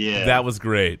 Yeah. That was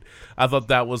great. I thought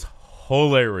that was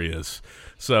hilarious.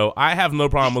 So I have no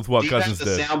problem with what Cousins did.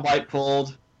 Do you have the soundbite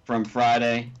pulled from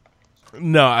Friday?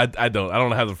 No, I don't. I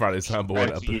don't have the Friday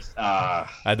soundboard up there.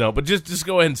 I don't, but just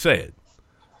go ahead and say it.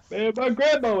 Man, my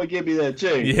grandma would give me that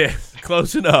chain. Yeah,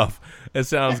 close enough. It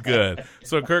sounds good.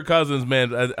 So Kirk Cousins,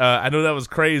 man, I know that was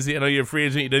crazy. I know you're a free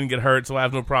agent. You didn't get hurt, so I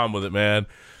have no problem with it, man.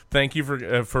 Thank you for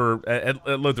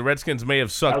look, the Redskins may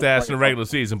have sucked ass in the regular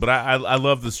season, but I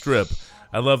love the strip.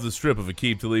 I love the strip of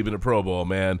Aqib Talib in the Pro Bowl,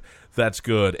 man. That's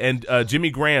good. And Jimmy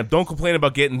Graham, don't complain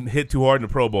about getting hit too hard in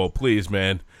the Pro Bowl, please,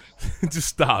 man. Just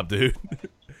stop, dude.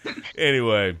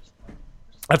 Anyway,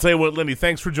 I'll tell you what, Lindy,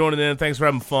 thanks for joining in. Thanks for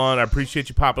having fun. I appreciate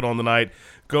you popping on tonight.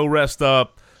 Go rest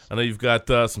up. I know you've got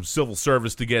some civil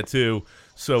service to get to,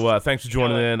 so thanks for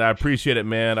joining in. I appreciate it,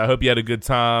 man. I hope you had a good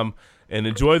time, and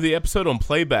enjoy the episode on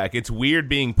playback. It's weird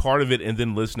being part of it and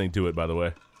then listening to it, by the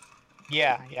way.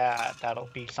 Yeah, that'll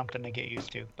be something to get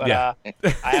used to. But Yeah.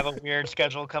 I have a weird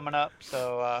schedule coming up,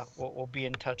 so we'll be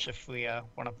in touch if we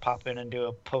want to pop in and do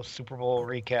a post-Super Bowl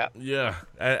recap. Yeah,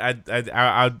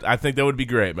 I think that would be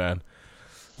great, man.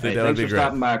 I think that would be great. Thanks for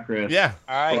stopping by, Chris. Yeah.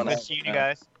 All right, good seeing you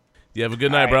guys. You have a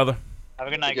good night, brother. Have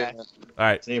a good night, guys. All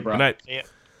right. See you, bro. Good night. See ya.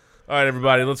 All right,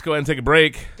 everybody, let's go ahead and take a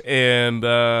break. And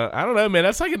I don't know, man,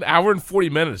 that's like an hour and 40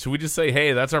 minutes. Should we just say,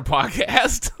 hey, that's our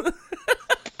podcast?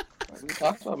 We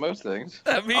talked about most things.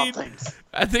 I mean,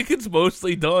 I think it's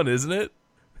mostly done, isn't it?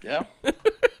 Yeah.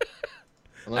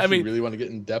 Unless you really want to get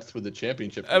in depth with the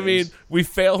championship games. I mean, we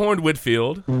failhorned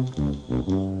Whitfield.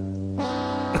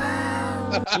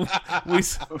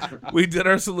 we did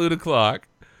our salute o'clock,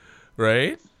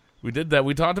 right? We did that.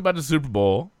 We talked about the Super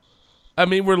Bowl. I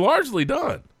mean, we're largely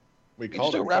done. We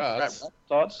called it wrap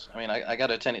thoughts. I mean, I got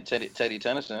a Teddy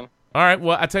Tennyson. All right.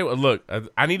 Well, I tell you what. Look,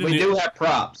 I need to. We do have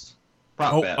props.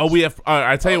 Prop bets. We have. All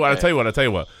right, I tell you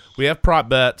what. We have prop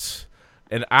bets,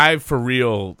 and for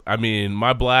real. I mean,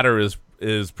 my bladder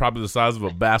is probably the size of a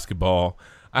basketball.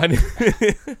 I've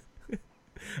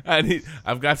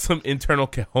got some internal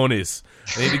cojones.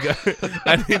 I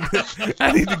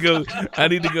need to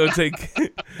go take.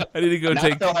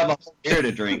 I still have a whole beer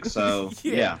to drink, so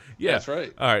yeah, that's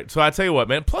right. All right, so I tell you what,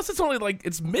 man. Plus, it's only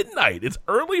it's midnight. It's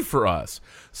early for us.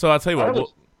 So I tell you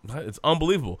what, it's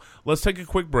unbelievable. Let's take a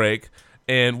quick break.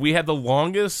 And we had the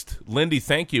longest, Lindy,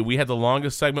 thank you. We had the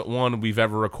longest segment 1 we've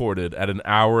ever recorded at 1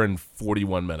 hour and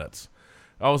 41 minutes.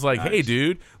 I was like, Hey,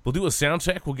 dude, we'll do a sound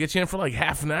check. We'll get you in for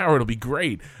half an hour. It'll be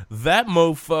great. That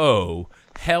mofo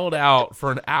held out for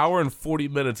 1 hour and 40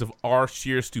 minutes of our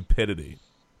sheer stupidity.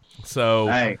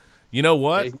 So, you know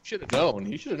what? Hey, he should have known.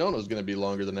 He should have known it was going to be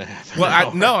longer than that. Well,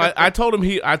 I told him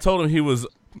he was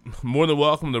more than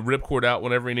welcome to ripcord out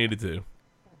whenever he needed to.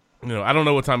 I don't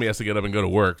know what time he has to get up and go to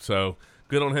work, so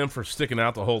good on him for sticking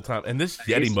out the whole time. And this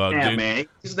Yeti mug, dude. Man.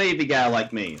 He's a Navy guy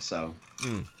like me, so.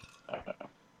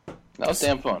 That was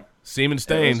damn fun. Semen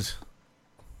stains.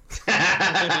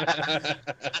 That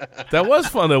was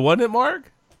fun, though, wasn't it,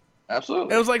 Mark?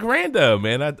 Absolutely. It was random,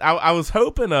 man. I was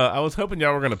hoping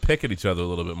y'all were going to pick at each other a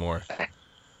little bit more.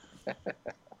 It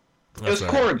was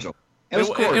cordial.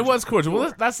 It was cordial.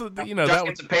 Well, that's that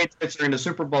gets the Patriots are in the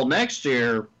Super Bowl next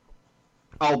year.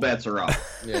 All bets are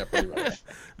off. Yeah, pretty much.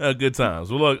 Good times.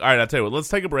 Well, look. All right, I'll tell you what. Let's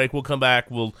take a break. We'll come back.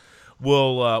 We'll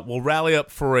rally up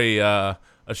for a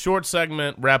short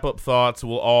segment. Wrap up thoughts.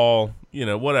 We'll all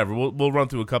whatever. We'll run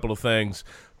through a couple of things.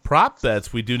 Prop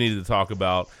bets we do need to talk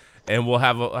about, and we'll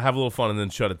have a little fun and then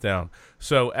shut it down.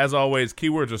 So as always,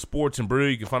 keywords are sports and brew.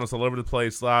 You can find us all over the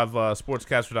place. Live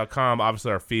sportscaster.com.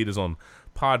 Obviously, our feed is on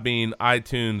Podbean,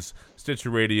 iTunes,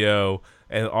 Stitcher Radio,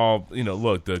 and all,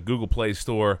 look, the Google Play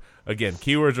Store. Again,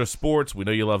 keywords are sports. We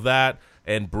know you love that.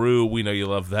 And brew, we know you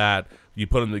love that. You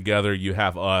put them together, you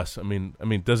have us. I mean,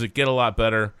 does it get a lot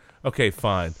better? Okay,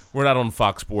 fine. We're not on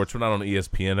Fox Sports. We're not on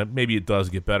ESPN. Maybe it does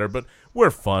get better, but we're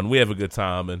fun. We have a good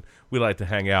time, and we like to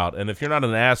hang out. And if you're not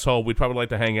an asshole, we'd probably like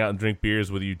to hang out and drink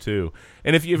beers with you, too.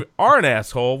 And if you are an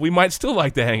asshole, we might still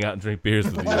like to hang out and drink beers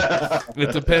with you.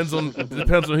 It depends on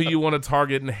who you want to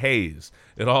target and haze.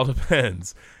 It all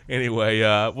depends. Anyway,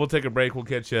 we'll take a break. We'll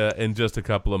catch you in just a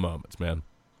couple of moments, man.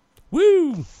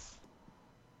 Woo!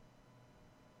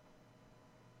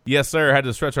 Yes, sir. I had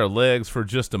to stretch our legs for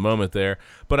just a moment there.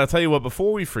 But I'll tell you what,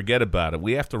 before we forget about it,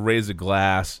 we have to raise a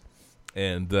glass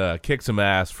and kick some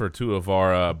ass for two of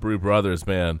our Brew brothers,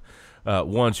 man.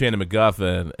 One, Shannon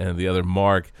McGuffin, and the other,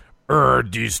 Mark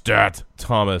D-Stat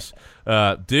Thomas.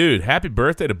 Dude, happy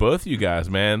birthday to both of you guys,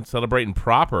 man. Celebrating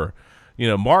proper.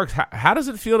 Mark, how does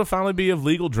it feel to finally be of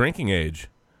legal drinking age?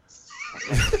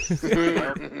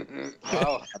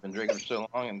 Well, I've been drinking for so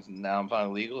long, and now I'm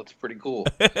finally legal. It's pretty cool.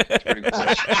 I'm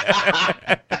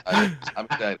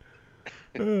excited.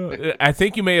 I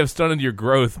think you may have stunted your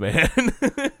growth, man.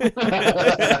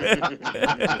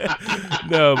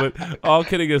 No, but all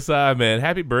kidding aside, man,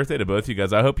 happy birthday to both of you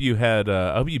guys. I hope you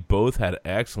both had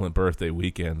excellent birthday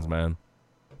weekends, man.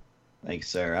 Thanks,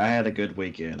 sir. I had a good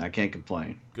weekend. I can't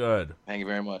complain. Good. Thank you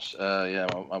very much. Yeah,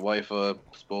 my wife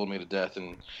spoiled me to death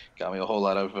and got me a whole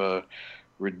lot of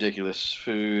ridiculous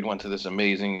food. Went to this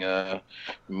amazing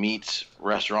meat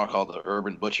restaurant called the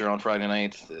Urban Butcher on Friday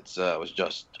night. It was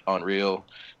just unreal.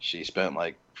 She spent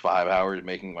like 5 hours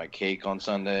making my cake on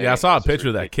Sunday. Yeah, I saw a picture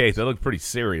of that cake. That looked pretty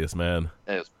serious, man.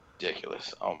 It was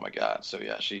ridiculous. Oh my God. So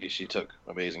yeah, she took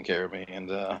amazing care of me and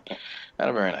had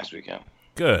a very nice weekend.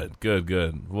 Good.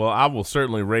 Well, I will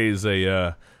certainly raise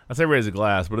a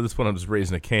glass, but at this point I'm just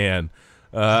raising a can.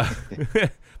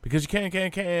 Because you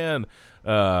can.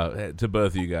 To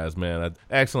both of you guys, man.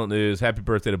 Excellent news. Happy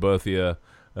birthday to both of you.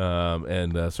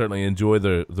 And certainly enjoy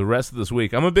the rest of this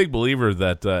week. I'm a big believer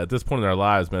that at this point in our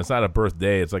lives, man, it's not a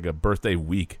birthday. It's like a birthday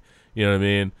week. You know what I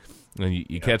mean? And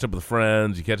you catch up with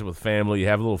friends. You catch up with family. You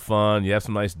have a little fun. You have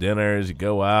some nice dinners. You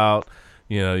go out.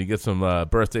 You get some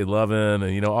birthday loving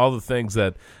and, all the things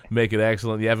that make it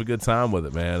excellent. You have a good time with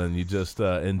it, man, and you just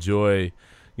enjoy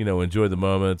the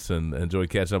moments and enjoy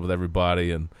catching up with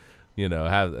everybody and,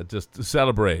 just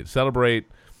celebrate,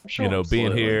 sure,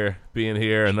 being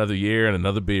here another year and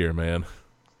another beer, man.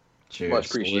 Cheers. Much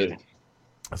appreciated.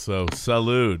 So,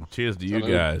 salute. Cheers to you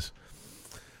guys.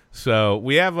 So,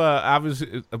 we have,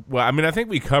 obviously, I think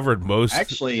we covered most.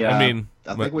 Actually, I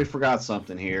think we forgot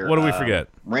something here. What did we forget?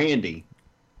 Randy.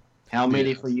 How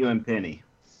many for you and Penny?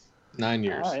 9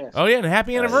 years. Oh, yeah, and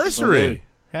happy anniversary.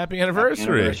 Happy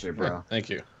anniversary, bro. Thank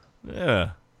you.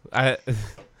 Yeah. I'll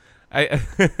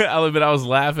admit I was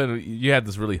laughing. You had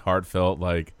this really heartfelt,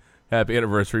 happy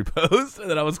anniversary post, and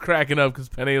then I was cracking up because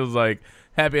Penny was like,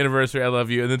 happy anniversary, I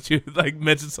love you, and then she like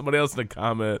mentioned somebody else in the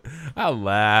comment. I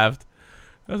laughed.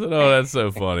 I said, oh, that's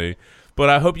so funny. But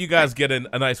I hope you guys get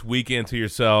a nice weekend to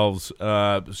yourselves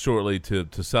shortly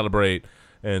to celebrate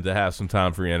and to have some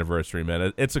time for your anniversary,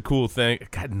 man. It's a cool thing.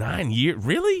 God, 9 years?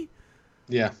 Really?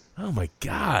 Yeah. Oh, my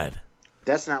God.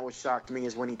 That's not what shocked me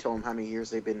is when he told him how many years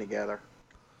they've been together.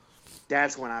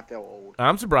 That's when I felt old.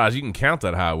 I'm surprised you can count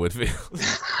that high, Whitfield.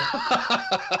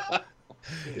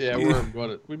 Yeah,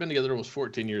 we've been together almost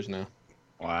 14 years now.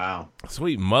 Wow.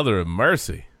 Sweet mother of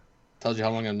mercy. Tells you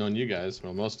how long I've known you guys.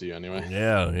 Well, most of you anyway.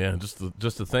 Yeah.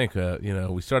 Just to think,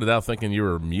 we started out thinking you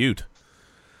were mute.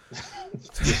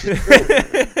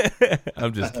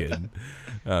 I'm just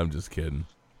kidding.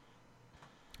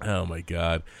 Oh my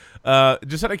God.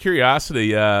 Just out of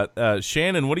curiosity,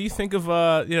 Shannon, what do you think of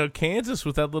Kansas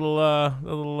with that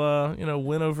little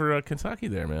win over Kentucky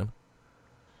there, man?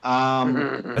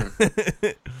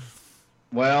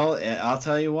 Well, I'll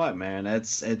tell you what, man.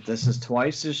 This is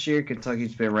twice this year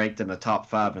Kentucky's been ranked in the top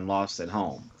 5 and lost at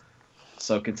home.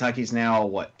 So Kentucky's now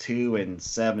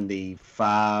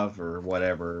 2-75 or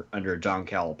whatever under John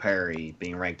Calipari,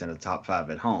 being ranked in the top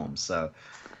 5 at home. So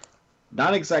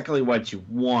not exactly what you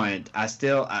want. I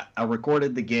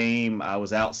recorded the game. I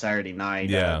was out Saturday night.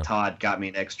 Yeah. Todd got me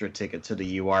an extra ticket to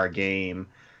the UR game.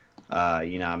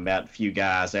 I met a few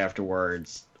guys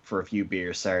afterwards for a few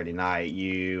beers Saturday night.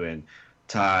 You and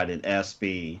Todd and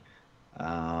SB,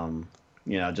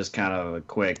 just kind of a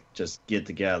quick get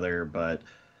together. But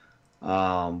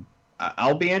I'll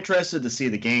be interested to see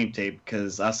the game tape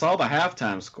because I saw the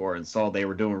halftime score and saw they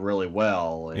were doing really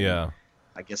well. And yeah.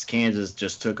 I guess Kansas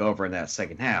just took over in that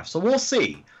second half. So we'll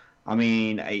see. I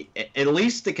mean, at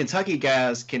least the Kentucky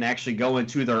guys can actually go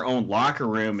into their own locker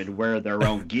room and wear their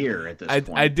own gear at this point.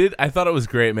 I thought it was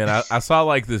great, man. I saw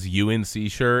like this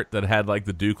UNC shirt that had like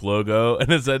the Duke logo,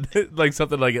 and it said like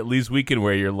something like, at least we can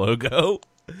wear your logo.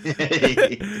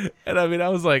 And I mean, I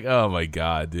was like, oh my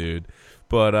God, dude.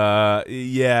 But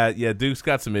yeah, Duke's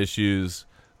got some issues.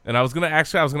 And I was gonna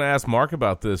ask Mark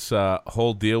about this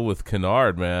whole deal with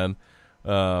Kennard, man.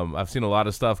 I've seen a lot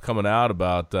of stuff coming out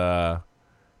about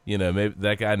maybe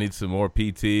that guy needs some more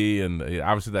PT, and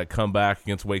obviously that comeback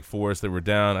against Wake Forest, they were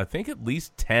down, I think, at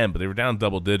least 10, but they were down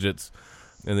double digits,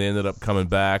 and they ended up coming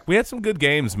back. We had some good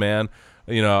games, man.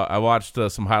 I watched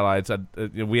some highlights.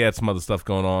 We had some other stuff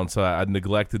going on, so I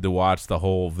neglected to watch the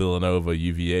whole Villanova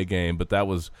UVA game, but that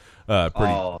was pretty.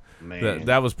 Oh man,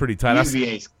 that was pretty tight.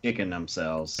 UVA's kicking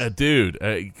themselves, dude.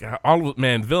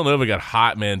 Villanova got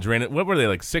hot, man. What were they,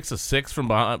 like 6 of 6 from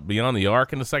beyond the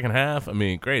arc in the second half? I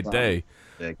mean, great day.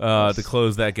 To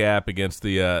close that gap against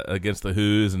the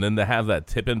Hoos, and then to have that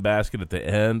tip-in basket at the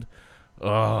end,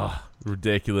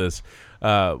 ridiculous.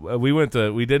 We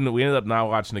ended up not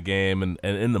watching the game, and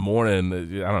in the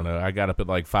morning, I don't know, I got up at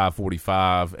like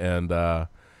 5:45, and I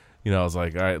was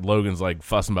like, all right, Logan's like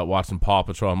fussing about watching Paw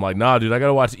Patrol. I'm like, nah, dude, I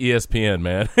gotta watch ESPN,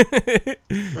 man.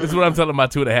 This is what I'm telling my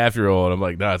 2.5-year-old. I'm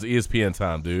like, nah, it's ESPN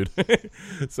time, dude.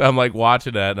 So I'm like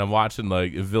watching that, and I'm watching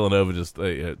like Villanova just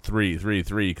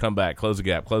 3, come back, close the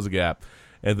gap.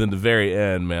 And then the very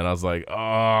end, man, I was like,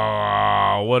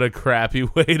 oh, what a crappy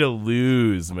way to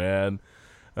lose, man.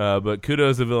 But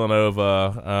kudos to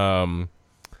Villanova.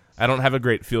 I don't have a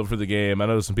great feel for the game. I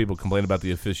know some people complain about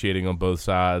the officiating on both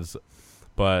sides.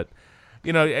 But,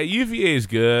 UVA is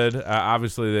good.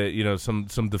 Obviously, that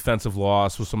some defensive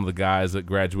loss with some of the guys that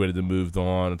graduated and moved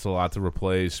on. It's a lot to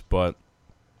replace. But,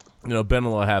 Ben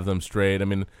will have them straight. I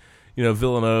mean,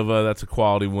 Villanova, that's a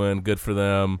quality win. Good for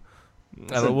them.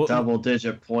 That's a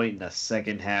double-digit point in the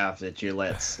second half that you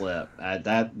let slip.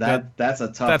 That's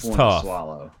a tough one to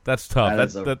swallow. That's tough.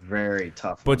 That's a very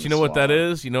tough one. But you know what that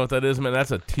is? You know what that is, man?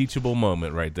 That's a teachable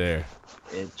moment right there.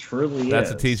 It truly is.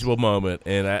 That's a teachable moment,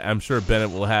 and I'm sure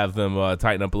Bennett will have them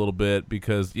tighten up a little bit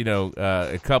because,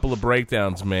 a couple of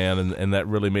breakdowns, man, and that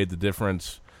really made the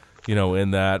difference,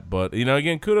 in that. But,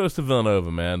 again, kudos to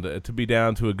Villanova, man, to be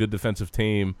down to a good defensive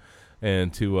team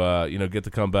and to, get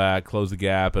the comeback, close the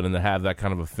gap, and then to have that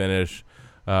kind of a finish.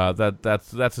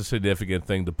 That's a significant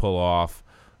thing to pull off.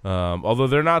 Although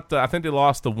they're not, I think they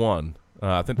lost the one.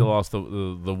 I think they lost the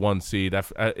 1 seed.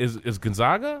 Is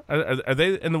Gonzaga? Are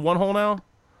they in the 1 hole now?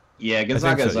 Yeah,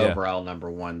 Gonzaga's overall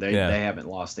number 1. They haven't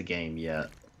lost a game yet.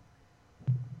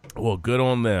 Well, good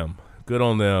on them.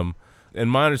 And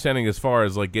my understanding, as far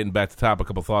as like getting back to top, a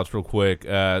couple thoughts real quick.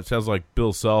 It sounds like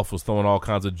Bill Self was throwing all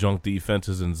kinds of junk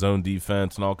defenses and zone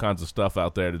defense and all kinds of stuff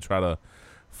out there to try to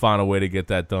find a way to get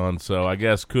that done. So I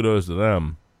guess kudos to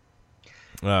them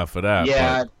for that.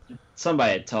 Yeah.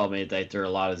 somebody had told me they threw a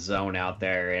lot of zone out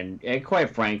there, and quite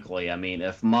frankly, I mean,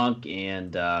 if Monk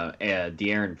and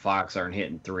De'Aaron Fox aren't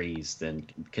hitting threes, then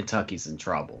Kentucky's in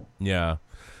trouble. Yeah,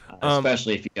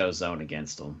 especially if you go zone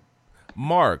against them.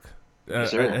 Mark,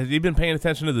 have you been paying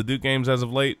attention to the Duke games as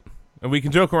of late? And we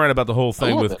can joke around about the whole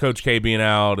thing with Coach K being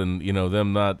out, and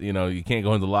them not, you can't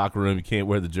go in the locker room, you can't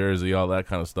wear the jersey, all that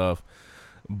kind of stuff.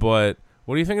 But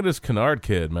what do you think of this Kennard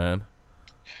kid, man?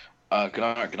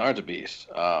 Kennard's a beast.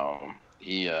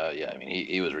 He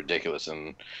was ridiculous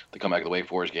in the comeback of the Wake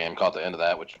Forest game. Caught the end of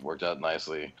that, which worked out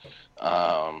nicely.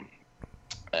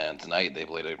 And tonight they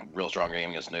played a real strong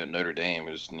game against Notre Dame,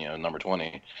 who's number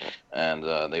 20, and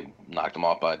they knocked them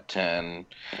off by 10.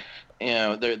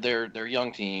 They're a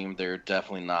young team. They're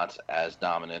definitely not as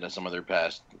dominant as some of their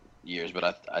past years,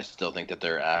 but I still think that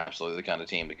they're absolutely the kind of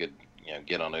team that could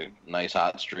get on a nice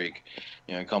hot streak,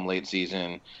 come late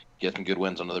season, get some good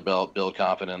wins under their belt, build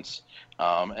confidence,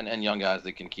 and young guys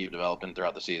that can keep developing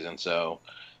throughout the season. So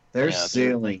their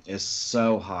ceiling is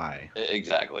so high.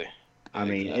 Exactly. I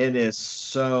mean, it is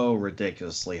so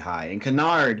ridiculously high. And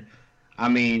Kennard, I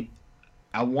mean,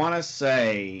 I want to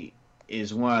say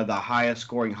is one of the highest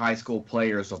scoring high school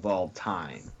players of all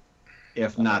time,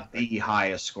 if not the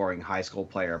highest scoring high school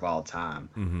player of all time.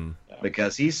 Mm-hmm.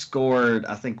 Because he scored,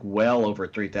 I think, well over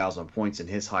 3,000 points in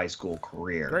his high school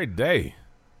career. Great day.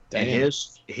 And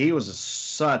he was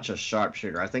such a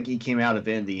sharpshooter. I think he came out of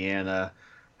Indiana.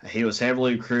 He was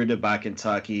heavily recruited by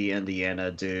Kentucky,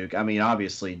 Indiana, Duke. I mean,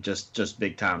 obviously, just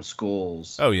big-time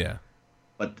schools. Oh, yeah.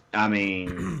 But, I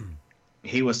mean,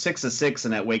 he was 6 of 6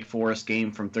 in that Wake Forest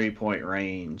game from three-point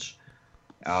range.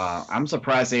 I'm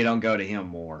surprised they don't go to him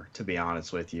more, to be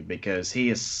honest with you, because he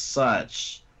is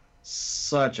such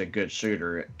a good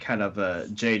shooter, kind of a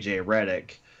J.J.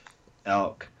 Redick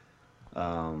elk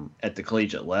at the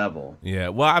collegiate level. Yeah,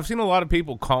 well, I've seen a lot of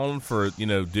people calling for,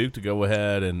 Duke to go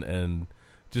ahead and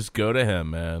just go to him,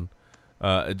 man.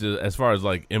 Just, as far as,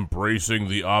 like, embracing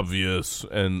the obvious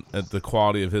and at the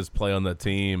quality of his play on that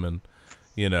team and,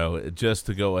 just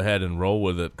to go ahead and roll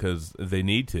with it because they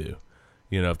need to.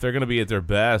 If they're going to be at their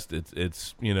best,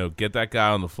 it's get that guy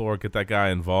on the floor, get that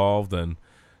guy involved, and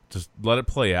just let it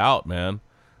play out, man.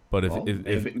 But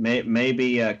if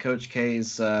maybe Coach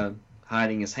K's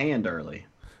hiding his hand early.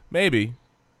 Maybe,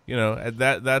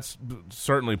 that's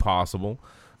certainly possible.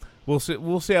 We'll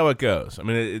see how it goes. I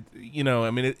mean,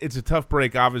 it's a tough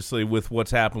break, obviously, with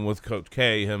what's happened with Coach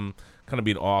K, him kind of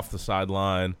being off the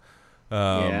sideline.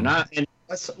 And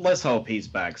let's hope he's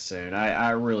back soon.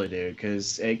 I really do,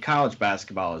 because college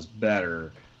basketball is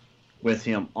better with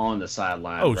him on the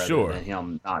sideline rather than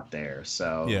him not there.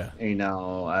 So,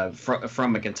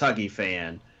 from a Kentucky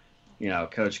fan,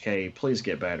 Coach K, please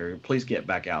get better. Please get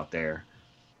back out there.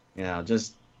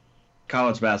 Just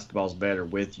college basketball's better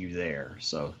with you there.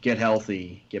 So get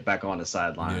healthy, get back on the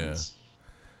sidelines. Yeah.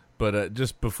 But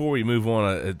just before we move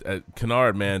on,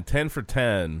 Kennard, man, 10 for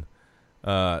 10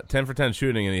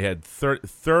 shooting, and he had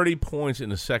 30 points in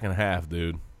the second half,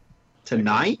 dude.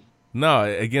 Tonight? No,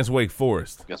 against Wake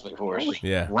Forest. Against Wake Forest. Holy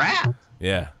yeah. crap.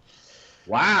 Yeah.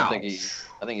 Wow. I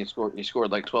think he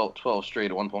scored like 12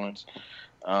 straight at 1 point.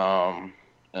 And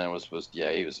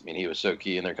he was so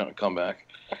key in their comeback.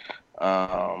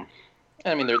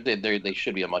 I mean, they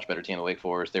should be a much better team than Wake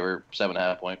Forest. They were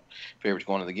 7.5 point favorites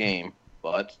going into the game,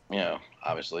 but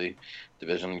obviously,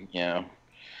 division, they're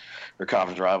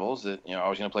conference rivals that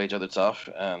always going to play each other tough,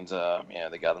 and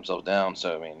they got themselves down.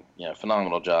 So I mean,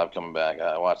 phenomenal job coming back.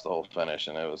 I watched the whole finish,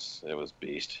 and it was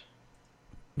beast.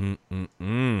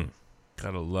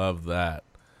 Gotta love that.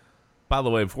 By the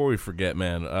way, before we forget,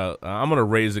 man, I'm gonna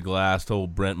raise a glass to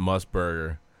old Brent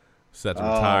Musburger, set to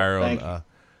retire on.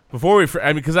 Before we,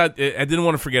 because I didn't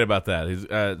want to forget about that. He's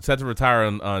set to retire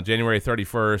on January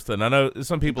 31st, and I know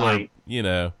some people are,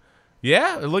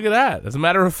 yeah, look at that. As a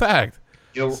matter of fact,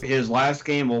 his last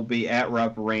game will be at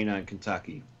Rupp Arena in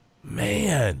Kentucky.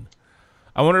 Man,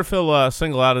 I wonder if he'll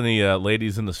single out any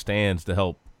ladies in the stands to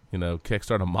help,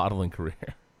 kickstart a modeling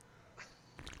career,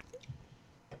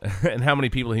 and how many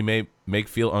people he may make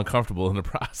feel uncomfortable in the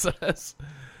process.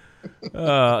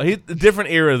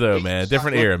 Different era though, man.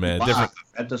 Different era, man. Different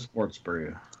at the Sports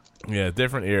Brew. Yeah,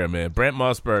 different era, man. Brent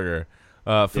Musburger,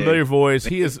 familiar voice.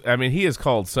 He has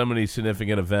called so many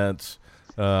significant events.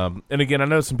 And again, I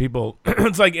know some people.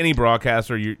 It's like any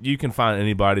broadcaster. You can find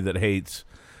anybody that hates.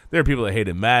 There are people that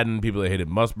hated Madden, people that hated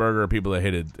Musburger, people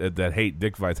that hate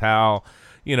Dick Vitale.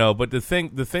 But the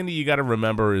thing that you got to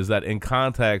remember is that in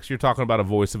context, you're talking about a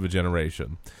voice of a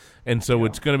generation. And so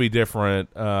it's going to be different,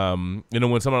 when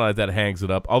someone like that hangs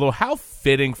it up. Although, how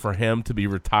fitting for him to be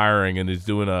retiring and he's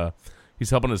doing a He's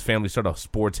helping his family start a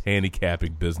sports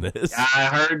handicapping business. I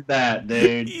heard that,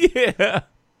 dude. Yeah.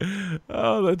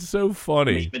 Oh, that's so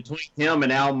funny. I mean, between him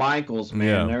and Al Michaels,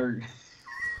 man, they're...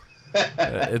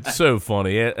 It's so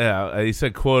funny. He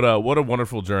said, quote, what a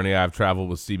wonderful journey I've traveled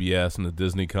with CBS and the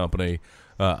Disney company.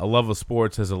 A love of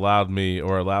sports has allows me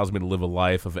to live a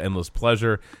life of endless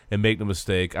pleasure, and make no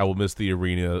mistake, I will miss the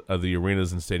arenas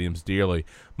and stadiums dearly.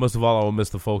 Most of all, I will miss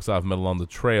the folks I've met along the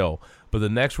trail. But the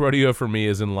next rodeo for me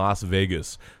is in Las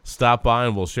Vegas. Stop by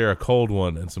and we'll share a cold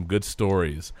one and some good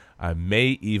stories. I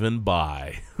may even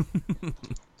buy.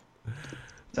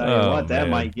 Tell you what, that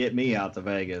might get me out to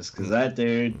Vegas, because that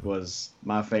dude was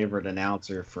my favorite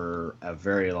announcer for a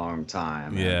very long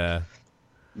time. Yeah.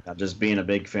 And just being a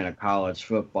big fan of college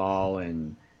football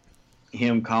and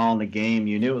him calling the game,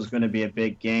 you knew it was going to be a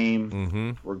big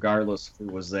game, regardless of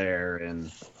who was there. And,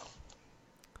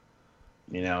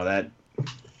 you know, that,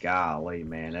 golly,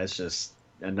 man, that's just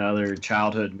another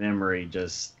childhood memory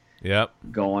just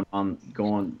going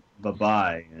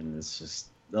bye-bye. And it's just,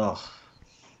 ugh.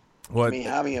 I mean,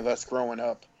 how many of us growing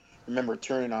up remember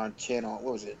turning on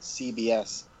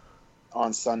CBS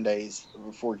on Sundays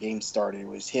before games started? It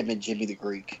was him and Jimmy the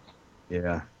Greek.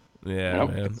 Yeah. Yeah,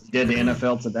 man. He did the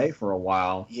NFL Today for a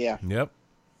while. Yeah. Yep.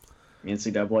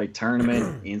 NCAA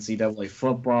tournament, NCAA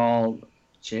football,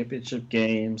 championship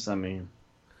games. I mean.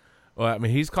 Well, I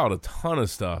mean, he's called a ton of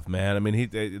stuff, man. I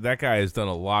mean, that guy has done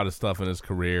a lot of stuff in his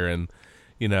career, and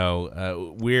you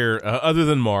know, we're other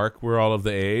than Mark, we're all of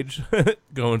the age,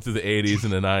 going through the 80s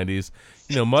and the 90s.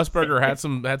 You know, Musburger had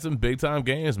some big time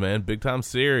games, man, big time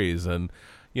series, and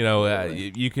you know,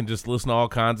 you can just listen to all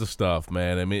kinds of stuff,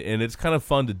 man. I mean, and it's kind of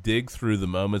fun to dig through the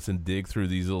moments and dig through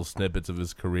these little snippets of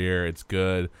his career. It's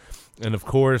good, and of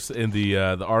course, in the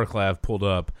article I've pulled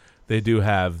up, they do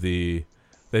have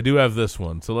this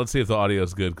one. So let's see if the audio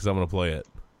is good, because I'm going to play it.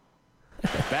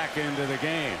 Back into the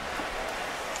game.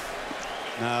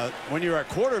 Now, when you're a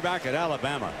quarterback at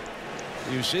Alabama,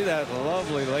 you see that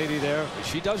lovely lady there.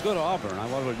 She does go to Auburn, I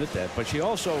want to admit that. But she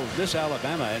also, Miss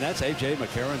Alabama, and that's A.J.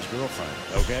 McCarron's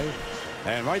girlfriend, okay?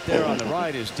 And right there on the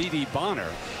right is Dee Bonner.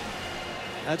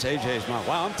 That's A.J.'s mom.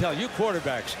 Wow, I'm telling you,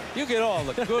 quarterbacks, you get all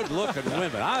the good-looking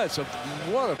women.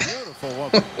 What a beautiful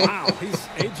woman. Wow,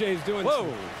 A.J.'s doing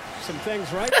some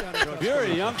things right down there. If you're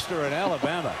a youngster in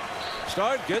Alabama,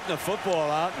 start getting the football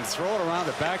out and throw it around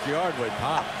the backyard with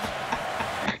Pop.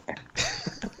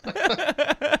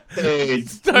 Dude,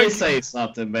 let me say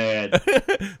something, man.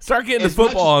 Start getting the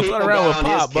football and throw it around with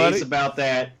Pop, buddy. About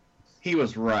that, he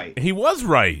was right. He was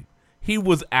right. He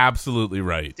was absolutely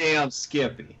right. Damn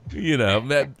Skippy. You know,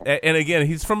 and again,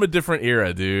 he's from a different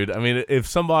era, dude. I mean, if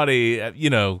somebody,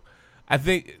 you know, I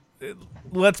think,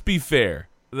 let's be fair.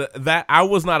 That I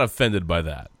was not offended by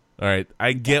that. All right,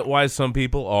 I get why some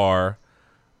people are.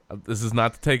 This is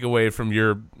not to take away from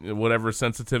your whatever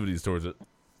sensitivities towards it,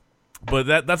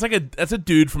 but that's a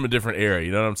dude from a different era.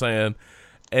 You know what I'm saying?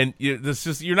 And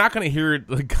you're not going to hear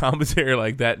the commentary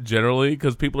like that generally,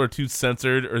 because people are too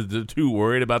censored or they're too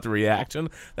worried about the reaction.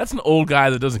 That's an old guy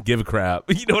that doesn't give a crap.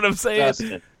 You know what I'm saying?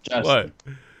 Justin. What?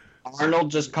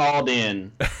 Arnold just called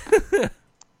in.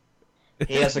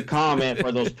 He has a comment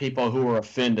for those people who are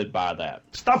offended by that.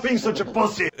 Stop being such a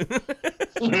pussy.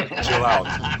 Chill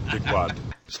out, Big Rod.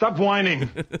 Stop whining.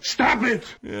 Stop it.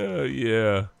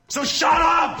 Yeah. So shut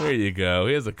up. There you go.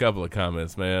 He has a couple of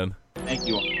comments, man. Thank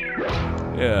you.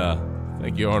 Yeah.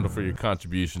 Thank you, Arnold, for your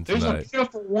contribution tonight. There's a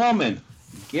beautiful woman.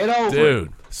 Get over it.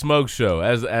 Dude, smoke show.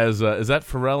 Is that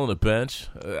Pharrell on the bench?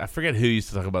 I forget who used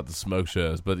to talk about the smoke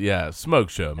shows, but yeah, smoke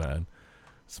show, man.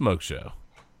 Smoke show.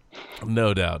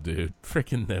 No doubt, dude.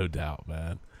 Freaking no doubt,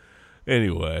 man.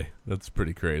 Anyway, that's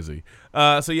pretty crazy.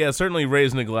 So yeah, certainly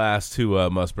raising a glass to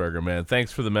Musburger, man.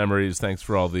 Thanks for the memories. Thanks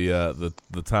for all the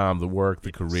time, the work,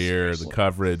 the career, the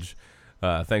coverage.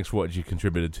 Thanks for what you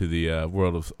contributed to the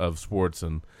world of sports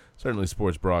and certainly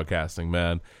sports broadcasting,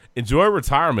 man. Enjoy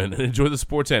retirement and enjoy the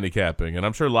sports handicapping. And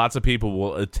I'm sure lots of people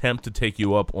will attempt to take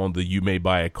you up on the you may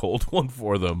buy a cold one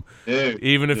for them,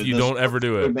 even if you don't ever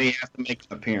do it. You may have to make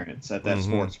an appearance at that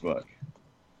sports book.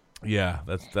 Yeah,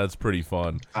 that's pretty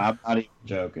fun. I'm not even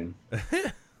joking.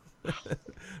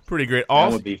 Pretty great.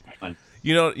 That would be fun.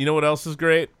 You know what else is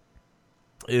great?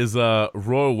 Is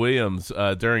Roy Williams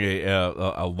during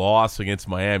a loss against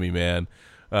Miami, man.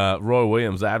 Roy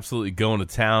Williams absolutely going to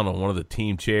town on one of the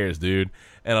team chairs, dude.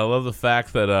 And I love the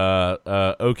fact that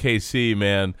OKC,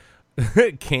 man,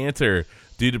 Cantor,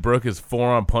 dude that broke his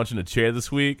forearm punching a chair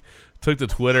this week, took to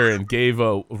Twitter and gave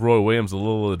Roy Williams a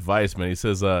little advice, man. He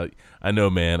says, I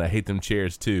know, man, I hate them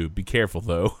chairs too. Be careful,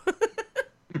 though.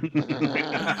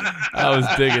 I was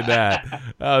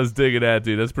digging that,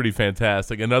 dude. That's pretty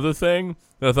fantastic. Another thing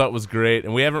that I thought was great,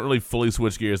 and we haven't really fully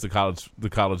switched gears to college.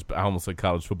 I almost said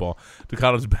college football, to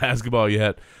college basketball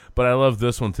yet, but I love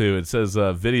this one too. It says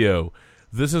video.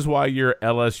 This is why you're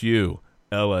LSU,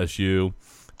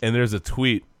 and there's a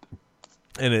tweet,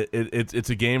 and it's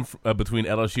a game between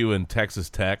LSU and Texas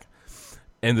Tech.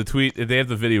 And the tweet, they have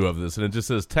the video of this, and it just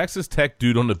says, Texas Tech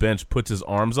dude on the bench puts his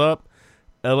arms up.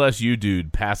 LSU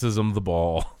dude passes him the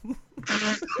ball.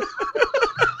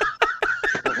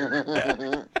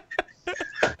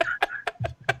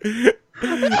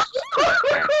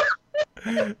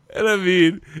 And I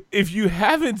mean, if you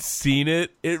haven't seen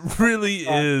it, it really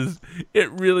is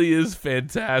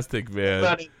fantastic, man.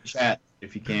 Put it in the chat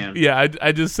if you can. Yeah,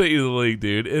 I just sent you the link,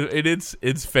 dude.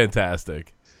 It's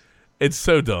fantastic. It's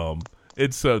so dumb.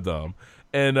 It's so dumb.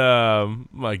 And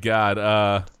my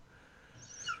God.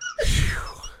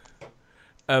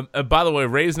 By the way,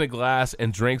 Raising a Glass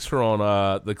and drinks for on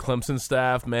the Clemson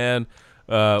staff, man.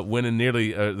 Earning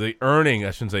nearly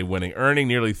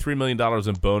 $3 million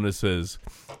in bonuses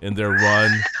in their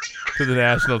run to the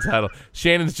national title.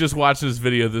 Shannon's just watching this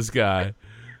video. This guy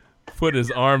put his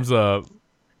arms up.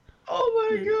 Oh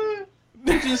my God!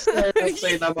 He just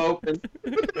saying I'm open.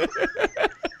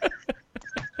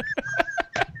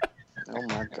 Oh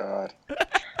my God!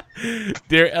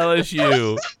 Dear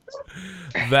LSU,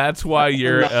 that's why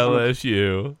you're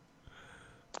LSU.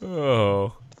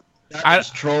 Oh. That's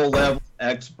troll level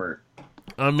expert.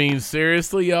 I mean,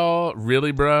 seriously, y'all?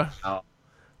 Really, bruh? Oh.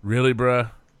 Really,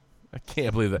 bruh? I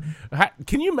can't believe that.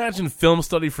 Can you imagine film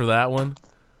study for that one?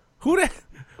 Who the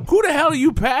hell are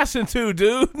you passing to,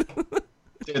 dude?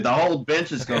 Dude, the whole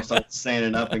bench is going to start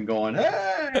standing up and going,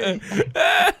 hey!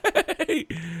 Hey!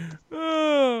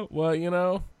 Well, you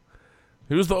know,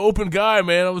 he was the open guy,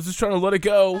 man. I was just trying to let it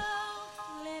go.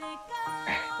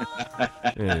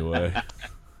 Anyway.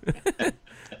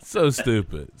 So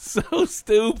stupid,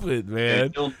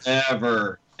 man. You'll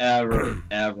never, ever,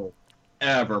 ever,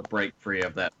 ever break free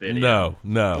of that video.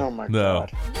 No. Oh my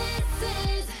God.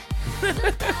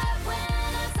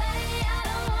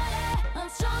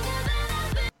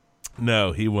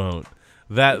 No, he won't.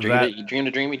 You dreamed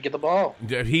a dream, he'd get the ball.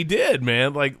 He did,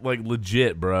 man. Like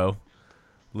legit, bro.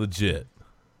 Legit.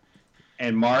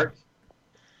 And Mark,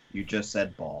 you just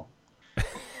said ball. You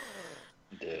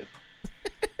did.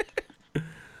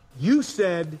 You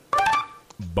said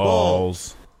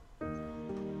balls.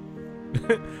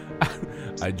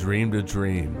 I dreamed a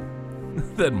dream.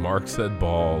 Then Mark said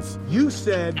balls. You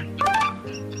said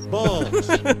balls.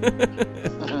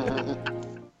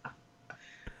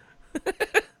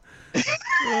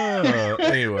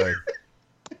 Anyway.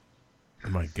 Oh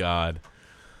my God.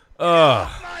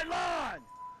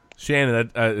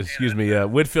 Shannon, excuse me,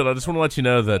 Whitfield, I just want to let you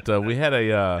know that we had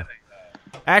a...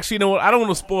 Actually, you know what? I don't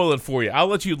want to spoil it for you. I'll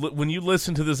let you, when you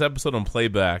listen to this episode on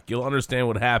playback, you'll understand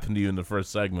what happened to you in the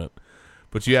first segment.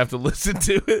 But you have to listen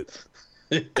to it.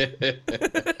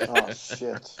 Oh,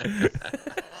 shit.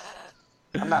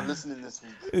 I'm not listening this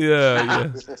week.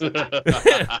 Yeah.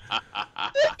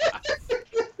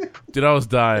 Dude, I was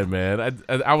dying, man.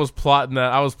 I was plotting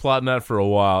that. I was plotting that for a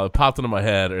while. It popped into my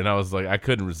head, and I was like, I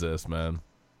couldn't resist, man.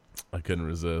 I couldn't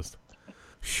resist.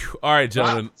 Whew. All right,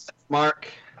 gentlemen. Mark.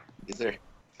 Is there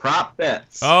prop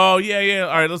bets? Oh yeah.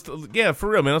 All right, for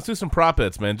real, man. Let's do some prop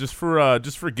bets, man. Just for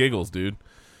giggles, dude.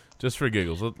 Just for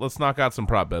giggles. Let's knock out some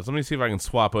prop bets. Let me see if I can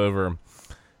swap over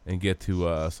and get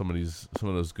to some of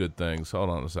those good things. Hold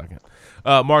on a second.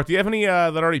 Mark, do you have any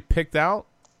that already picked out?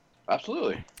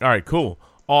 Absolutely. All right, cool,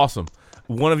 awesome.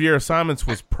 One of your assignments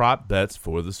was prop bets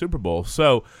for the Super Bowl.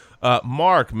 So,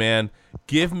 Mark, man,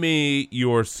 give me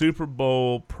your Super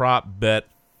Bowl prop bet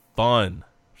fun.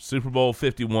 Super Bowl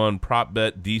 51 prop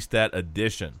bet D-Stat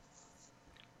edition.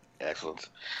 Excellent.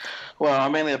 Well,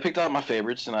 I picked out my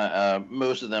favorites, and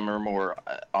most of them are more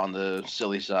on the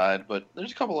silly side, but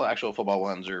there's a couple of actual football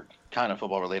ones or kind of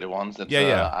football-related ones that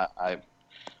I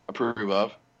approve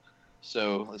of.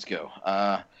 So let's go.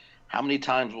 How many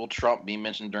times will Trump be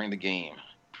mentioned during the game?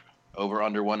 Over,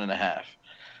 under 1.5.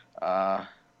 I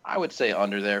would say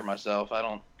under there myself.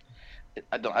 I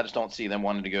just don't see them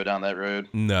wanting to go down that road.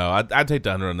 No, I'd take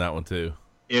the under on that one too.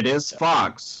 It is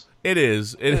Fox. It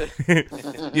is. Yeah,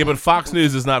 but Fox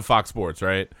News is not Fox Sports,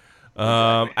 right?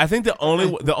 Exactly. I think the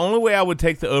only way I would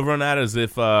take the over on that is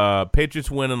if Patriots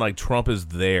win and like Trump is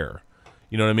there.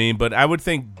 You know what I mean? But I would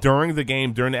think during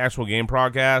the actual game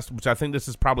broadcast, which I think this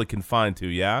is probably confined to,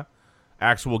 yeah,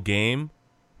 actual game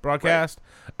broadcast.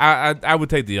 Right. I would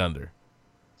take the under.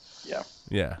 Yeah.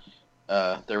 Yeah.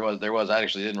 There was. I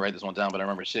actually didn't write this one down, but I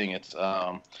remember seeing it.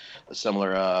 A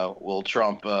similar. Will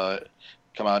Trump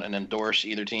come out and endorse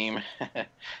either team?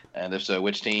 And if so,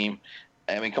 which team?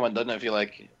 I mean, come on, doesn't it feel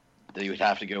like that you would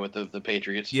have to go with the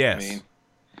Patriots? Yes, I mean,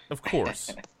 of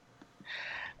course.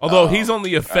 Although he's on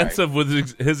the offensive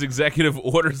with his executive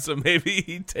order, so maybe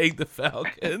he'd take the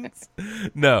Falcons.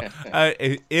 No,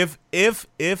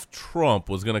 if Trump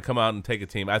was going to come out and take a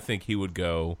team, I think he would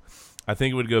go. I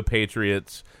think he would go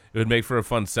Patriots. It would make for a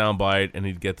fun soundbite, and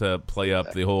he'd get to play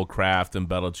up the whole Kraft and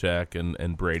Belichick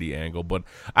and Brady angle. But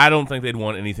I don't think they'd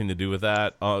want anything to do with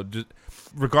that. Just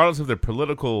regardless of their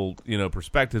political,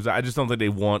 perspectives, I just don't think they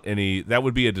want any. That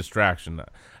would be a distraction,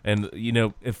 and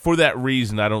if for that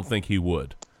reason, I don't think he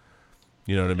would.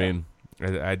 You know what I mean?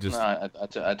 I just. No,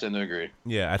 I tend to agree.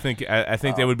 Yeah, I think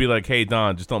they would be like, "Hey,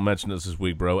 Don, just don't mention this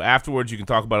week, bro. Afterwards, you can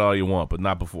talk about it all you want, but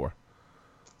not before."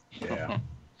 Yeah,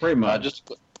 pretty much.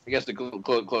 I guess to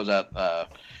close out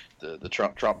the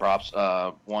Trump props,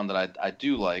 one that I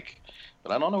do like,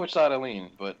 but I don't know which side I lean.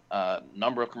 But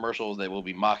number of commercials they will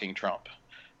be mocking Trump,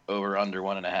 over under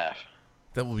 1.5.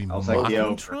 That will be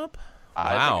mocking Trump.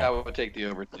 I think I would take the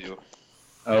over too.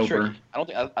 Over. Sure. I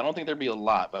don't think there'd be a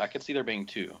lot, but I could see there being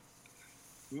 2.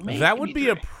 Maybe that would be 3.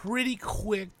 a pretty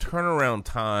quick turnaround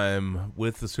time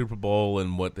with the Super Bowl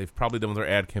and what they've probably done with their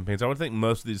ad campaigns. I would think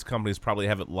most of these companies probably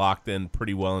have it locked in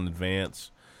pretty well in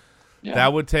advance. Yeah.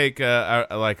 That would take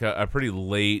a pretty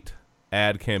late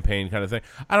ad campaign kind of thing.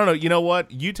 I don't know. You know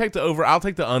what? You take the over. I'll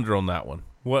take the under on that one.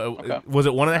 What was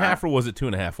it? 1.5 or was it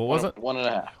 2.5? What was it?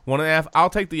 1.5. 1.5. I'll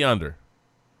take the under.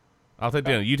 I'll take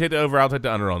the under. You take the over. I'll take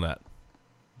the under on that.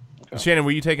 Okay. Shannon,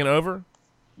 were you taking over?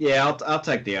 Yeah, I'll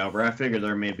take the over. I figure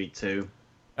there may be 2.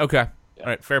 Okay. Yeah. All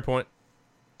right. Fair point.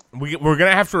 We're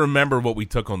gonna have to remember what we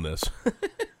took on this.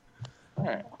 All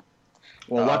right.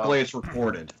 Well, luckily it's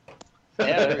recorded.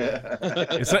 Yeah.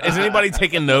 Is anybody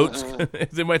taking notes?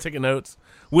 Is anybody taking notes?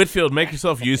 Whitfield, make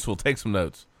yourself useful. Take some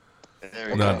notes.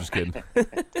 No, I'm just kidding.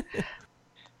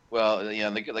 Well,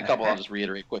 the couple I'll just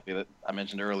reiterate quickly that I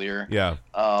mentioned earlier. Yeah.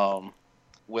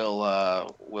 Will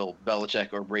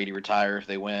Belichick or Brady retire if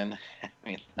they win? I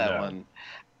mean, that one,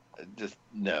 just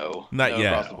no. Not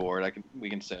yet. Across the board, we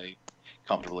can say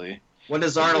comfortably. What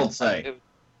does Arnold say?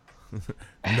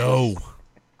 No.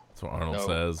 That's what Arnold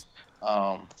says.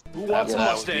 Who wants a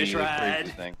mustache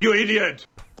ride? You idiot!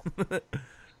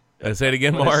 Say it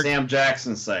again, What Mark. does Sam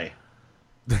Jackson say?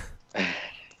 Get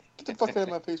the fuck out of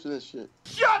my face with this shit.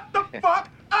 Shut the fuck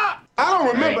up! I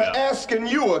don't remember asking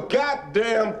you a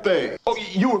goddamn thing. Oh,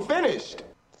 you were finished.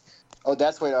 Oh,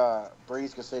 that's what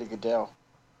Brady's gonna say to Goodell.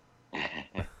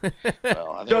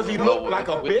 Well, Does he look like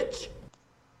a bitch?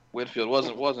 Whitfield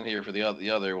wasn't here for the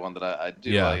other one that I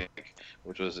do like,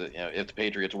 which was if the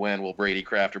Patriots win, will Brady,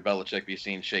 Kraft, or Belichick be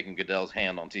seen shaking Goodell's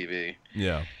hand on TV?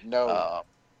 Yeah. No.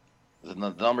 The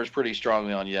number's pretty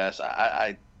strongly on yes.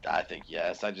 I think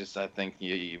yes. I think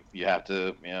you have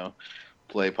to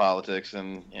play politics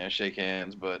and shake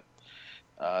hands, but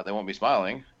they won't be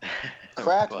smiling.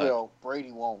 Kraft will.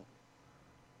 Brady won't.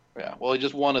 Yeah. Well,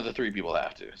 just one of the 3 people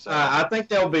have to. So. I think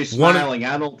they'll be smiling.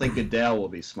 I don't think Goodell will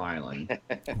be smiling.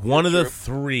 One of the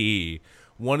 3.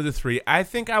 I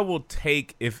think I will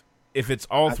take if it's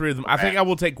all 3 of them. I think I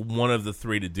will take one of the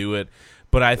 3 to do it.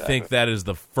 But I think that is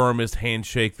the firmest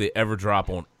handshake they ever drop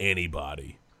on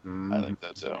anybody. I think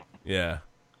that's so. Yeah,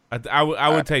 I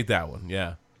would take that one.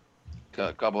 Yeah.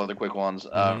 A couple other quick ones.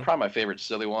 Probably my favorite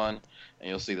silly one, and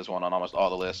you'll see this one on almost all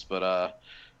the lists. But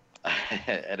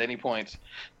at any point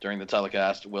during the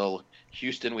telecast, will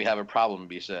 "Houston, we have a problem"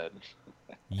 be said?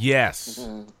 Yes.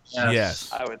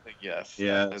 Yes. I would think yes.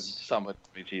 Yeah. Someone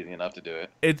would be cheesy enough to do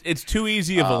it. It's too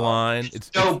easy of a line. It's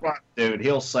Joe Buck, dude.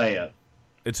 He'll say it.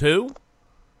 It's who?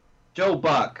 Joe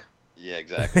Buck. Yeah,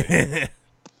 exactly.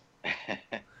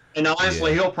 And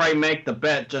honestly, he'll probably make the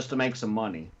bet just to make some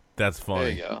money. That's funny.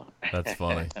 There you go. That's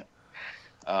funny.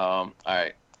 All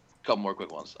right. Couple more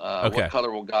quick ones. Okay. What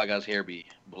color will Gaga's hair be?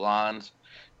 Blonde,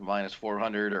 minus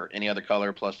 400, or any other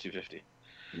color, plus 250?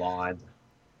 Blonde.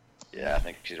 Yeah, I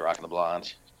think she's rocking the blondes.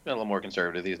 She's been a little more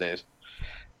conservative these days.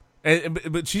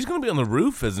 But she's going to be on the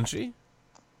roof, isn't she?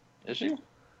 Is she?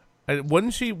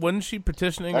 Wasn't she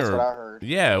petitioning? That's or what I heard.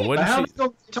 Yeah, wasn't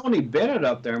she? Tony Bennett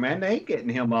up there, man. They ain't getting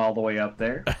him all the way up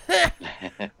there.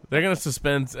 They're going to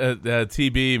suspend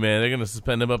TB, man. They're going to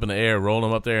suspend him up in the air, roll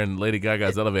him up there in Lady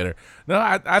Gaga's elevator. No,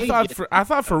 I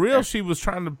thought for real she was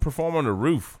trying to perform on the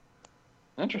roof.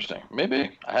 Interesting.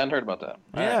 Maybe. I hadn't heard about that.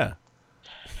 Yeah.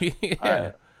 Yeah. All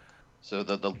right. So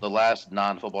the last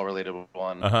non-football related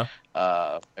one,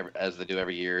 as they do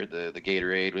every year, the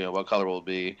Gatorade, what color will it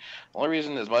be? The only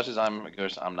reason, as much as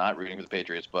I'm not rooting for the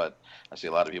Patriots, but I see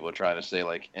a lot of people trying to say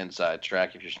like inside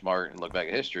track if you're smart and look back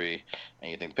at history and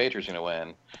you think the Patriots are going to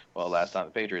win. Well, last time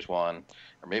the Patriots won,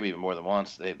 or maybe even more than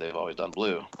once, they've always done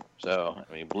blue. So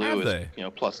I mean, blue is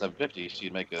plus 750, so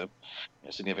you'd make a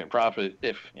significant profit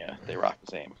if they rock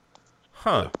the same.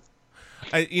 Huh.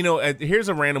 Here's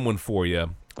a random one for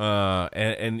you.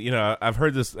 I've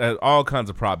heard this. All kinds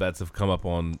of prop bets have come up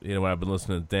on. When I've been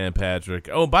listening to Dan Patrick.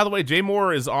 Oh, by the way, Jay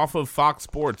Moore is off of Fox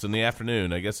Sports in the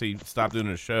afternoon. I guess he stopped doing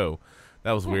his show.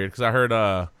 That was weird because I heard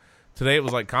today it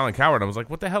was like Colin Cowherd. I was like,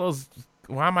 what the hell is?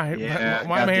 Why am I?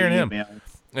 Why am I hearing him?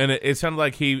 And it sounded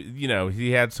like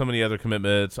he had so many other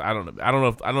commitments. I don't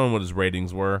know what his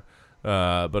ratings were,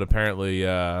 but apparently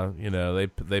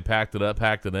they packed it up,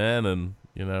 packed it in, and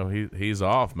he's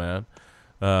off, man.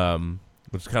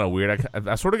 Which is kind of weird.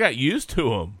 I sort of got used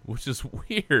to him, which is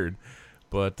weird.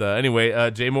 But anyway,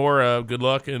 Jay Moore, good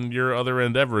luck in your other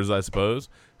endeavors, I suppose.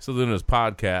 Still doing his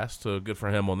podcast, so good for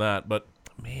him on that. But,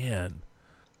 man,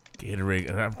 Gatorade,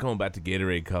 and I'm going back to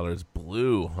Gatorade colors.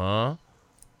 Blue, huh?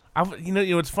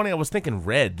 It's funny, I was thinking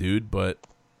red, dude, but...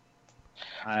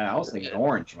 I was thinking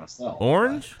orange myself.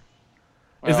 Orange?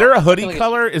 Is there a hoodie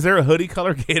color? Is there a hoodie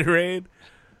color Gatorade?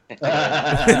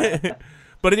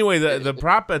 But anyway, the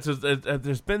prop bets,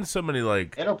 there's been so many,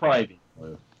 like... It'll probably be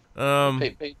blue.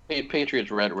 Patriots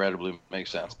red or blue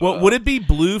makes sense. Well, would it be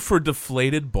blue for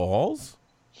deflated balls?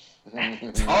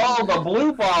 Oh, the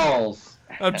blue balls!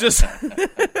 I'm just...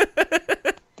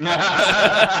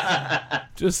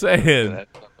 just saying.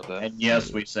 And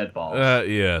yes, we said balls.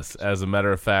 Yes, as a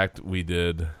matter of fact, we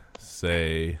did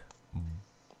say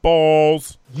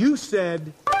balls. You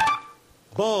said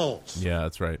balls. Yeah,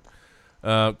 that's right.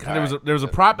 There was a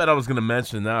prop bet I was going to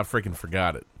mention, and now I freaking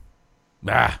forgot it.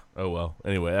 Oh well.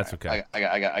 Anyway, that's okay.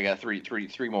 I got three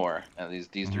more, and these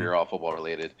three are all football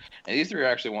related, and these three are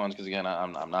actually ones because again,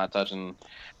 I'm not touching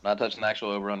the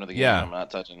actual over under the game. Yeah. I'm not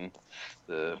touching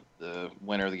the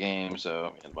winner of the game.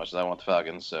 So as much as I want the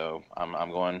Falcons, so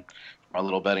I'm going my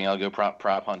little betting. I'll go prop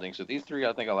hunting. So these three,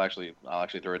 I think I'll actually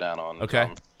throw down on. Okay.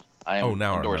 I am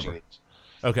endorsing these.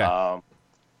 Okay.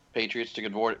 Patriots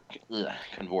to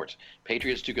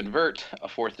Patriots to convert a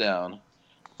fourth down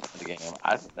in the game.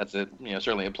 That's it.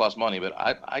 Certainly a plus money, but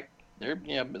they're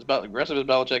as about aggressive as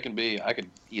Belichick can be. I could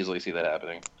easily see that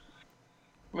happening.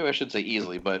 Maybe I should say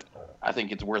easily, but I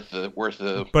think it's worth the.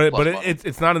 But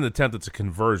it's not an attempt. It's a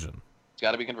conversion. It's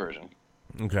got to be conversion.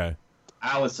 Okay.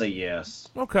 I would say yes.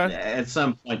 Okay. At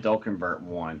some point, they'll convert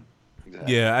one.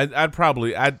 Exactly. Yeah, I'd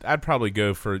probably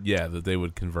go for that they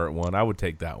would convert one. I would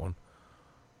take that one.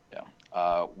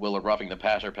 Will a roughing the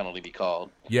passer penalty be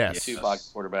called? Yes. Two pocket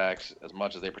quarterbacks, as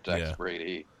much as they protect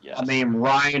Brady. Yes. I mean,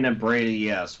 Ryan and Brady,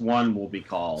 yes. One will be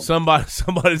called.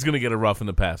 Somebody's going to get a rough in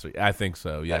the passer. I think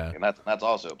so, yeah. And that's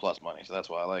also plus money, so that's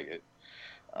why I like it.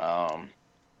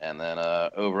 And then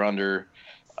over-under,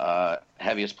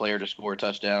 heaviest player to score a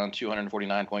touchdown,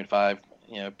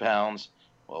 249.5 pounds.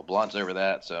 Well, Blunt's over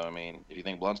that, so, I mean, if you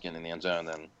think Blunt's getting in the end zone,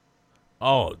 then...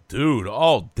 Oh, dude,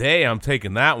 all day I'm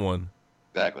taking that one.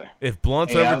 Exactly. If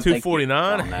Blunt's over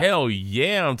 249, hell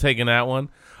yeah, I'm taking that one.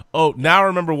 Oh, now I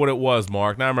remember what it was,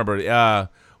 Mark. Now I remember.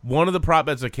 One of the prop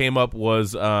bets that came up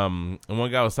was, and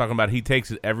one guy was talking about he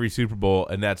takes it every Super Bowl,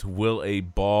 and that's will a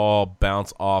ball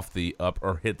bounce off the up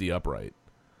or hit the upright?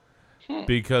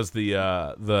 Because the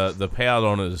payout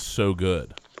on it is so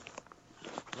good.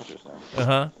 Interesting.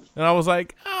 And I was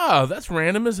like, oh, that's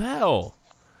random as hell.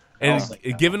 And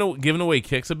giving away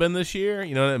kicks have been this year,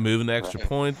 that moving the extra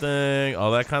point thing,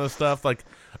 all that kind of stuff. Like,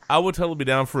 I would totally be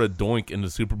down for a doink in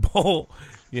the Super Bowl,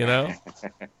 yeah,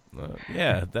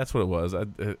 that's what it was. I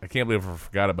can't believe I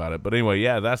forgot about it. But anyway,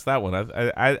 yeah, that's that one.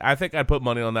 I think I'd put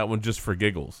money on that one just for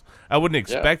giggles. I wouldn't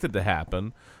expect it to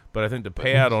happen, but I think the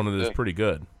payout on it is pretty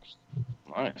good.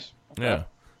 Nice. Yeah.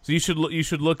 So you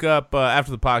should look up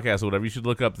after the podcast or whatever. You should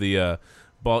look up the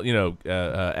ball,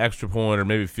 extra point or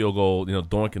maybe field goal,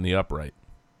 doinking the upright.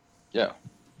 Yeah.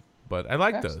 But I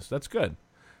like those. That's good.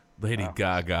 Lady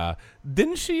Gaga.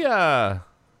 Didn't she,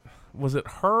 was it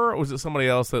her or was it somebody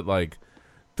else that, like,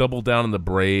 doubled down in the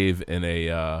Brave in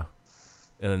a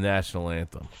national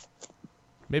anthem?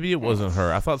 Maybe it wasn't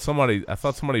her. I thought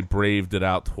somebody braved it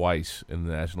out twice in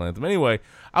the national anthem. Anyway,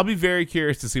 I'll be very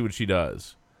curious to see what she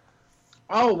does.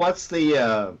 Oh, what's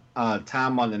the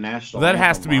time on the national? That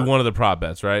has to be one of the prop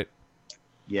bets, right?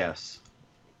 Yes.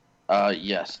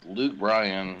 Yes. Luke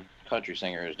Bryan, country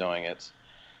singer, is doing it.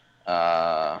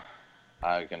 I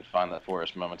can find that for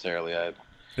us momentarily.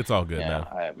 It's all good,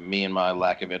 man. Me and my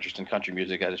lack of interest in country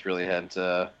music, I just really hadn't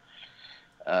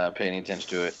pay any attention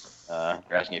to it.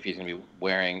 They're asking if he's going to be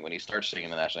wearing, when he starts singing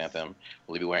the national anthem,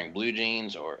 will he be wearing blue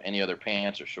jeans or any other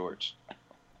pants or shorts?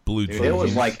 Blue jeans. It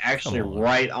was like actually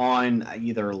right on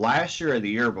either last year or the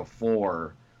year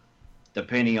before,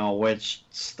 depending on which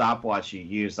stopwatch you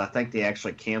used. I think they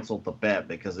actually canceled the bet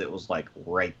because it was like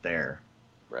right there.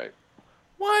 Right.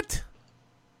 What?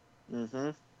 Mm-hmm.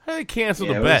 How did they cancel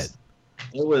the bet?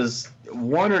 It was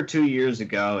 1 or 2 years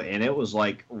ago, and it was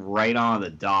like right on the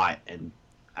dot. And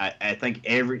I think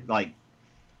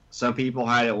some people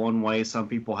had it one way, some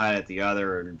people had it the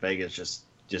other, and Vegas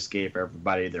just gave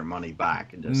everybody their money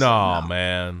back. And just no,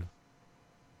 man.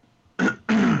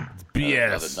 It's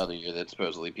BS. Another year that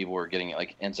supposedly people were getting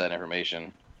like inside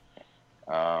information.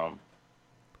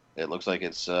 It looks like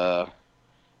it's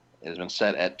been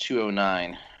set at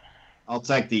 209. I'll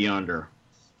take the under.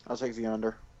 I'll take the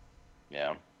under.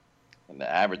 Yeah, and the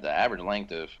average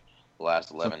length of the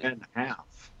last 11 and a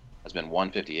half has been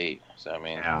 158. So I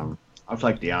mean, yeah, I'll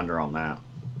take the under on that.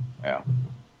 Yeah,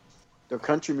 the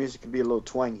country music can be a little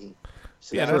twangy.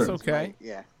 So yeah, that's okay.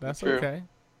 Yeah, that's okay.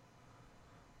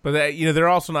 But they're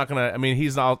also not gonna. I mean,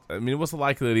 he's not. I mean, what's the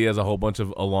likelihood he has a whole bunch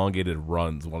of elongated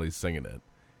runs while he's singing it?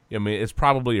 I mean, it's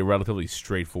probably a relatively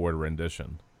straightforward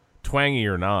rendition, twangy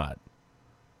or not.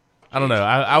 I don't know.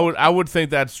 I would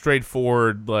think that's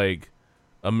straightforward, like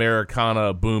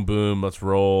Americana, boom boom, let's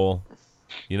roll.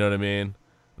 You know what I mean?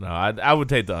 No, I would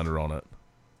take the under on it.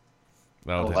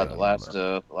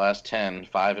 The last 10,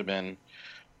 5 have been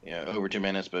over 2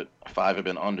 minutes, but 5 have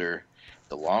been under.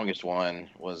 The longest one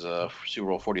was Super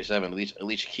Bowl 47.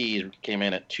 Alicia Keys came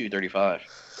in at 2:35.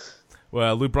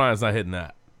 Well, Luke Bryan's not hitting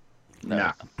that.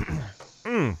 No,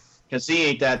 because he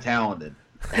ain't that talented.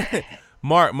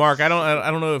 Mark, I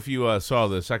don't know if you saw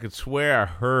this. I could swear I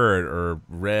heard or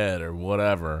read or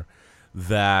whatever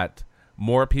that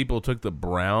more people took the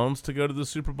Browns to go to the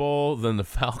Super Bowl than the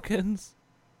Falcons.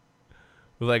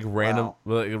 With like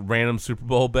random Super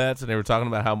Bowl bets, and they were talking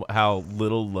about how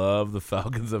little love the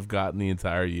Falcons have gotten the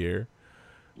entire year.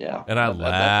 Yeah, and I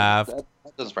laughed. That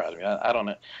doesn't surprise me. I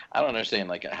don't understand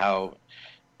like how.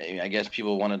 I guess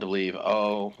people wanted to believe.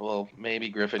 Oh, well, maybe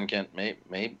Griffin can.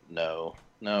 Maybe no,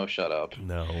 shut up.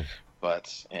 No.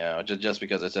 But just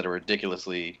because I said a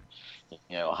ridiculously,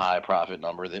 high profit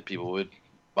number, that people would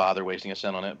bother wasting a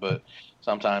cent on it. But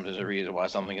sometimes there's a reason why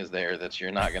something is there that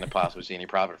you're not going to possibly see any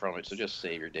profit from it. So just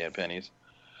save your damn pennies.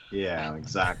 Yeah,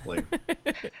 exactly.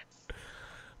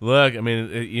 Look, I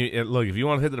mean, look, if you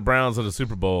want to hit the Browns at the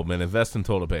Super Bowl, man, invest in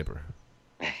toilet paper.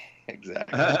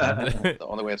 Exactly. That's the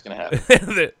only way it's going to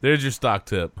happen. There's your stock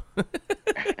tip.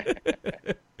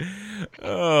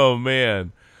 Oh,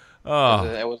 man.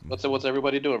 Oh. What's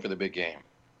everybody doing for the big game?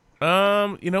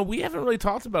 We haven't really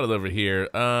talked about it over here.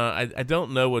 I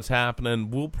don't know what's happening.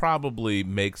 We'll probably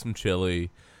make some chili,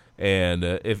 and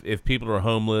if people are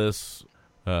homeless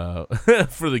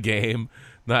for the game,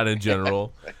 not in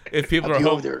general. If people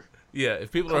are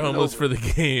if people are homeless for the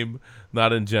game,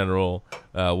 not in general,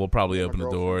 we'll probably open the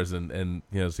doors and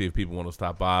see if people want to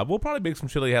stop by. We'll probably make some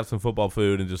chili, have some football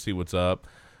food, and just see what's up.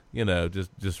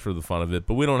 Just for the fun of it.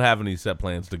 But we don't have any set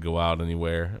plans to go out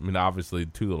anywhere. I mean, obviously,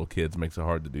 2 little kids makes it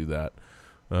hard to do that.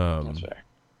 That's fair.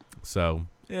 So,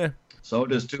 yeah. So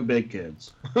does 2 big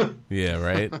kids. Yeah,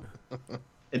 right?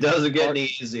 It doesn't get any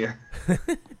easier.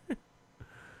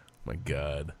 My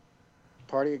God.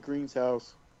 Party at Green's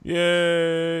house.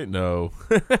 Yay! No.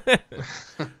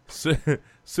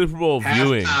 Super Bowl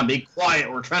viewing. Halftime, be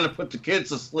quiet. We're trying to put the kids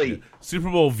to sleep. Super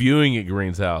Bowl viewing at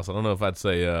Green's house. I don't know if I'd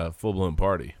say full-blown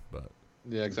party, but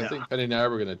yeah, because I think Penny and I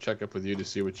were going to check up with you to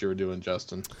see what you were doing,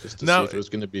 Justin, just to see if it was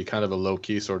going to be kind of a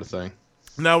low-key sort of thing.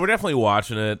 No, we're definitely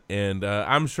watching it, and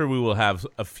I'm sure we will have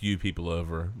a few people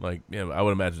over. Like, I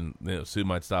would imagine Sue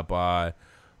might stop by.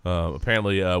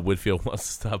 Apparently, Whitfield wants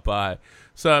to stop by.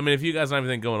 So, I mean, if you guys have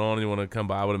anything going on and you want to come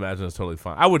by, I would imagine it's totally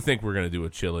fine. I would think we're going to do a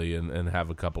chili and have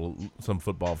some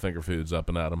football finger foods up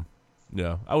and at them.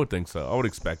 Yeah, I would think so. I would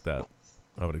expect that.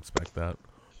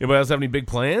 Anybody else have any big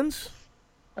plans?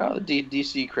 Oh, the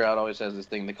DC crowd always has this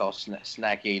thing they call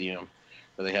Snackadium,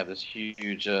 where they have this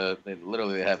huge,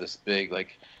 they have this big,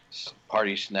 like,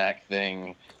 party snack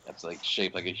thing that's like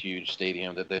shaped like a huge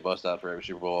stadium that they bust out for every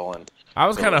Super Bowl. And I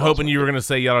was kind of hoping you were going to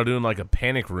say y'all are doing like a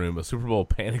panic room, a Super Bowl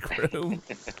panic room.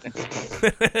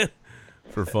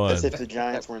 For fun. As if the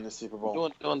Giants were in the Super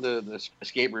Bowl. Doing the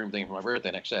escape room thing for my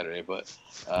birthday next Saturday, but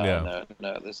no,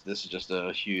 this is just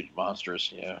a huge,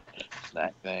 monstrous,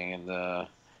 snack thing, and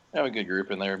have a good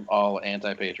group, and they're all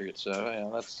anti-Patriots,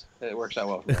 so it works out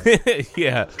well for them.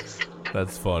 Yeah,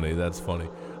 that's funny.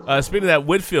 Speaking of that,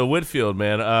 Whitfield,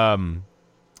 man.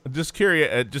 Just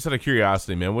out of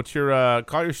curiosity, man. What's your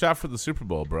call your shot for the Super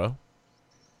Bowl, bro?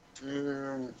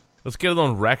 Let's get it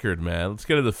on record, man. Let's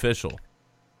get it official.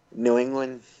 New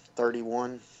England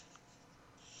 31,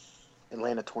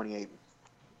 Atlanta 28.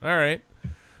 All right.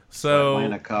 So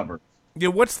Atlanta cover. Yeah,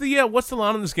 what's the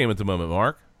line in this game at the moment,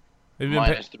 Mark?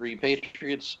 -3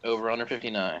 Patriots, over under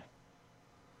 59.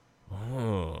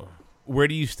 Oh. Where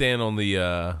do you stand on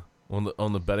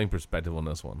the betting perspective on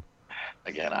this one?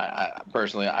 Again, I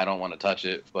personally I don't want to touch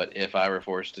it, but if I were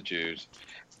forced to choose,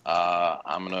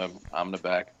 I'm gonna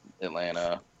back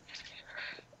Atlanta.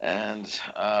 And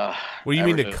well, you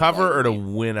mean to cover or to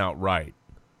win outright?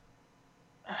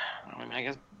 I mean, I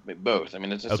guess both. I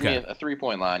mean, it's just a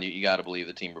 3-point line. You got to believe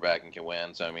the team we're backing can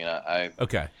win. So I mean,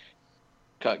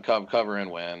 cover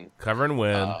and win. Cover and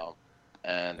win.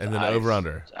 And then over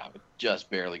under. I would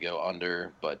just barely go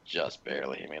under, but just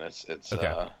barely. I mean, it's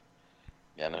okay.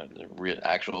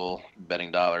 Actual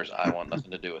betting dollars. I want nothing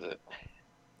to do with it.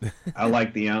 I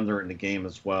like the under in the game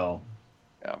as well.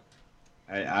 Yeah.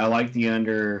 I like the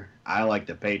under. I like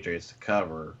the Patriots to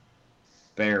cover,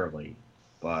 barely,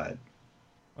 but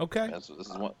okay. This is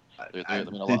what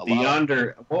the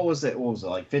under. What was it? What was it,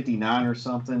 like 59 or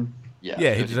something? Yeah.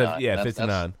 Yeah, he just had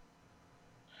 59.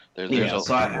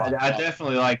 So I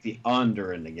definitely like the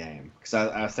under in the game because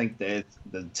I think that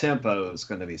the tempo is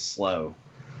going to be slow.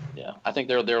 Yeah, I think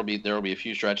there will be a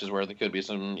few stretches where there could be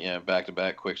some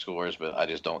back-to-back quick scores, but I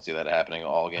just don't see that happening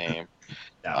all game.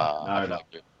 No.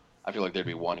 I feel like there'd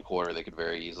be one quarter that could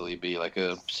very easily be like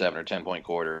a 7 or 10 point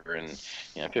quarter and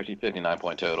 59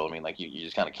 point total. I mean, like you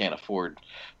just kind of can't afford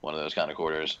one of those kind of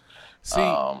quarters.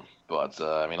 But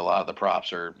I mean, a lot of the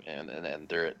props are and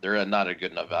they're not a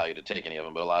good enough value to take any of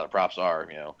them. But a lot of the props are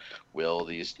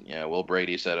will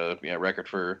Brady set a record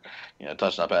for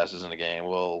touchdown passes in a game?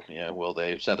 Will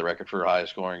they set the record for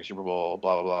highest scoring Super Bowl?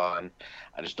 Blah blah blah. And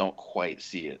I just don't quite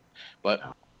see it, but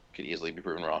could easily be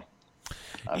proven wrong.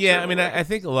 Yeah, I mean, I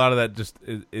think a lot of that just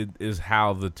is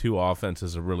how the two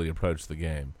offenses have really approached the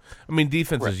game. I mean,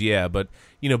 defenses, yeah, but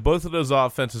both of those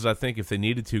offenses, I think, if they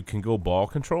needed to, can go ball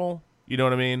control. You know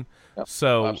what I mean? Yep.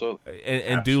 So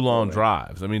and do long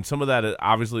drives. I mean, some of that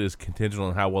obviously is contingent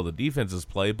on how well the defenses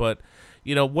play. But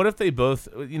what if they both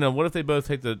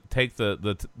take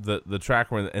the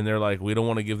tracker and they're like, we don't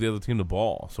want to give the other team the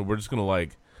ball, so we're just gonna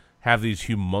have these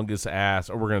humongous ass,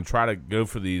 or we're gonna try to go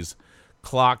for these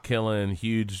clock killing,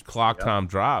 huge clock time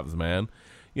drives, man.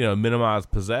 Minimize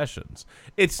possessions.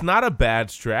 It's not a bad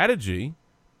strategy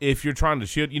if you're trying to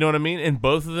shoot. You know what I mean? And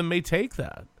both of them may take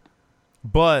that,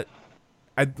 but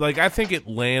I think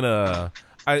Atlanta.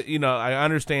 I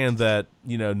understand that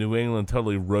New England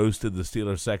totally roasted the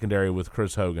Steelers secondary with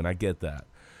Chris Hogan. I get that,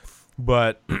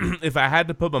 but if I had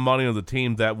to put my money on the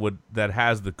team that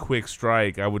has the quick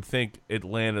strike, I would think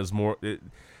Atlanta's more.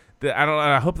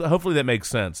 Hopefully that makes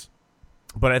sense.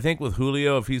 But I think with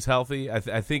Julio, if he's healthy, I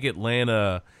think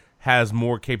Atlanta has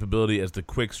more capability as the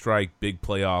quick strike, big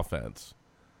play offense.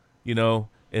 In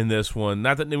this one,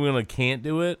 not that New England can't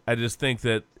do it. I just think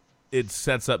that it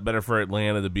sets up better for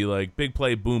Atlanta to be like big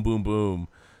play, boom, boom, boom,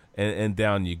 and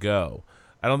down you go.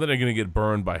 I don't think they're going to get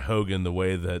burned by Hogan the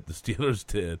way that the Steelers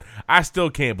did. I still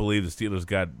can't believe the Steelers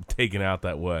got taken out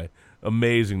that way.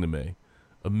 Amazing to me.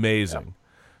 Amazing. Yeah.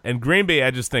 And Green Bay,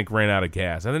 I just think, ran out of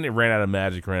gas. I think they ran out of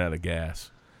magic, ran out of gas.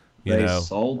 They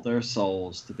sold their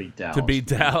souls to beat Dallas. To beat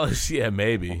Dallas, yeah,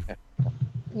 maybe.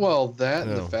 Well, and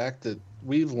the fact that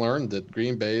we've learned that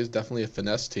Green Bay is definitely a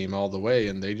finesse team all the way,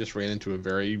 and they just ran into a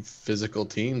very physical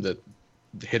team that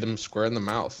hit them square in the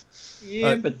mouth.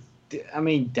 Yeah, but, I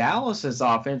mean, Dallas's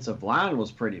offensive line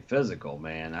was pretty physical,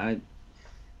 man.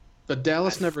 But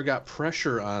Dallas never got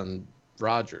pressure on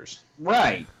Rodgers.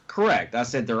 Right. Correct. I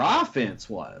said their offense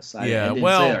was. I didn't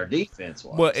say their defense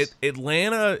was. Well,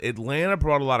 Atlanta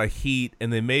brought a lot of heat,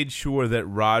 and they made sure that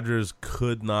Rodgers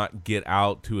could not get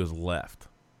out to his left.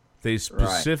 They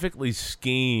specifically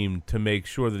schemed to make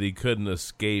sure that he couldn't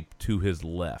escape to his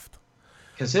left.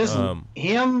 Because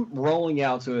him rolling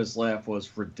out to his left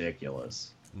was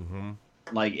ridiculous. Mm-hmm.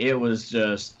 Like, it was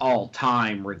just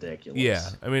all-time ridiculous. Yeah,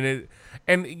 I mean,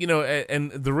 and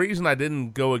the reason I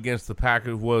didn't go against the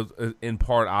Packers was, in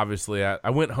part, obviously, I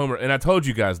went homer, and I told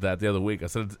you guys that the other week. I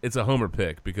said it's a homer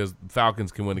pick because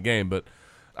Falcons can win the game, but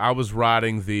I was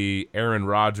riding the Aaron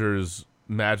Rodgers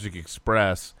Magic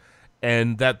Express,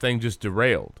 and that thing just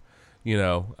derailed.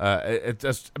 It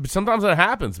just sometimes that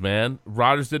happens, man.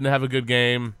 Rodgers didn't have a good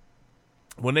game.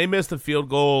 When they missed the field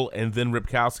goal and then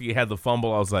Ripkowski had the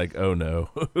fumble, I was like, "Oh no!"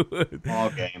 All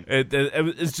game.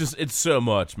 It's so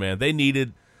much, man. They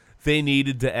needed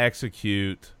to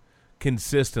execute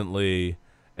consistently,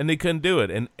 and they couldn't do it.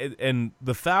 And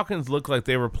the Falcons looked like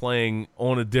they were playing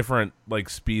on a different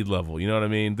speed level. You know what I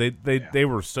mean? They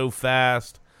were so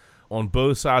fast. on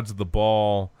both sides of the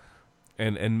ball,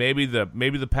 and maybe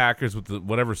the Packers with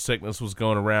whatever sickness was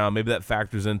going around, maybe that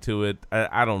factors into it.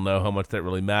 I don't know how much that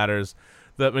really matters.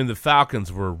 The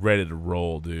Falcons were ready to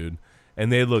roll, dude,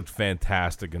 and they looked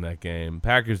fantastic in that game.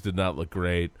 Packers did not look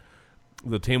great.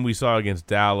 The team we saw against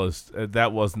Dallas,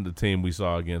 that wasn't the team we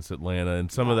saw against Atlanta,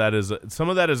 and some of that is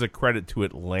a credit to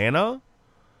Atlanta,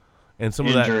 and some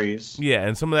injuries. Of that,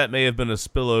 and some of that may have been a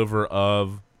spillover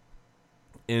of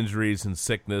injuries and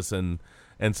sickness and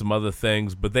some other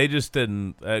things, but they just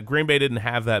didn't. Green Bay didn't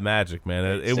have that magic,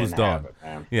 man. It was done.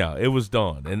 It was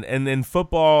done. And in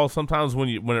football, sometimes when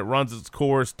it runs its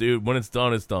course, dude, when it's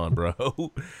done,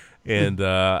 bro. And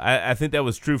I think that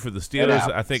was true for the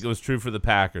Steelers. I think it was true for the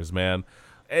Packers, man.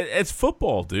 It's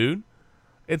football, dude.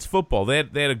 It's football. They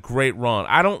had a great run.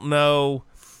 I don't know.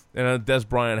 Des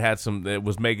Bryant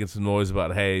was making some noise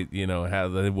about, hey, how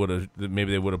they would have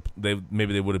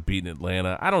beaten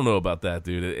Atlanta. I don't know about that,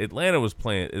 dude. Atlanta was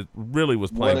playing. It really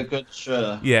was playing. Woulda, coulda,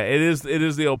 shoulda. Yeah, it is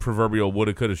the old proverbial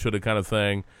woulda, coulda, shoulda kind of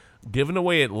thing. Given the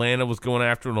way Atlanta was going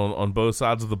after it on both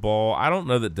sides of the ball, I don't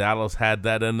know that Dallas had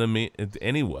that in them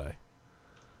anyway.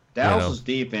 Dallas's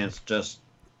defense just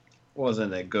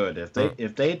wasn't that good.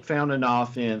 If they'd found an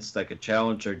offense that could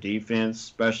challenge their defense,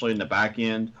 especially in the back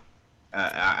end,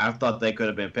 I thought they could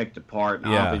have been picked apart,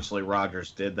 and obviously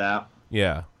Rodgers did that.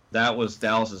 Yeah. That was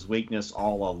Dallas's weakness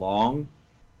all along.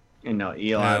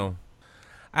 Eli,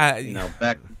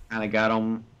 Beck kind of got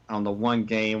him on the one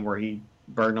game where he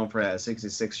burned him for that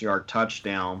 66-yard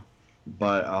touchdown.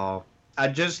 But I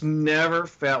just never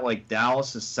felt like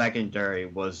Dallas's secondary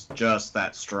was just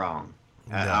that strong.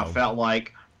 No. I felt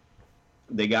like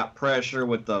they got pressure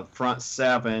with the front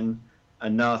seven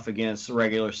enough against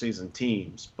regular season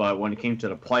teams, but when it came to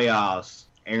the playoffs,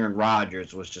 Aaron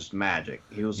Rodgers was just magic.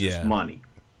 He was just money.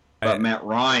 But Matt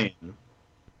Ryan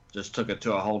just took it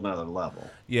to a whole nother level.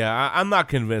 Yeah, I'm not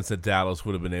convinced that Dallas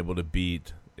would have been able to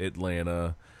beat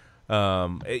Atlanta.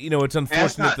 It's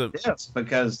unfortunate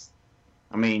because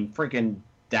freaking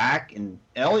Dak and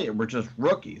Elliott were just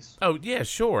rookies. Oh yeah,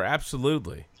 sure,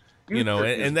 absolutely.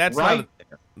 And that's right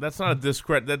that's not a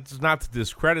discredit. That's not to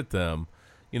discredit them.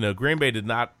 Green Bay did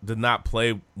not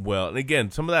play well. And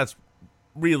again, some of that's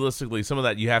realistically, some of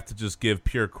that you have to just give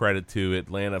pure credit to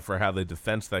Atlanta for how they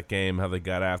defensed that game, how they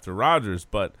got after Rodgers.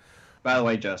 But by the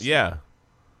way, Justin,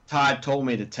 Todd told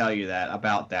me to tell you that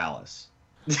about Dallas.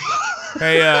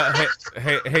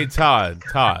 hey, Todd.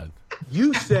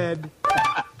 You said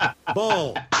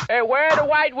bull. Hey, where are the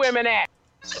white women at?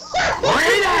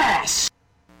 Great ass.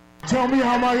 Tell me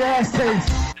how my ass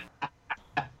tastes.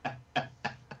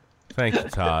 Thank you,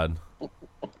 Todd.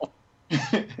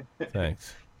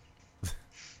 Thanks.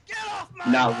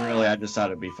 Not really. I just thought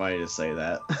it'd be funny to say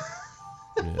that.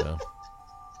 Yeah.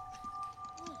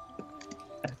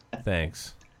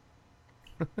 Thanks.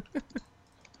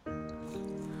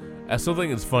 I still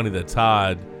think it's funny that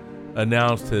Todd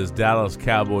announced his Dallas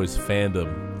Cowboys fandom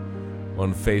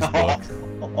on Facebook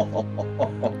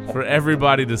for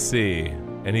everybody to see,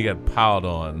 and he got piled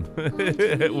on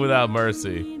without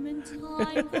mercy.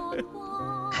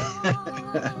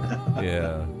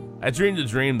 Yeah. I dreamed a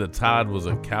dream that Todd was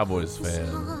a Cowboys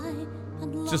fan.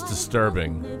 Just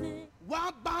disturbing.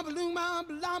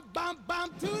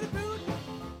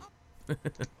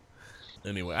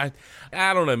 Anyway,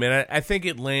 I don't know, man. I think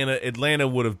Atlanta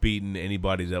would have beaten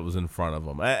anybody that was in front of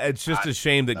them. It's just a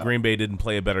shame that Green Bay didn't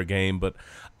play a better game, but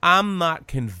I'm not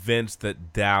convinced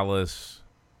that Dallas.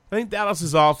 I think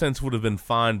Dallas's offense would have been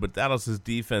fine, but Dallas's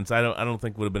defense, I don't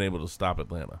think would have been able to stop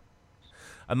Atlanta.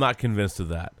 I'm not convinced of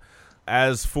that.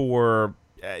 As for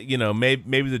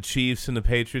maybe the Chiefs and the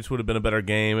Patriots would have been a better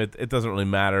game. It doesn't really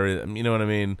matter. You know what I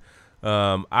mean?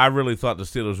 I really thought the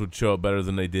Steelers would show up better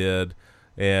than they did.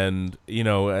 And,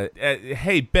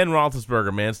 hey, Ben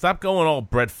Roethlisberger, man, stop going all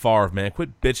Brett Favre, man.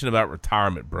 Quit bitching about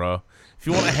retirement, bro. If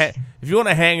you want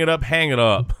to hang it up, hang it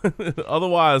up.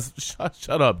 Otherwise,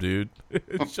 shut up, dude.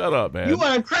 Shut up, man. You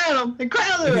want to crown them and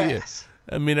crown their ass.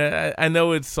 I mean, I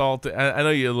know it's salty. I know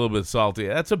you're a little bit salty.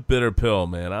 That's a bitter pill,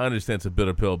 man. I understand it's a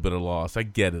bitter pill, bitter loss. I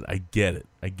get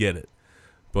it.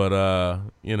 But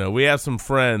we have some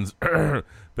friends,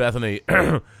 Bethany,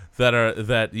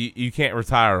 that you can't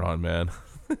retire on, man.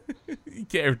 You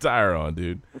can't retire on,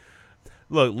 dude.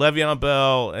 Look, Le'Veon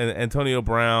Bell and Antonio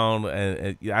Brown,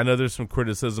 and I know there's some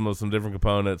criticism of some different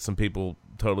components. Some people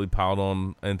totally piled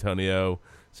on Antonio,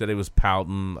 said he was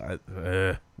pouting.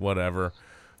 Whatever.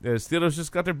 The Steelers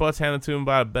just got their butts handed to them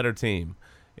by a better team.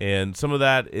 And some of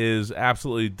that is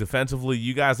absolutely defensively.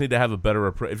 You guys need to have a better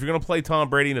approach. If you're going to play Tom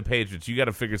Brady and the Patriots, you got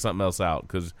to figure something else out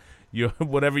because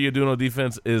whatever you're doing on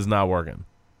defense is not working.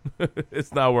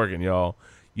 It's not working, y'all.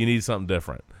 You need something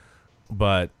different.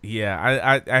 But,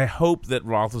 yeah, I hope that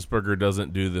Roethlisberger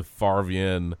doesn't do the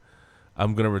Favre-ian,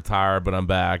 I'm going to retire, but I'm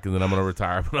back, and then I'm going to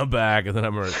retire, but I'm back, and then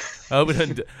I'm going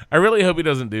to – I really hope he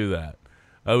doesn't do that.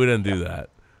 I hope he doesn't do that.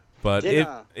 But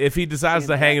if he decides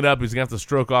to hang it up, he's going to have to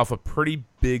stroke off a pretty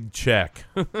big check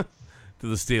to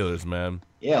the Steelers, man.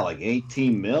 Yeah, like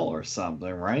 18 mil or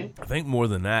something, right? I think more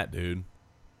than that, dude.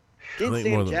 Didn't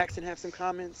Sam Jackson have some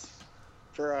comments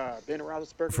for Ben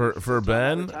Roethlisberger? For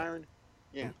Ben? Retiring?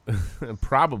 Yeah.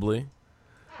 Probably.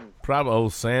 Oh,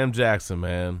 Sam Jackson,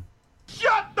 man.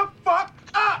 Shut the fuck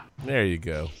up! There you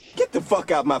go. Get the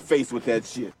fuck out my face with that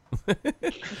shit.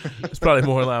 It's probably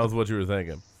more in line with what you were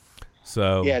thinking.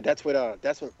 So yeah, that's what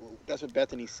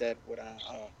Bethany said when I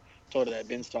told her that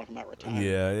Ben's talking about retiring.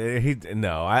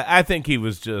 Yeah, I think he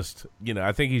was just,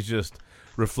 I think he's just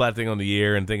reflecting on the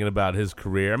year and thinking about his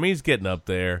career. I mean, he's getting up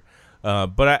there,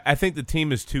 but I think the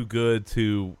team is too good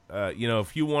to,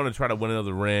 if you want to try to win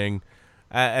another ring,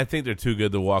 I think they're too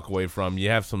good to walk away from. You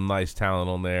have some nice talent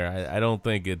on there. I don't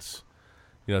think it's,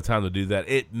 time to do that.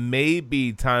 It may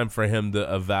be time for him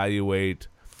to evaluate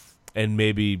and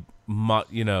maybe,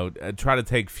 try to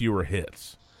take fewer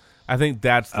hits. I think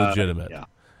that's legitimate. Yeah.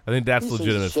 I think that's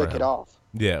legitimate for him. Shake it off.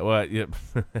 Yeah, well, yeah.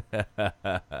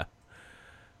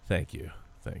 Thank you.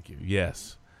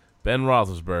 Yes. Ben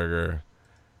Roethlisberger,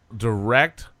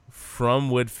 direct from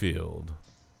Whitfield.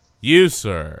 You,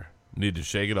 sir, need to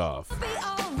shake it off.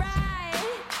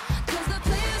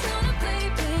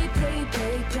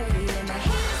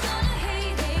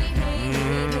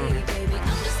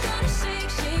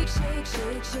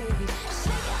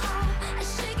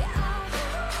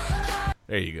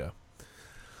 There you go.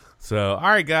 So, all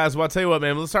right, guys. Well, I'll tell you what,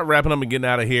 man. Let's start wrapping up and getting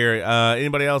out of here.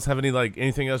 Anybody else have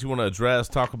anything else you want to address,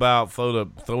 talk about, throw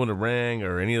in the ring,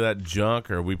 or any of that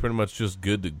junk? Or are we pretty much just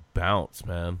good to bounce,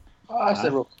 man? I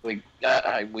said real quick,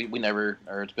 we never,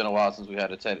 or it's been a while since we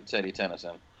had a Teddy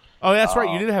Tennyson. Oh, that's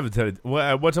right. You did have a Teddy.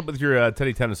 What's up with your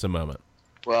Teddy Tennyson moment?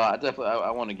 Well,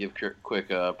 I want to give quick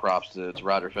props to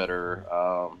Roger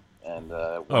Federer and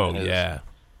his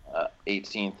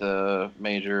 18th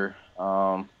major.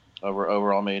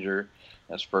 Overall major,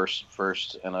 that's first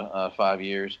in 5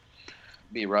 years.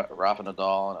 Beat Rafa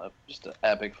Nadal in just an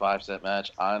epic 5-set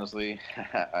match. Honestly,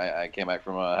 I came back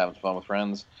from having fun with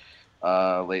friends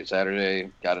late Saturday.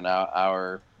 Got an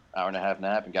hour and a half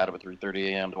nap and got up at 3:30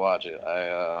 a.m. to watch it.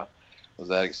 I was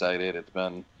that excited. It's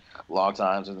been a long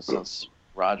time since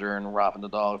Roger and Rafa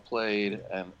Nadal have played,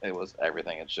 and it was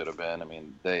everything it should have been. I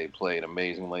mean, they played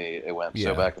amazingly. It went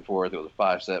so back and forth. It was a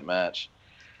 5-set match.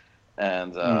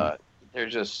 And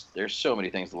there's so many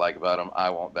things to like about him. I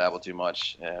won't babble too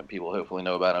much. People hopefully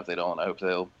know about him. If they don't, I hope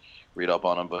they'll read up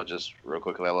on him. But just real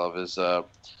quickly, I love his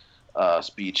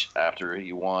speech after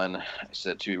he won. He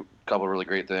said a couple of really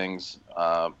great things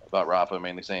about Rafa,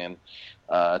 mainly saying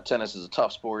tennis is a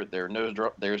tough sport.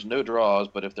 There's no draws,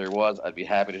 but if there was, I'd be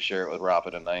happy to share it with Rafa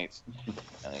tonight.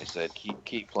 And he said,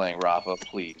 keep playing, Rafa,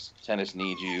 please. Tennis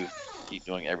needs you. Keep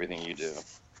doing everything you do.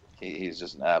 He's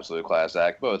just an absolute class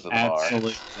act. Both of them are.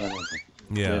 Absolutely.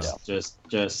 Yeah.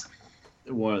 Just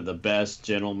one of the best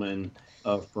gentlemen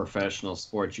of professional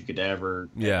sports you could ever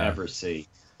see. Absolutely.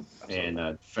 And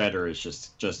Federer is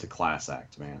just a class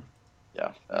act, man.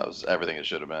 Yeah, that was everything it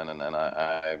should have been. And then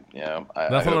I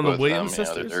nothing on the Williams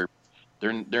sisters.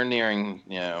 They're nearing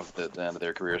the end of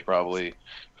their careers probably.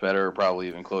 Federer probably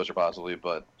even closer possibly,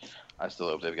 but I still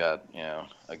hope they've got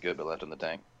a good bit left in the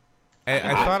tank.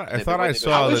 I thought I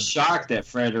saw. I was shocked that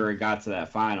Federer got to that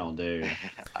final, dude.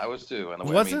 I was too. And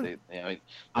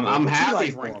I'm happy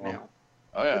for him now.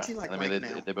 Oh yeah,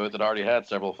 they both had already had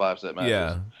several 5-set matches.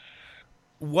 Yeah.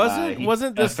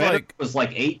 Wasn't this Federer was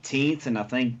like 18th, and I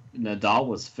think Nadal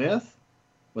was 5th?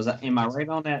 Am I right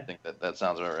on that? I think that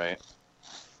sounds about right.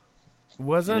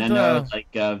 Wasn't and I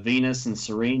know Venus and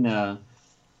Serena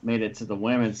made it to the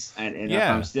women's, and if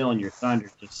I'm stealing your thunder,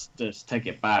 just take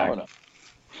it back. No.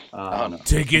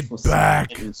 Take it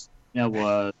back. It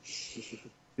was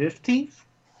 15th,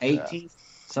 18th,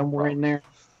 somewhere in there.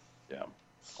 Yeah.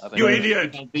 You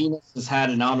idiot! Venus has had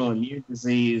an autoimmune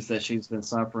disease that she's been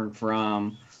suffering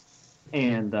from,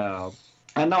 and I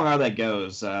know how that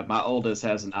goes. My oldest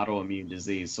has an autoimmune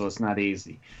disease, so it's not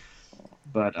easy.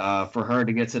 But for her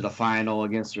to get to the final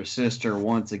against her sister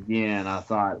once again, I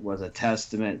thought was a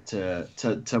testament to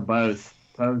both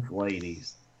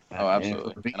ladies. Oh,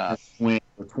 absolutely. And win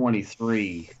for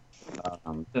 23.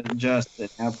 Just an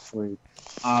absolute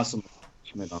awesome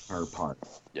accomplishment on her part.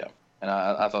 Yeah. And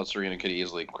I thought Serena could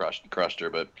easily crushed her,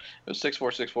 but it was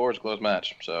 6-4, 6-4. It's a close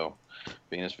match. So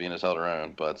Venus held her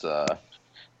own. But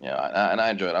and I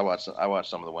enjoyed it. I watched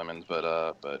some of the women's, but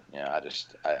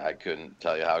I couldn't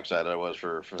tell you how excited I was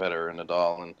for Federer and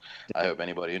Nadal, and I hope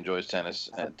anybody enjoys tennis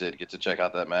and did get to check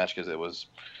out that match because it was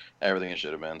everything it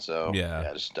should have been. So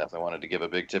I just definitely wanted to give a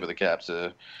big tip of the cap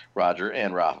to Roger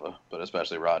and Rafa, but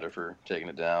especially Roger for taking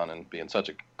it down and being such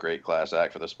a great class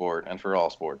act for the sport and for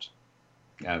all sports.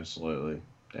 Absolutely,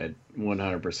 I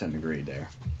 100% agree there.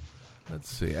 Let's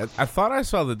see. I thought I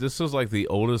saw that this was like the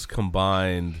oldest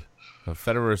combined.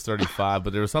 Federer is 35,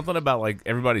 but there was something about like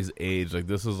everybody's age. Like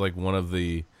this is like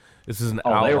this is an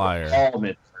outlier. They were all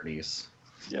mid-30s.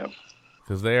 Yep.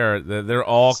 Because they're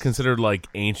all considered like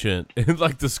ancient in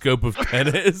like the scope of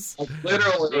tennis.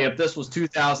 Literally, if this was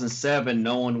 2007,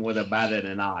 no one would have batted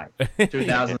an eye.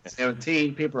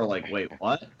 2017, people are like, wait,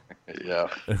 what? Yeah,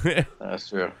 that's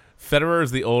true. Federer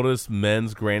is the oldest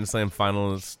men's Grand Slam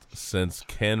finalist since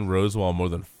Ken Rosewall more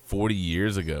than 40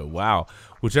 years ago. Wow.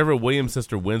 Whichever Williams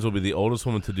sister wins will be the oldest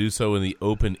woman to do so in the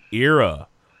Open era.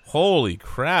 Holy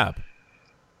crap.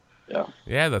 Yeah.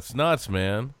 Yeah, that's nuts,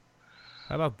 man.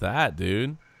 How about that,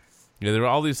 dude? Yeah, there are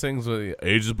all these things.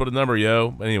 Age is but a number,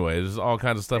 yo. Anyway, there's all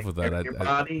kinds of stuff with that. Your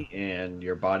body, and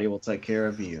your body will take care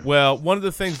of you. Well, one of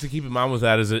the things to keep in mind with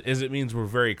that is it means we're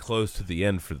very close to the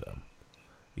end for them.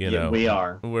 You know, we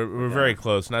are. We're very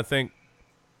close, and I think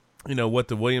what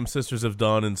the Williams sisters have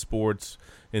done in sports,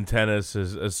 in tennis,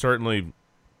 is certainly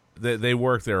they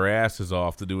worked their asses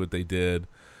off to do what they did,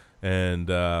 and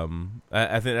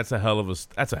I think that's a hell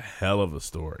of a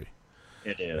story.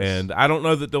 It is, and I don't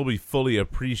know that they'll be fully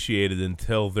appreciated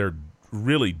until they're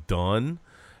really done.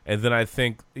 And then I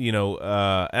think and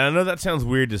I know that sounds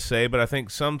weird to say, but I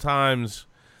think sometimes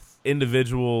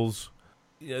individuals,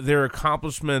 their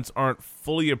accomplishments aren't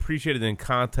fully appreciated in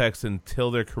context until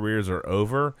their careers are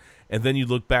over. And then you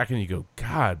look back and you go,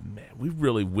 God, man, we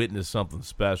really witnessed something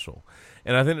special.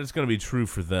 And I think it's going to be true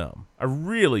for them. I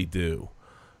really do.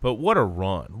 But what a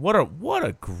run. What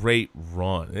a great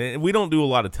run. And we don't do a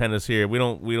lot of tennis here. We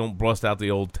don't bust out the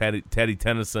old Teddy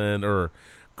Tennyson or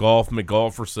Golf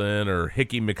McGolferson or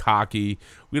Hickey McHockey.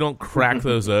 We don't crack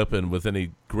those open with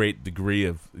any great degree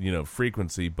of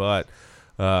frequency. But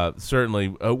certainly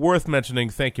worth mentioning.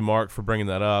 Thank you, Mark, for bringing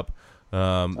that up.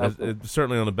 It's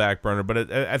certainly on the back burner,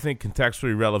 but I think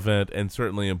contextually relevant and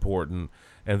certainly important,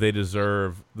 and they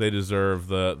deserve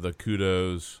the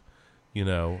kudos.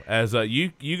 As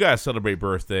you guys celebrate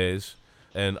birthdays,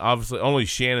 and obviously only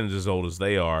Shannon's as old as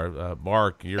they are.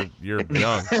 Mark, you're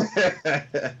young.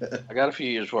 I got a few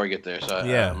years before I get there, so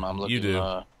I'm looking. You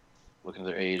do. Looking at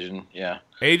their age, and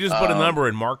age is but a number,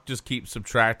 and Mark just keeps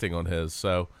subtracting on his.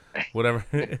 So whatever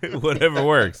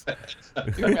works.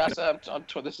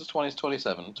 This is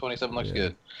 27. 27 looks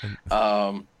good.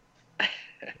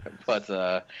 But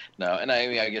no, and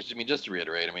I guess just to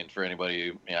reiterate, for anybody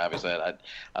who obviously I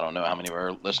don't know how many of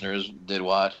our listeners did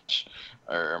watch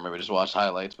or maybe just watched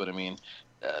highlights, but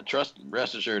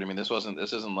rest assured,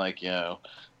 this isn't like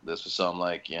this was some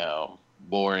like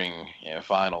boring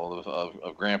final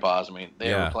of grandpas.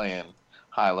 They were playing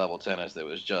high level tennis that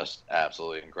was just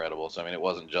absolutely incredible. So it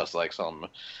wasn't just like some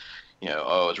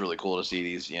it's really cool to see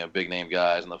these big name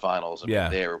guys in the finals.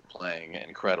 They were playing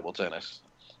incredible tennis.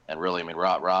 And really,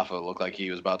 Rafa looked like he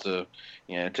was about to,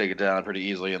 take it down pretty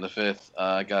easily in the fifth.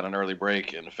 Got an early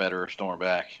break, and Federer stormed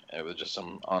back. It was just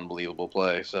some unbelievable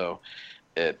play. So,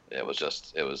 it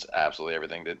was absolutely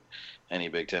everything that any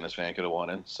big tennis fan could have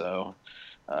wanted. So,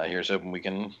 here's hoping we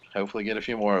can hopefully get a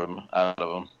few more of them out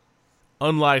of them.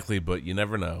 Unlikely, but you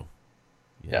never know.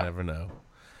 You never know.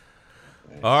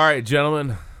 All right,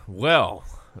 gentlemen. Well,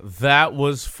 that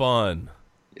was fun.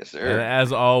 Yes, sir. And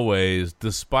as always,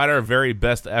 despite our very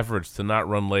best efforts to not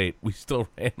run late, we still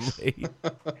ran late.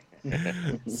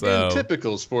 So, in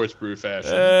typical Sports Brew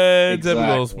fashion.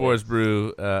 Typical Sports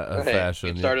Brew fashion.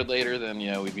 If we started later, then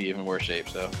we'd be even worse shape.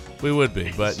 So we would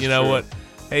be, but you know what?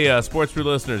 Hey, Sports Brew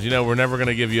listeners, we're never going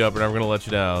to give you up. We're never going to let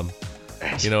you down.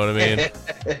 You know what I mean?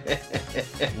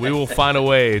 We will find a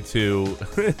way to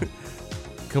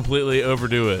completely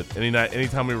overdo it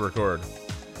anytime we record.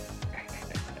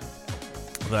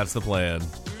 That's the plan.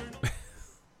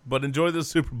 But enjoy the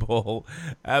Super Bowl.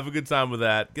 Have a good time with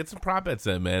that. Get some prop bets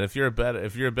in, man. If you're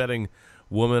a betting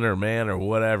woman or man or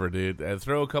whatever, dude,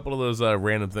 throw a couple of those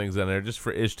random things in there just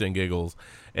for ish and giggles.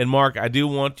 And Mark, I do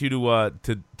want you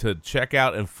to check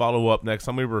out and follow up next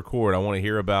time we record. I want to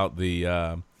hear about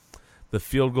the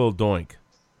field goal doink.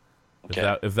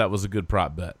 Okay. If that was a good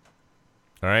prop bet.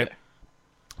 All right. Okay.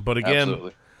 But again.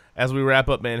 Absolutely. As we wrap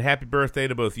up, man, happy birthday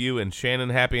to both you and Shannon.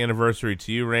 Happy anniversary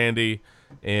to you, Randy.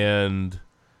 And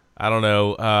I don't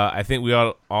know. I think we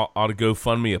ought to go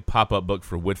fund me a pop-up book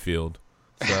for Whitfield.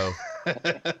 So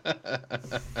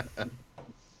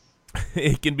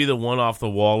It can be the one off the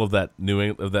wall of that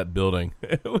that building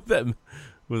with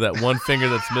that one finger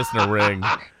that's missing a ring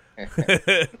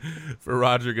for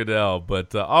Roger Goodell.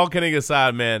 But all kidding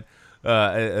aside, man,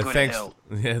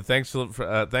 thanks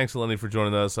to Lenny for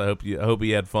joining us. I hope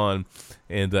you had fun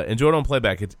and enjoy it on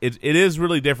playback. It is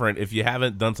really different if you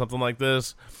haven't done something like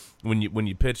this. When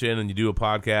you pitch in and you do a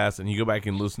podcast and you go back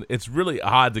and listen, it's really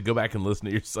odd to go back and listen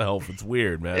to yourself. It's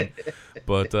weird, man.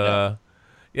 But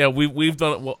yeah, we've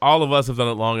done it. Well, all of us have done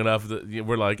it long enough that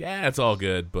we're like, it's all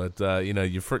good. But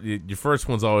your first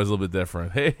one's always a little bit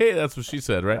different. Hey, that's what she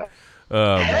said, right?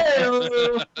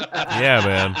 Yeah,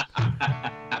 man.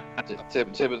 Tip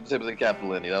of the cap to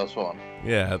Lenny. That was fun.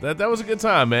 Yeah, that was a good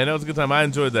time, man. That was a good time. I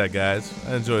enjoyed that, guys.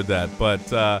 I enjoyed that.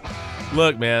 But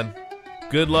look, man.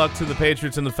 Good luck to the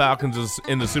Patriots and the Falcons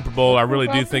in the Super Bowl. I really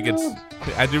do think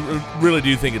really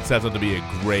do think it sets up to be a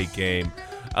great game.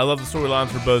 I love the storylines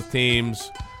for both teams.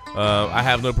 I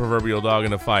have no proverbial dog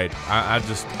in the fight. I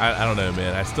don't know,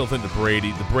 man. I still think the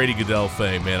Brady Goodell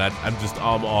thing, man.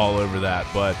 I'm all over that.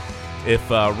 But if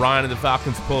Ryan and the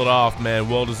Falcons pull it off, man,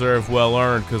 well deserved, well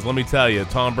earned. Because let me tell you,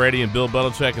 Tom Brady and Bill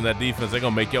Belichick and that defense, they're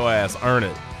gonna make your ass earn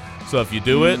it. So if you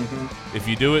do it,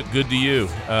 good to you.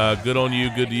 Good on you,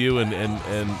 good to you, and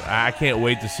I can't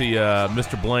wait to see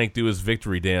Mr. Blank do his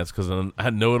victory dance because I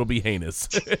know it'll be heinous.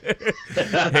 And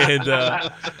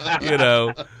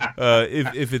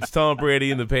if it's Tom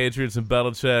Brady and the Patriots and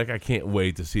Belichick, I can't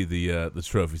wait to see the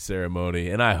trophy ceremony.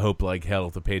 And I hope like hell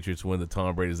if the Patriots win, that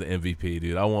Tom Brady's the MVP,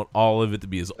 dude. I want all of it to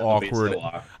be as awkward.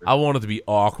 I want it to be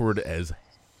awkward as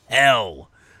hell.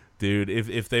 Dude,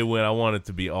 if they win, I want it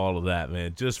to be all of that,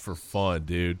 man, just for fun,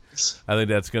 dude. I think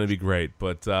that's going to be great.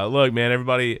 But, look, man,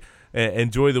 everybody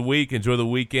enjoy the week, enjoy the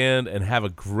weekend, and have a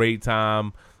great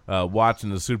time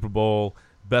watching the Super Bowl.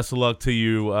 Best of luck to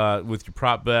you with your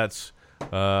prop bets,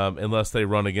 unless they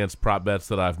run against prop bets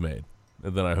that I've made.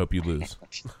 And then I hope you lose.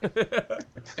 But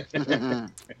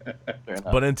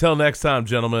until next time,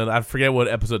 gentlemen, I forget what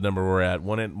episode number we're at,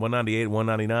 198,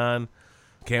 199.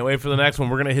 Can't wait for the next one.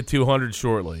 We're going to hit 200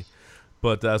 shortly.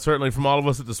 But certainly from all of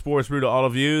us at the Sports Brew to all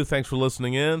of you, thanks for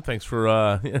listening in. Thanks for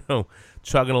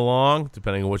chugging along,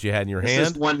 depending on what you had in your hand.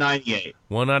 This is 198.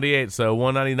 198. So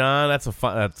 199, that's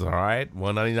all right.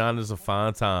 199 is a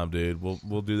fine time, dude.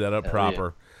 We'll do that up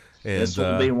proper. Yeah. And, this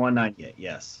will be 198,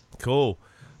 yes. Cool.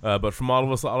 But from all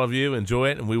of us, all of you,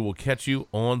 enjoy it, and we will catch you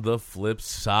on the flip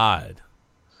side.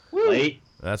 Late.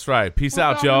 That's right. Peace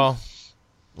out, y'all.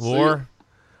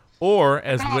 Or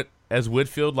as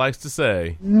Whitfield likes to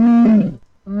say,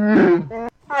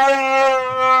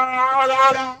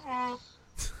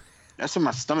 that's what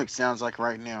my stomach sounds like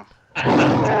right now.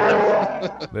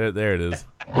 There it is.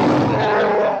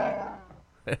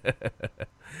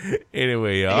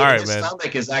 Anyway, all right, man.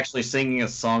 Stomach is actually singing a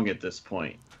song at this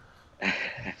point.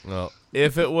 Well,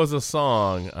 if it was a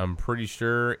song, I'm pretty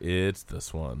sure it's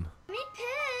this one. I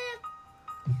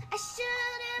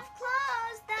should have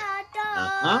closed that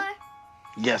door.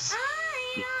 Yes. I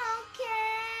don't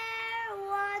care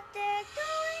what they're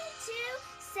going to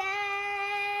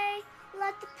say.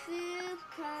 Let the poop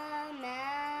come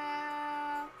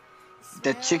out.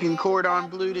 The chicken cordon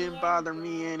bleu didn't bother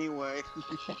me anyway.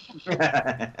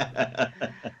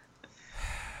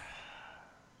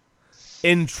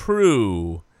 In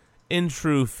true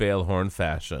Failhorn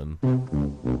fashion.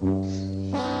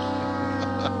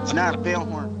 It's not a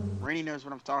Failhorn. Rainey knows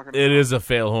what I'm talking about. It is a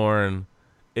Failhorn.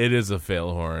 It is a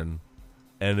Failhorn,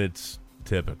 and it's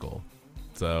typical.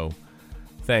 So,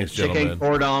 thanks, gentlemen. Chicken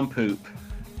cordon poop.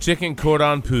 Chicken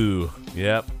cordon poo.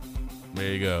 Yep.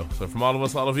 There you go. So, from all of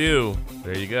us, all of you,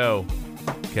 there you go.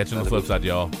 Catching the flip side,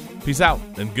 y'all. Peace out,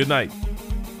 and good night.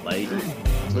 Later.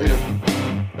 Later.